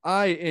swear.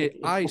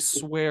 I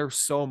swear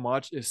so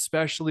much,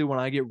 especially when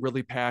I get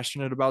really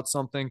passionate about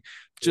something.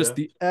 Just Yeah.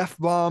 the F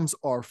bombs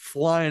are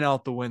flying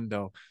out the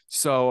window.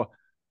 So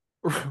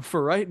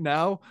for right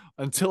now,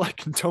 until I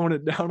can tone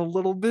it down a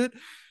little bit,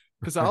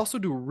 because I also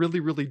do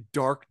really, really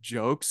dark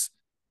jokes.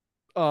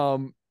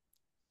 Um,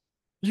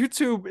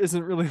 YouTube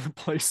isn't really the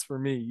place for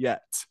me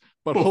yet,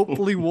 but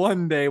hopefully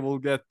one day we'll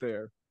get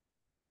there.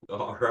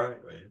 All right,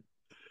 man.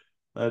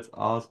 That's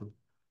awesome.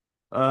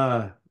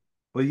 Uh,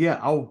 but yeah,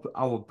 I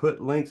will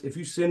put links. If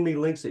you send me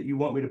links that you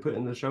want me to put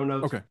in the show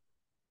notes, Okay.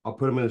 I'll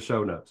put them in the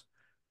show notes.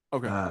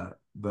 Okay.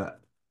 But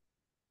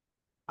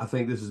I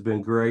think this has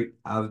been great.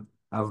 I've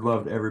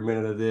loved every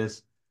minute of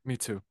this. Me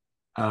too.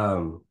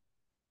 I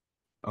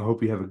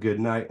hope you have a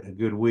good night, a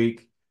good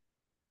week.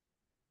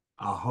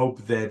 I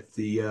hope that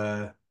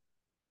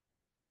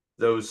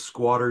those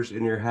squatters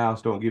in your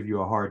house don't give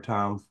you a hard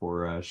time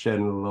for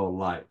shedding a little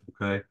light.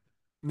 Okay.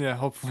 Yeah,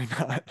 hopefully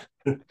not.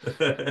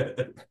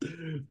 But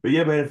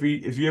yeah, man,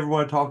 if you ever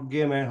want to talk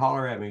again, man,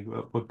 holler at me.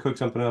 We'll cook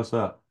something else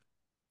up.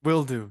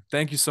 Will do.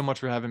 Thank you so much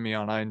for having me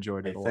on. I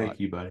enjoyed Hey, it a lot. thank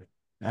you, buddy.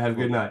 Have a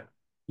good night.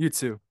 You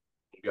too.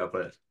 God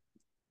bless.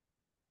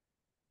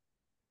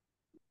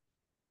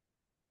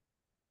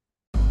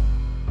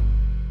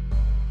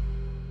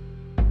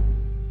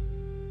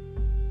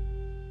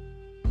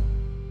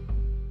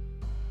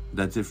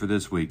 That's it for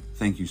this week.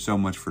 Thank you so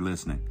much for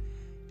listening.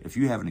 If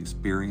you have an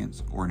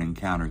experience or an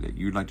encounter that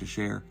you'd like to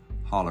share,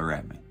 holler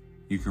at me.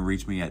 You can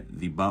reach me at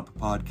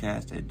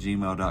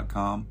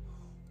thebumppodcast@gmail.com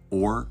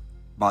or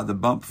by the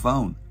bump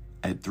phone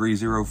at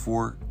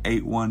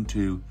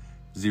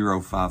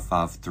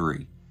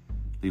 304-812-0553.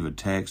 Leave a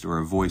text or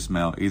a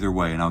voicemail either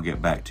way and I'll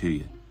get back to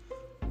you.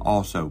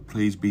 Also,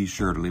 please be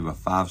sure to leave a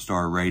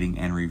 5-star rating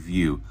and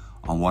review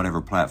on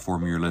whatever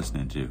platform you're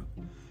listening to.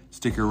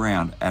 Stick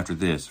around after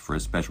this for a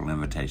special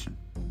invitation.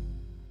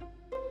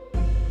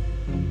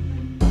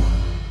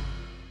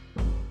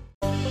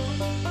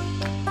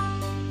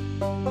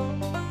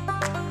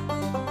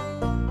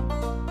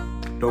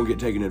 Don't get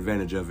taken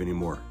advantage of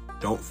anymore.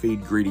 Don't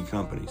feed greedy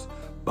companies.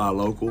 Buy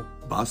local,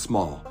 buy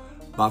small,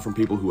 buy from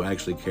people who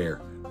actually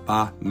care.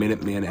 Buy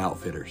Minutemen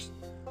Outfitters.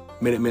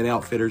 Minutemen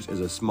Outfitters is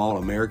a small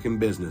American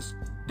business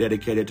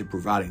dedicated to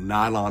providing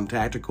nylon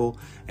tactical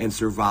and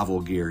survival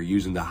gear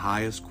using the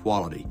highest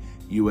quality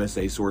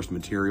USA sourced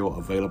material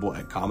available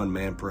at common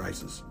man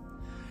prices.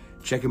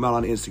 Check them out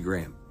on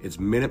Instagram. It's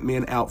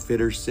Minutemen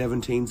Outfitters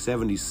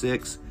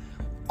 1776,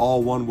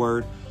 all one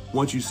word.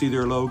 Once you see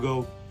their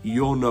logo,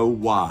 you'll know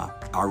why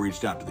I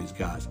reached out to these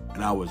guys,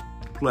 and I was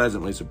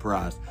pleasantly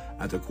surprised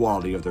at the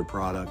quality of their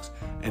products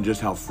and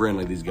just how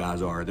friendly these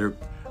guys are. They're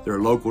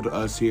local to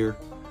us here.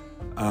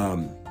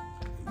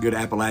 Good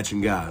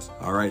Appalachian guys.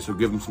 All right, so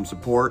give them some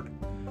support.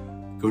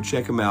 Go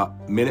check them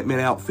out. Minutemen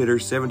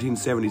Outfitters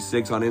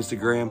 1776 on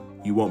Instagram.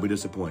 You won't be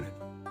disappointed.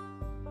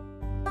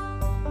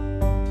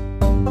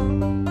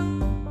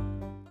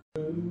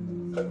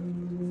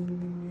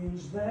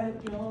 Is that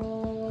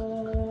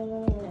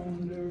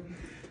yonder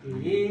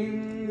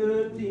in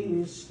the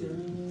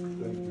distance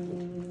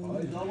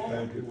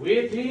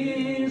with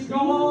his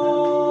garment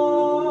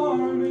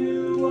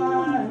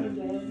white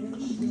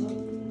and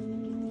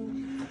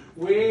snow,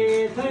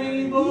 with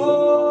a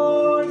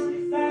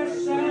voice that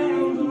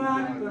sounds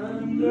like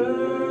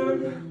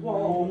thunder,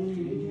 walking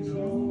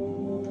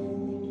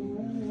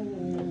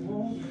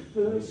on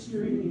the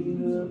street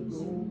of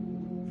gold.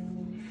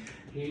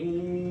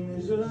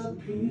 His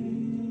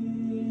appearance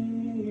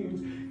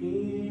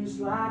is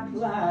like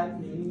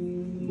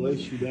lightning,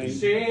 Bless you, Dave.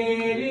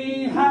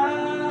 setting high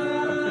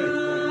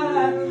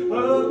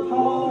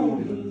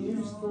upon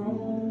his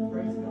throne.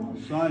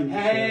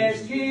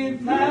 Has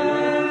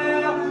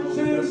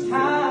 10,000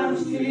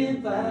 times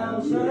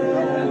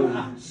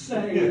 10,000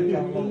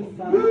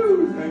 sanctified,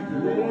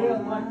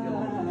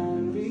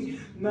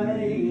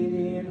 made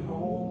it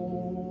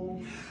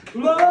home.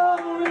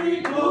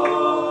 Glory,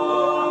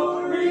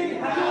 glory,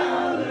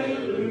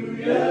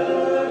 hallelujah.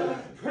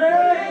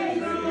 Praise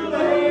the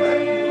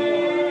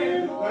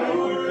Lamb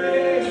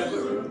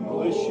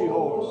forevermore. Bless you,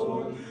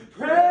 horse.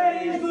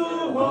 Praise the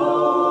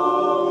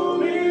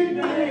holy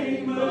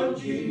name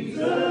of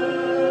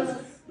Jesus.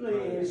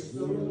 Bless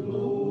the Lord,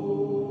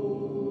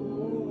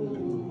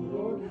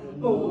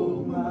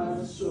 oh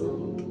my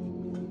soul.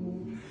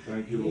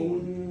 Thank you,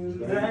 Lord. In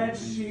that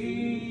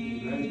sea,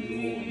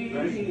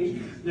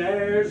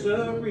 there's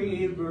a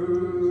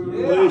river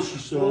Bless you,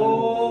 son.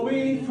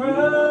 flowing from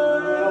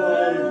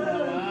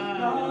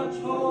God's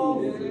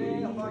holy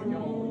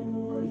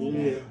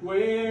throne,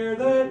 where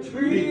the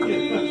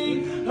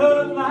tree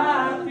of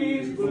life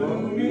is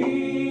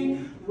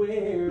blooming,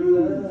 where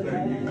the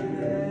land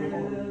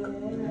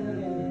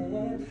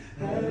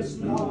has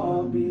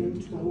not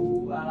been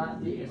told. I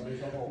like this.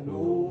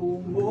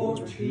 No more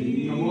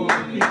tears.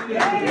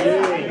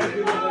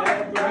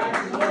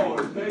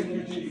 Thank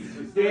you, Jesus.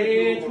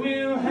 Death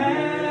will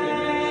have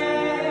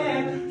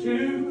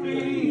to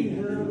flee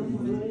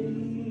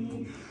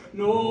away.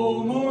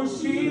 No more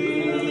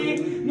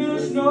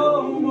sickness,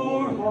 no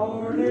more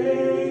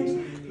heartaches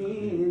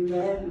in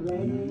that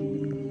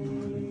land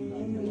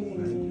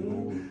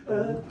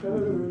of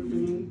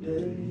perfect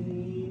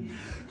day.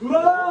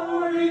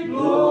 Glory,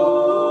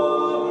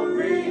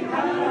 glory,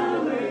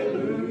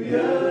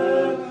 hallelujah.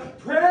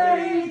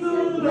 Praise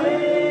the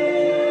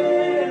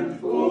Lamb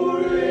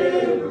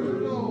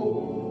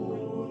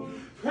forevermore.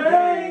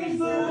 Praise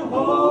the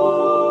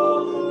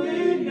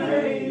holy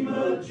name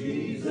of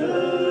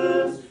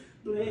Jesus.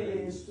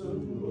 Bless the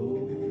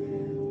Lord,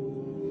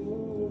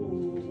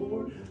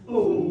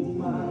 oh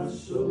my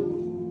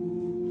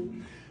soul.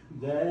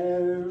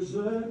 There's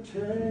a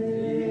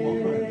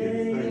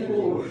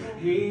table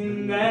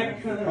in that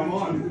Come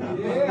on.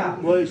 Yeah.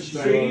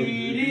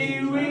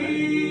 Seated with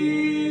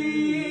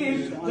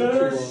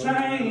the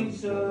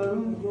saints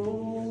of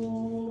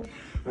gold,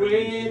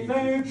 with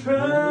their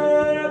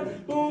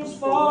troubles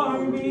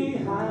far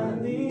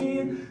behind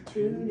them,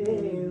 to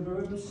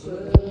never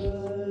suffer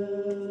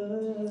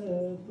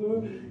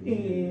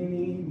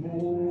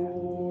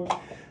anymore.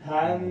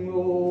 I'm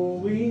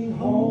going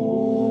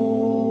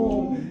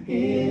home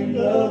in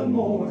the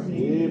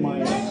morning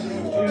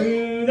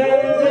to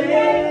that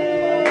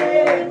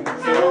land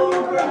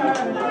so bright.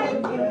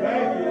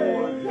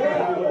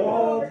 I'll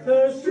walk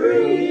the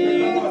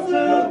streets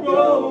of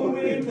gold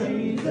with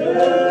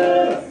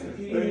Jesus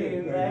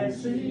in that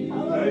city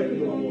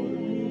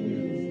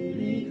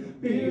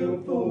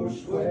built for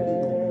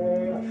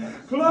swear.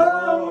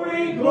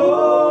 Glory,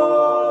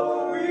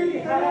 glory,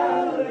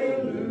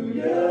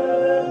 hallelujah.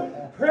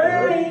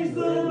 Praise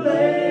the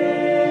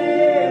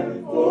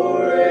Lamb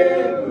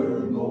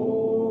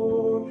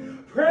forevermore.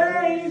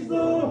 Praise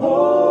the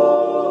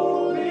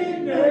holy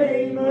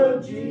name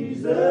of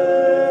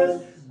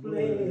Jesus.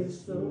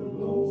 Bless the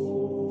Lord,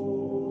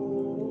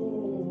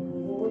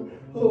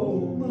 oh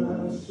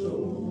my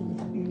soul.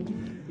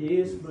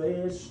 Yes,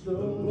 bless the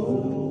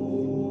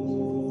Lord.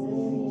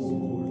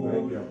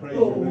 Thank you. I praise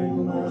your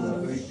name.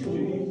 Thank you,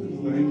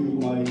 Jesus. Thank you,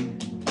 Wayne.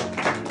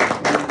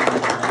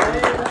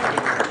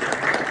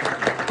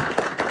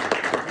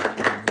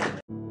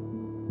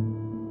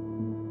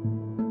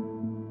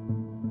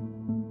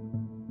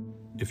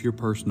 If you're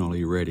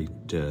personally ready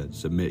to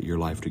submit your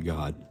life to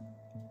God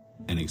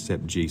and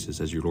accept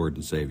Jesus as your Lord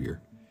and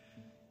Savior,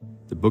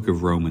 the book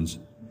of Romans,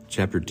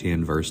 chapter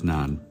 10, verse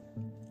 9,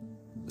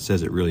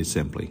 says it really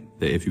simply,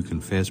 that if you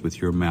confess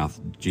with your mouth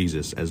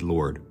Jesus as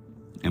Lord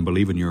and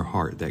believe in your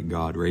heart that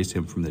God raised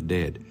him from the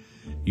dead,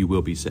 you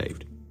will be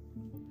saved.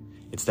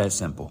 It's that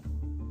simple.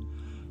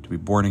 To be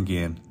born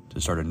again,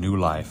 to start a new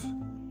life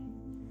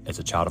as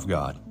a child of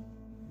God,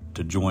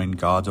 to join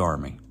God's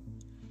army,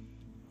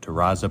 to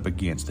rise up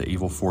against the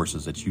evil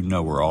forces that you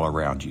know are all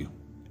around you.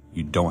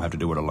 You don't have to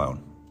do it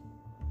alone.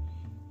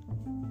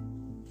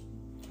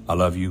 I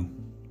love you.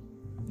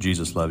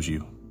 Jesus loves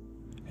you.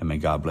 And may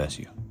God bless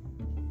you.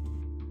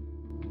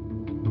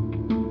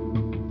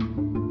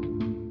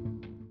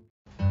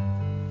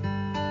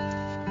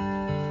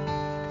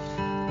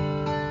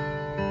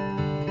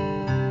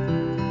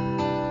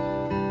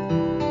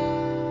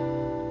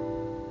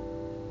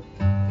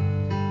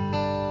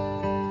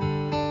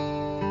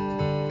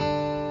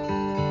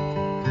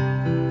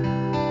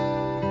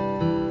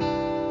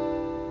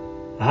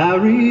 I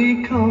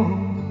recall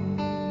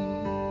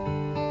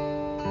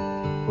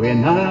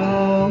when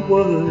I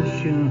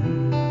was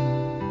young,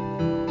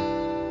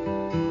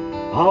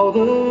 all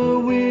the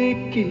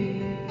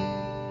wicked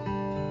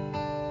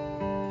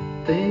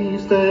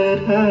things that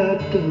I'd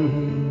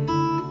done.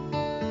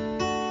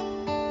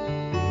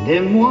 And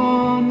then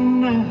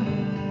one night,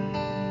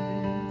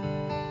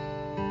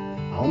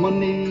 on my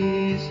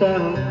knees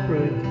I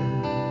prayed.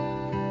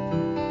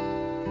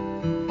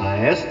 I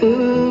asked the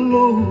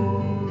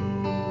Lord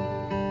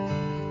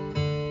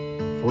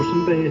for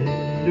some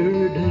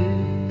better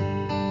days.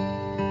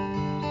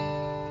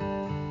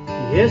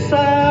 Yes,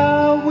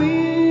 I went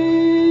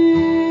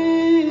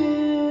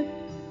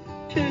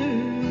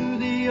to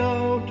the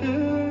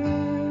altar.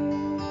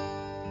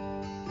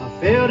 I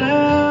fell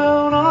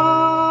down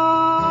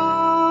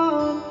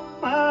on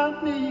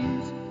my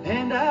knees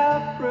and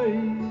I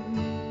prayed.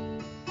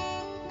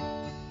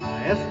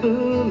 I asked the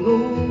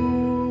Lord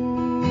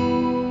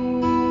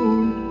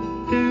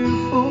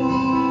to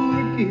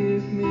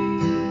forgive me.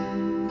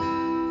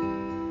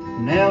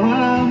 Now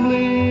I'm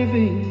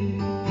living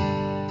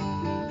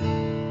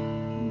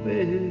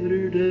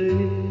better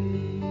days.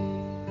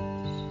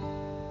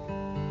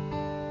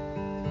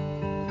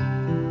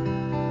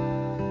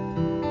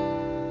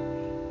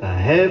 I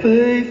have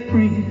a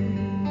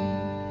friend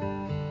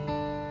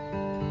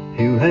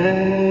who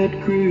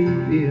had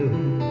grew ill.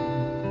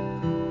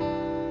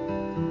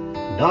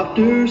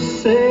 Doctors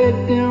said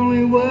the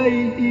only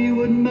way he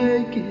would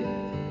make it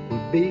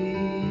would be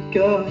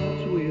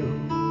God's will.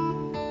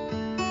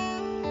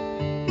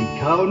 He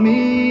called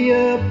me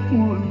up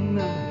one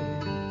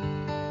night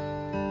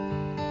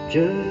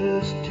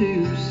just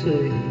to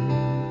say,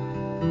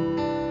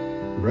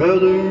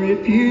 brother,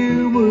 if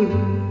you would,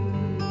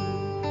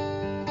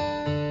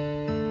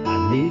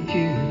 I need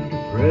you to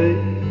pray.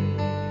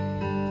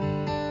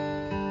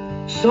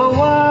 So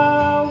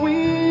I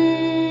went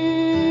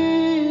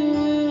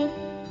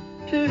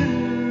to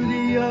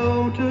the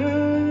altar.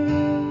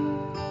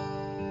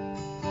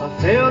 I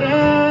fell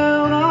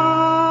down on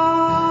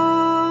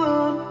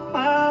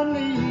my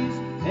knees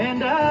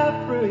and I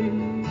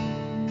prayed.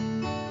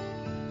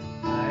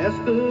 I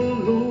asked the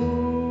Lord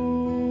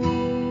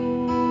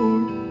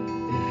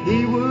if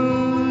he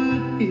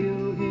would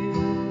heal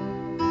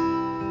him,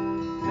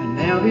 and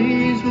now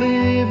he's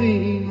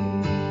living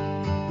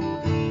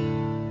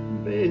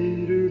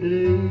better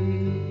days.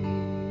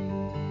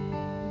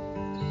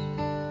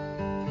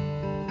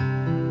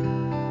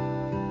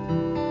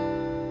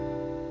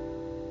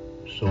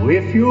 So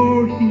if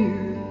you're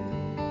here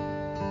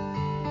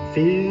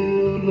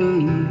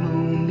feeling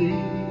lonely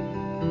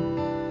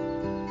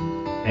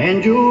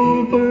and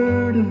your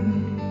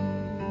burdens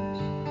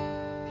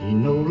you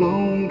no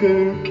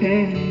longer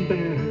can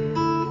bear,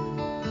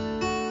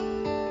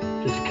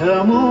 just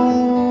come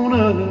on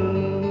up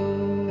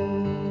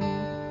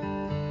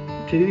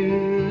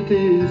to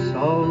this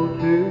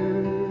altar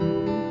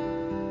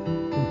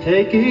and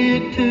take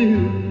it to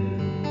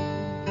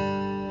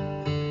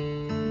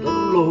the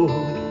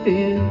Lord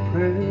in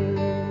prayer.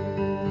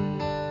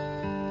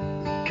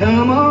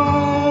 Come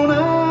on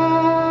up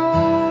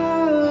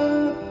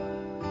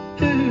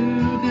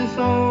to this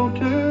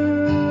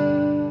altar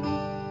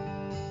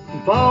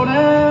and fall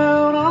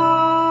down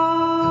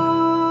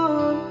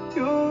on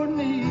your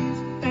knees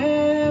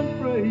and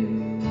pray.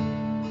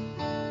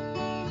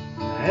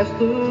 Ask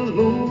the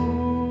Lord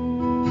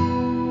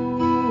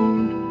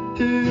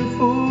to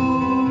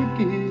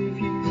forgive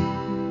you,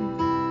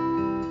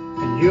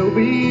 and you'll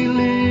be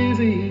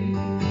living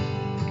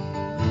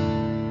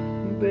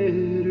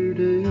better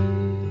days.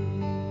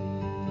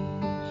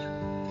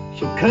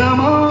 So come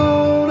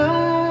on up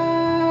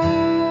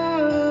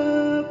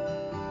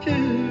to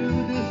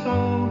this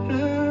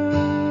altar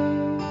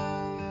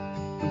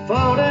and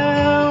fall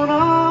down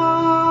on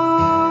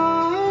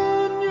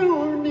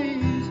your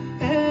knees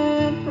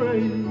and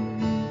pray.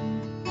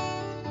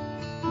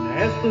 And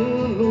ask the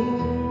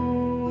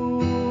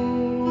Lord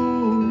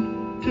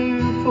to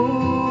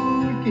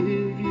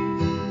forgive you,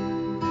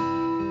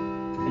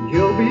 and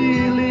you'll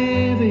be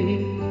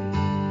living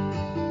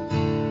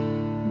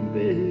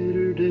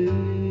better days.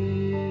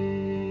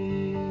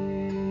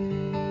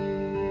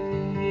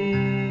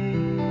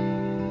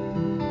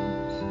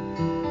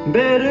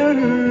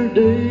 Better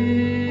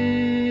days.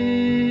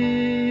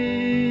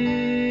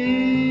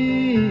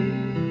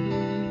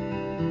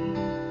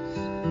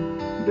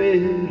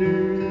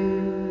 Better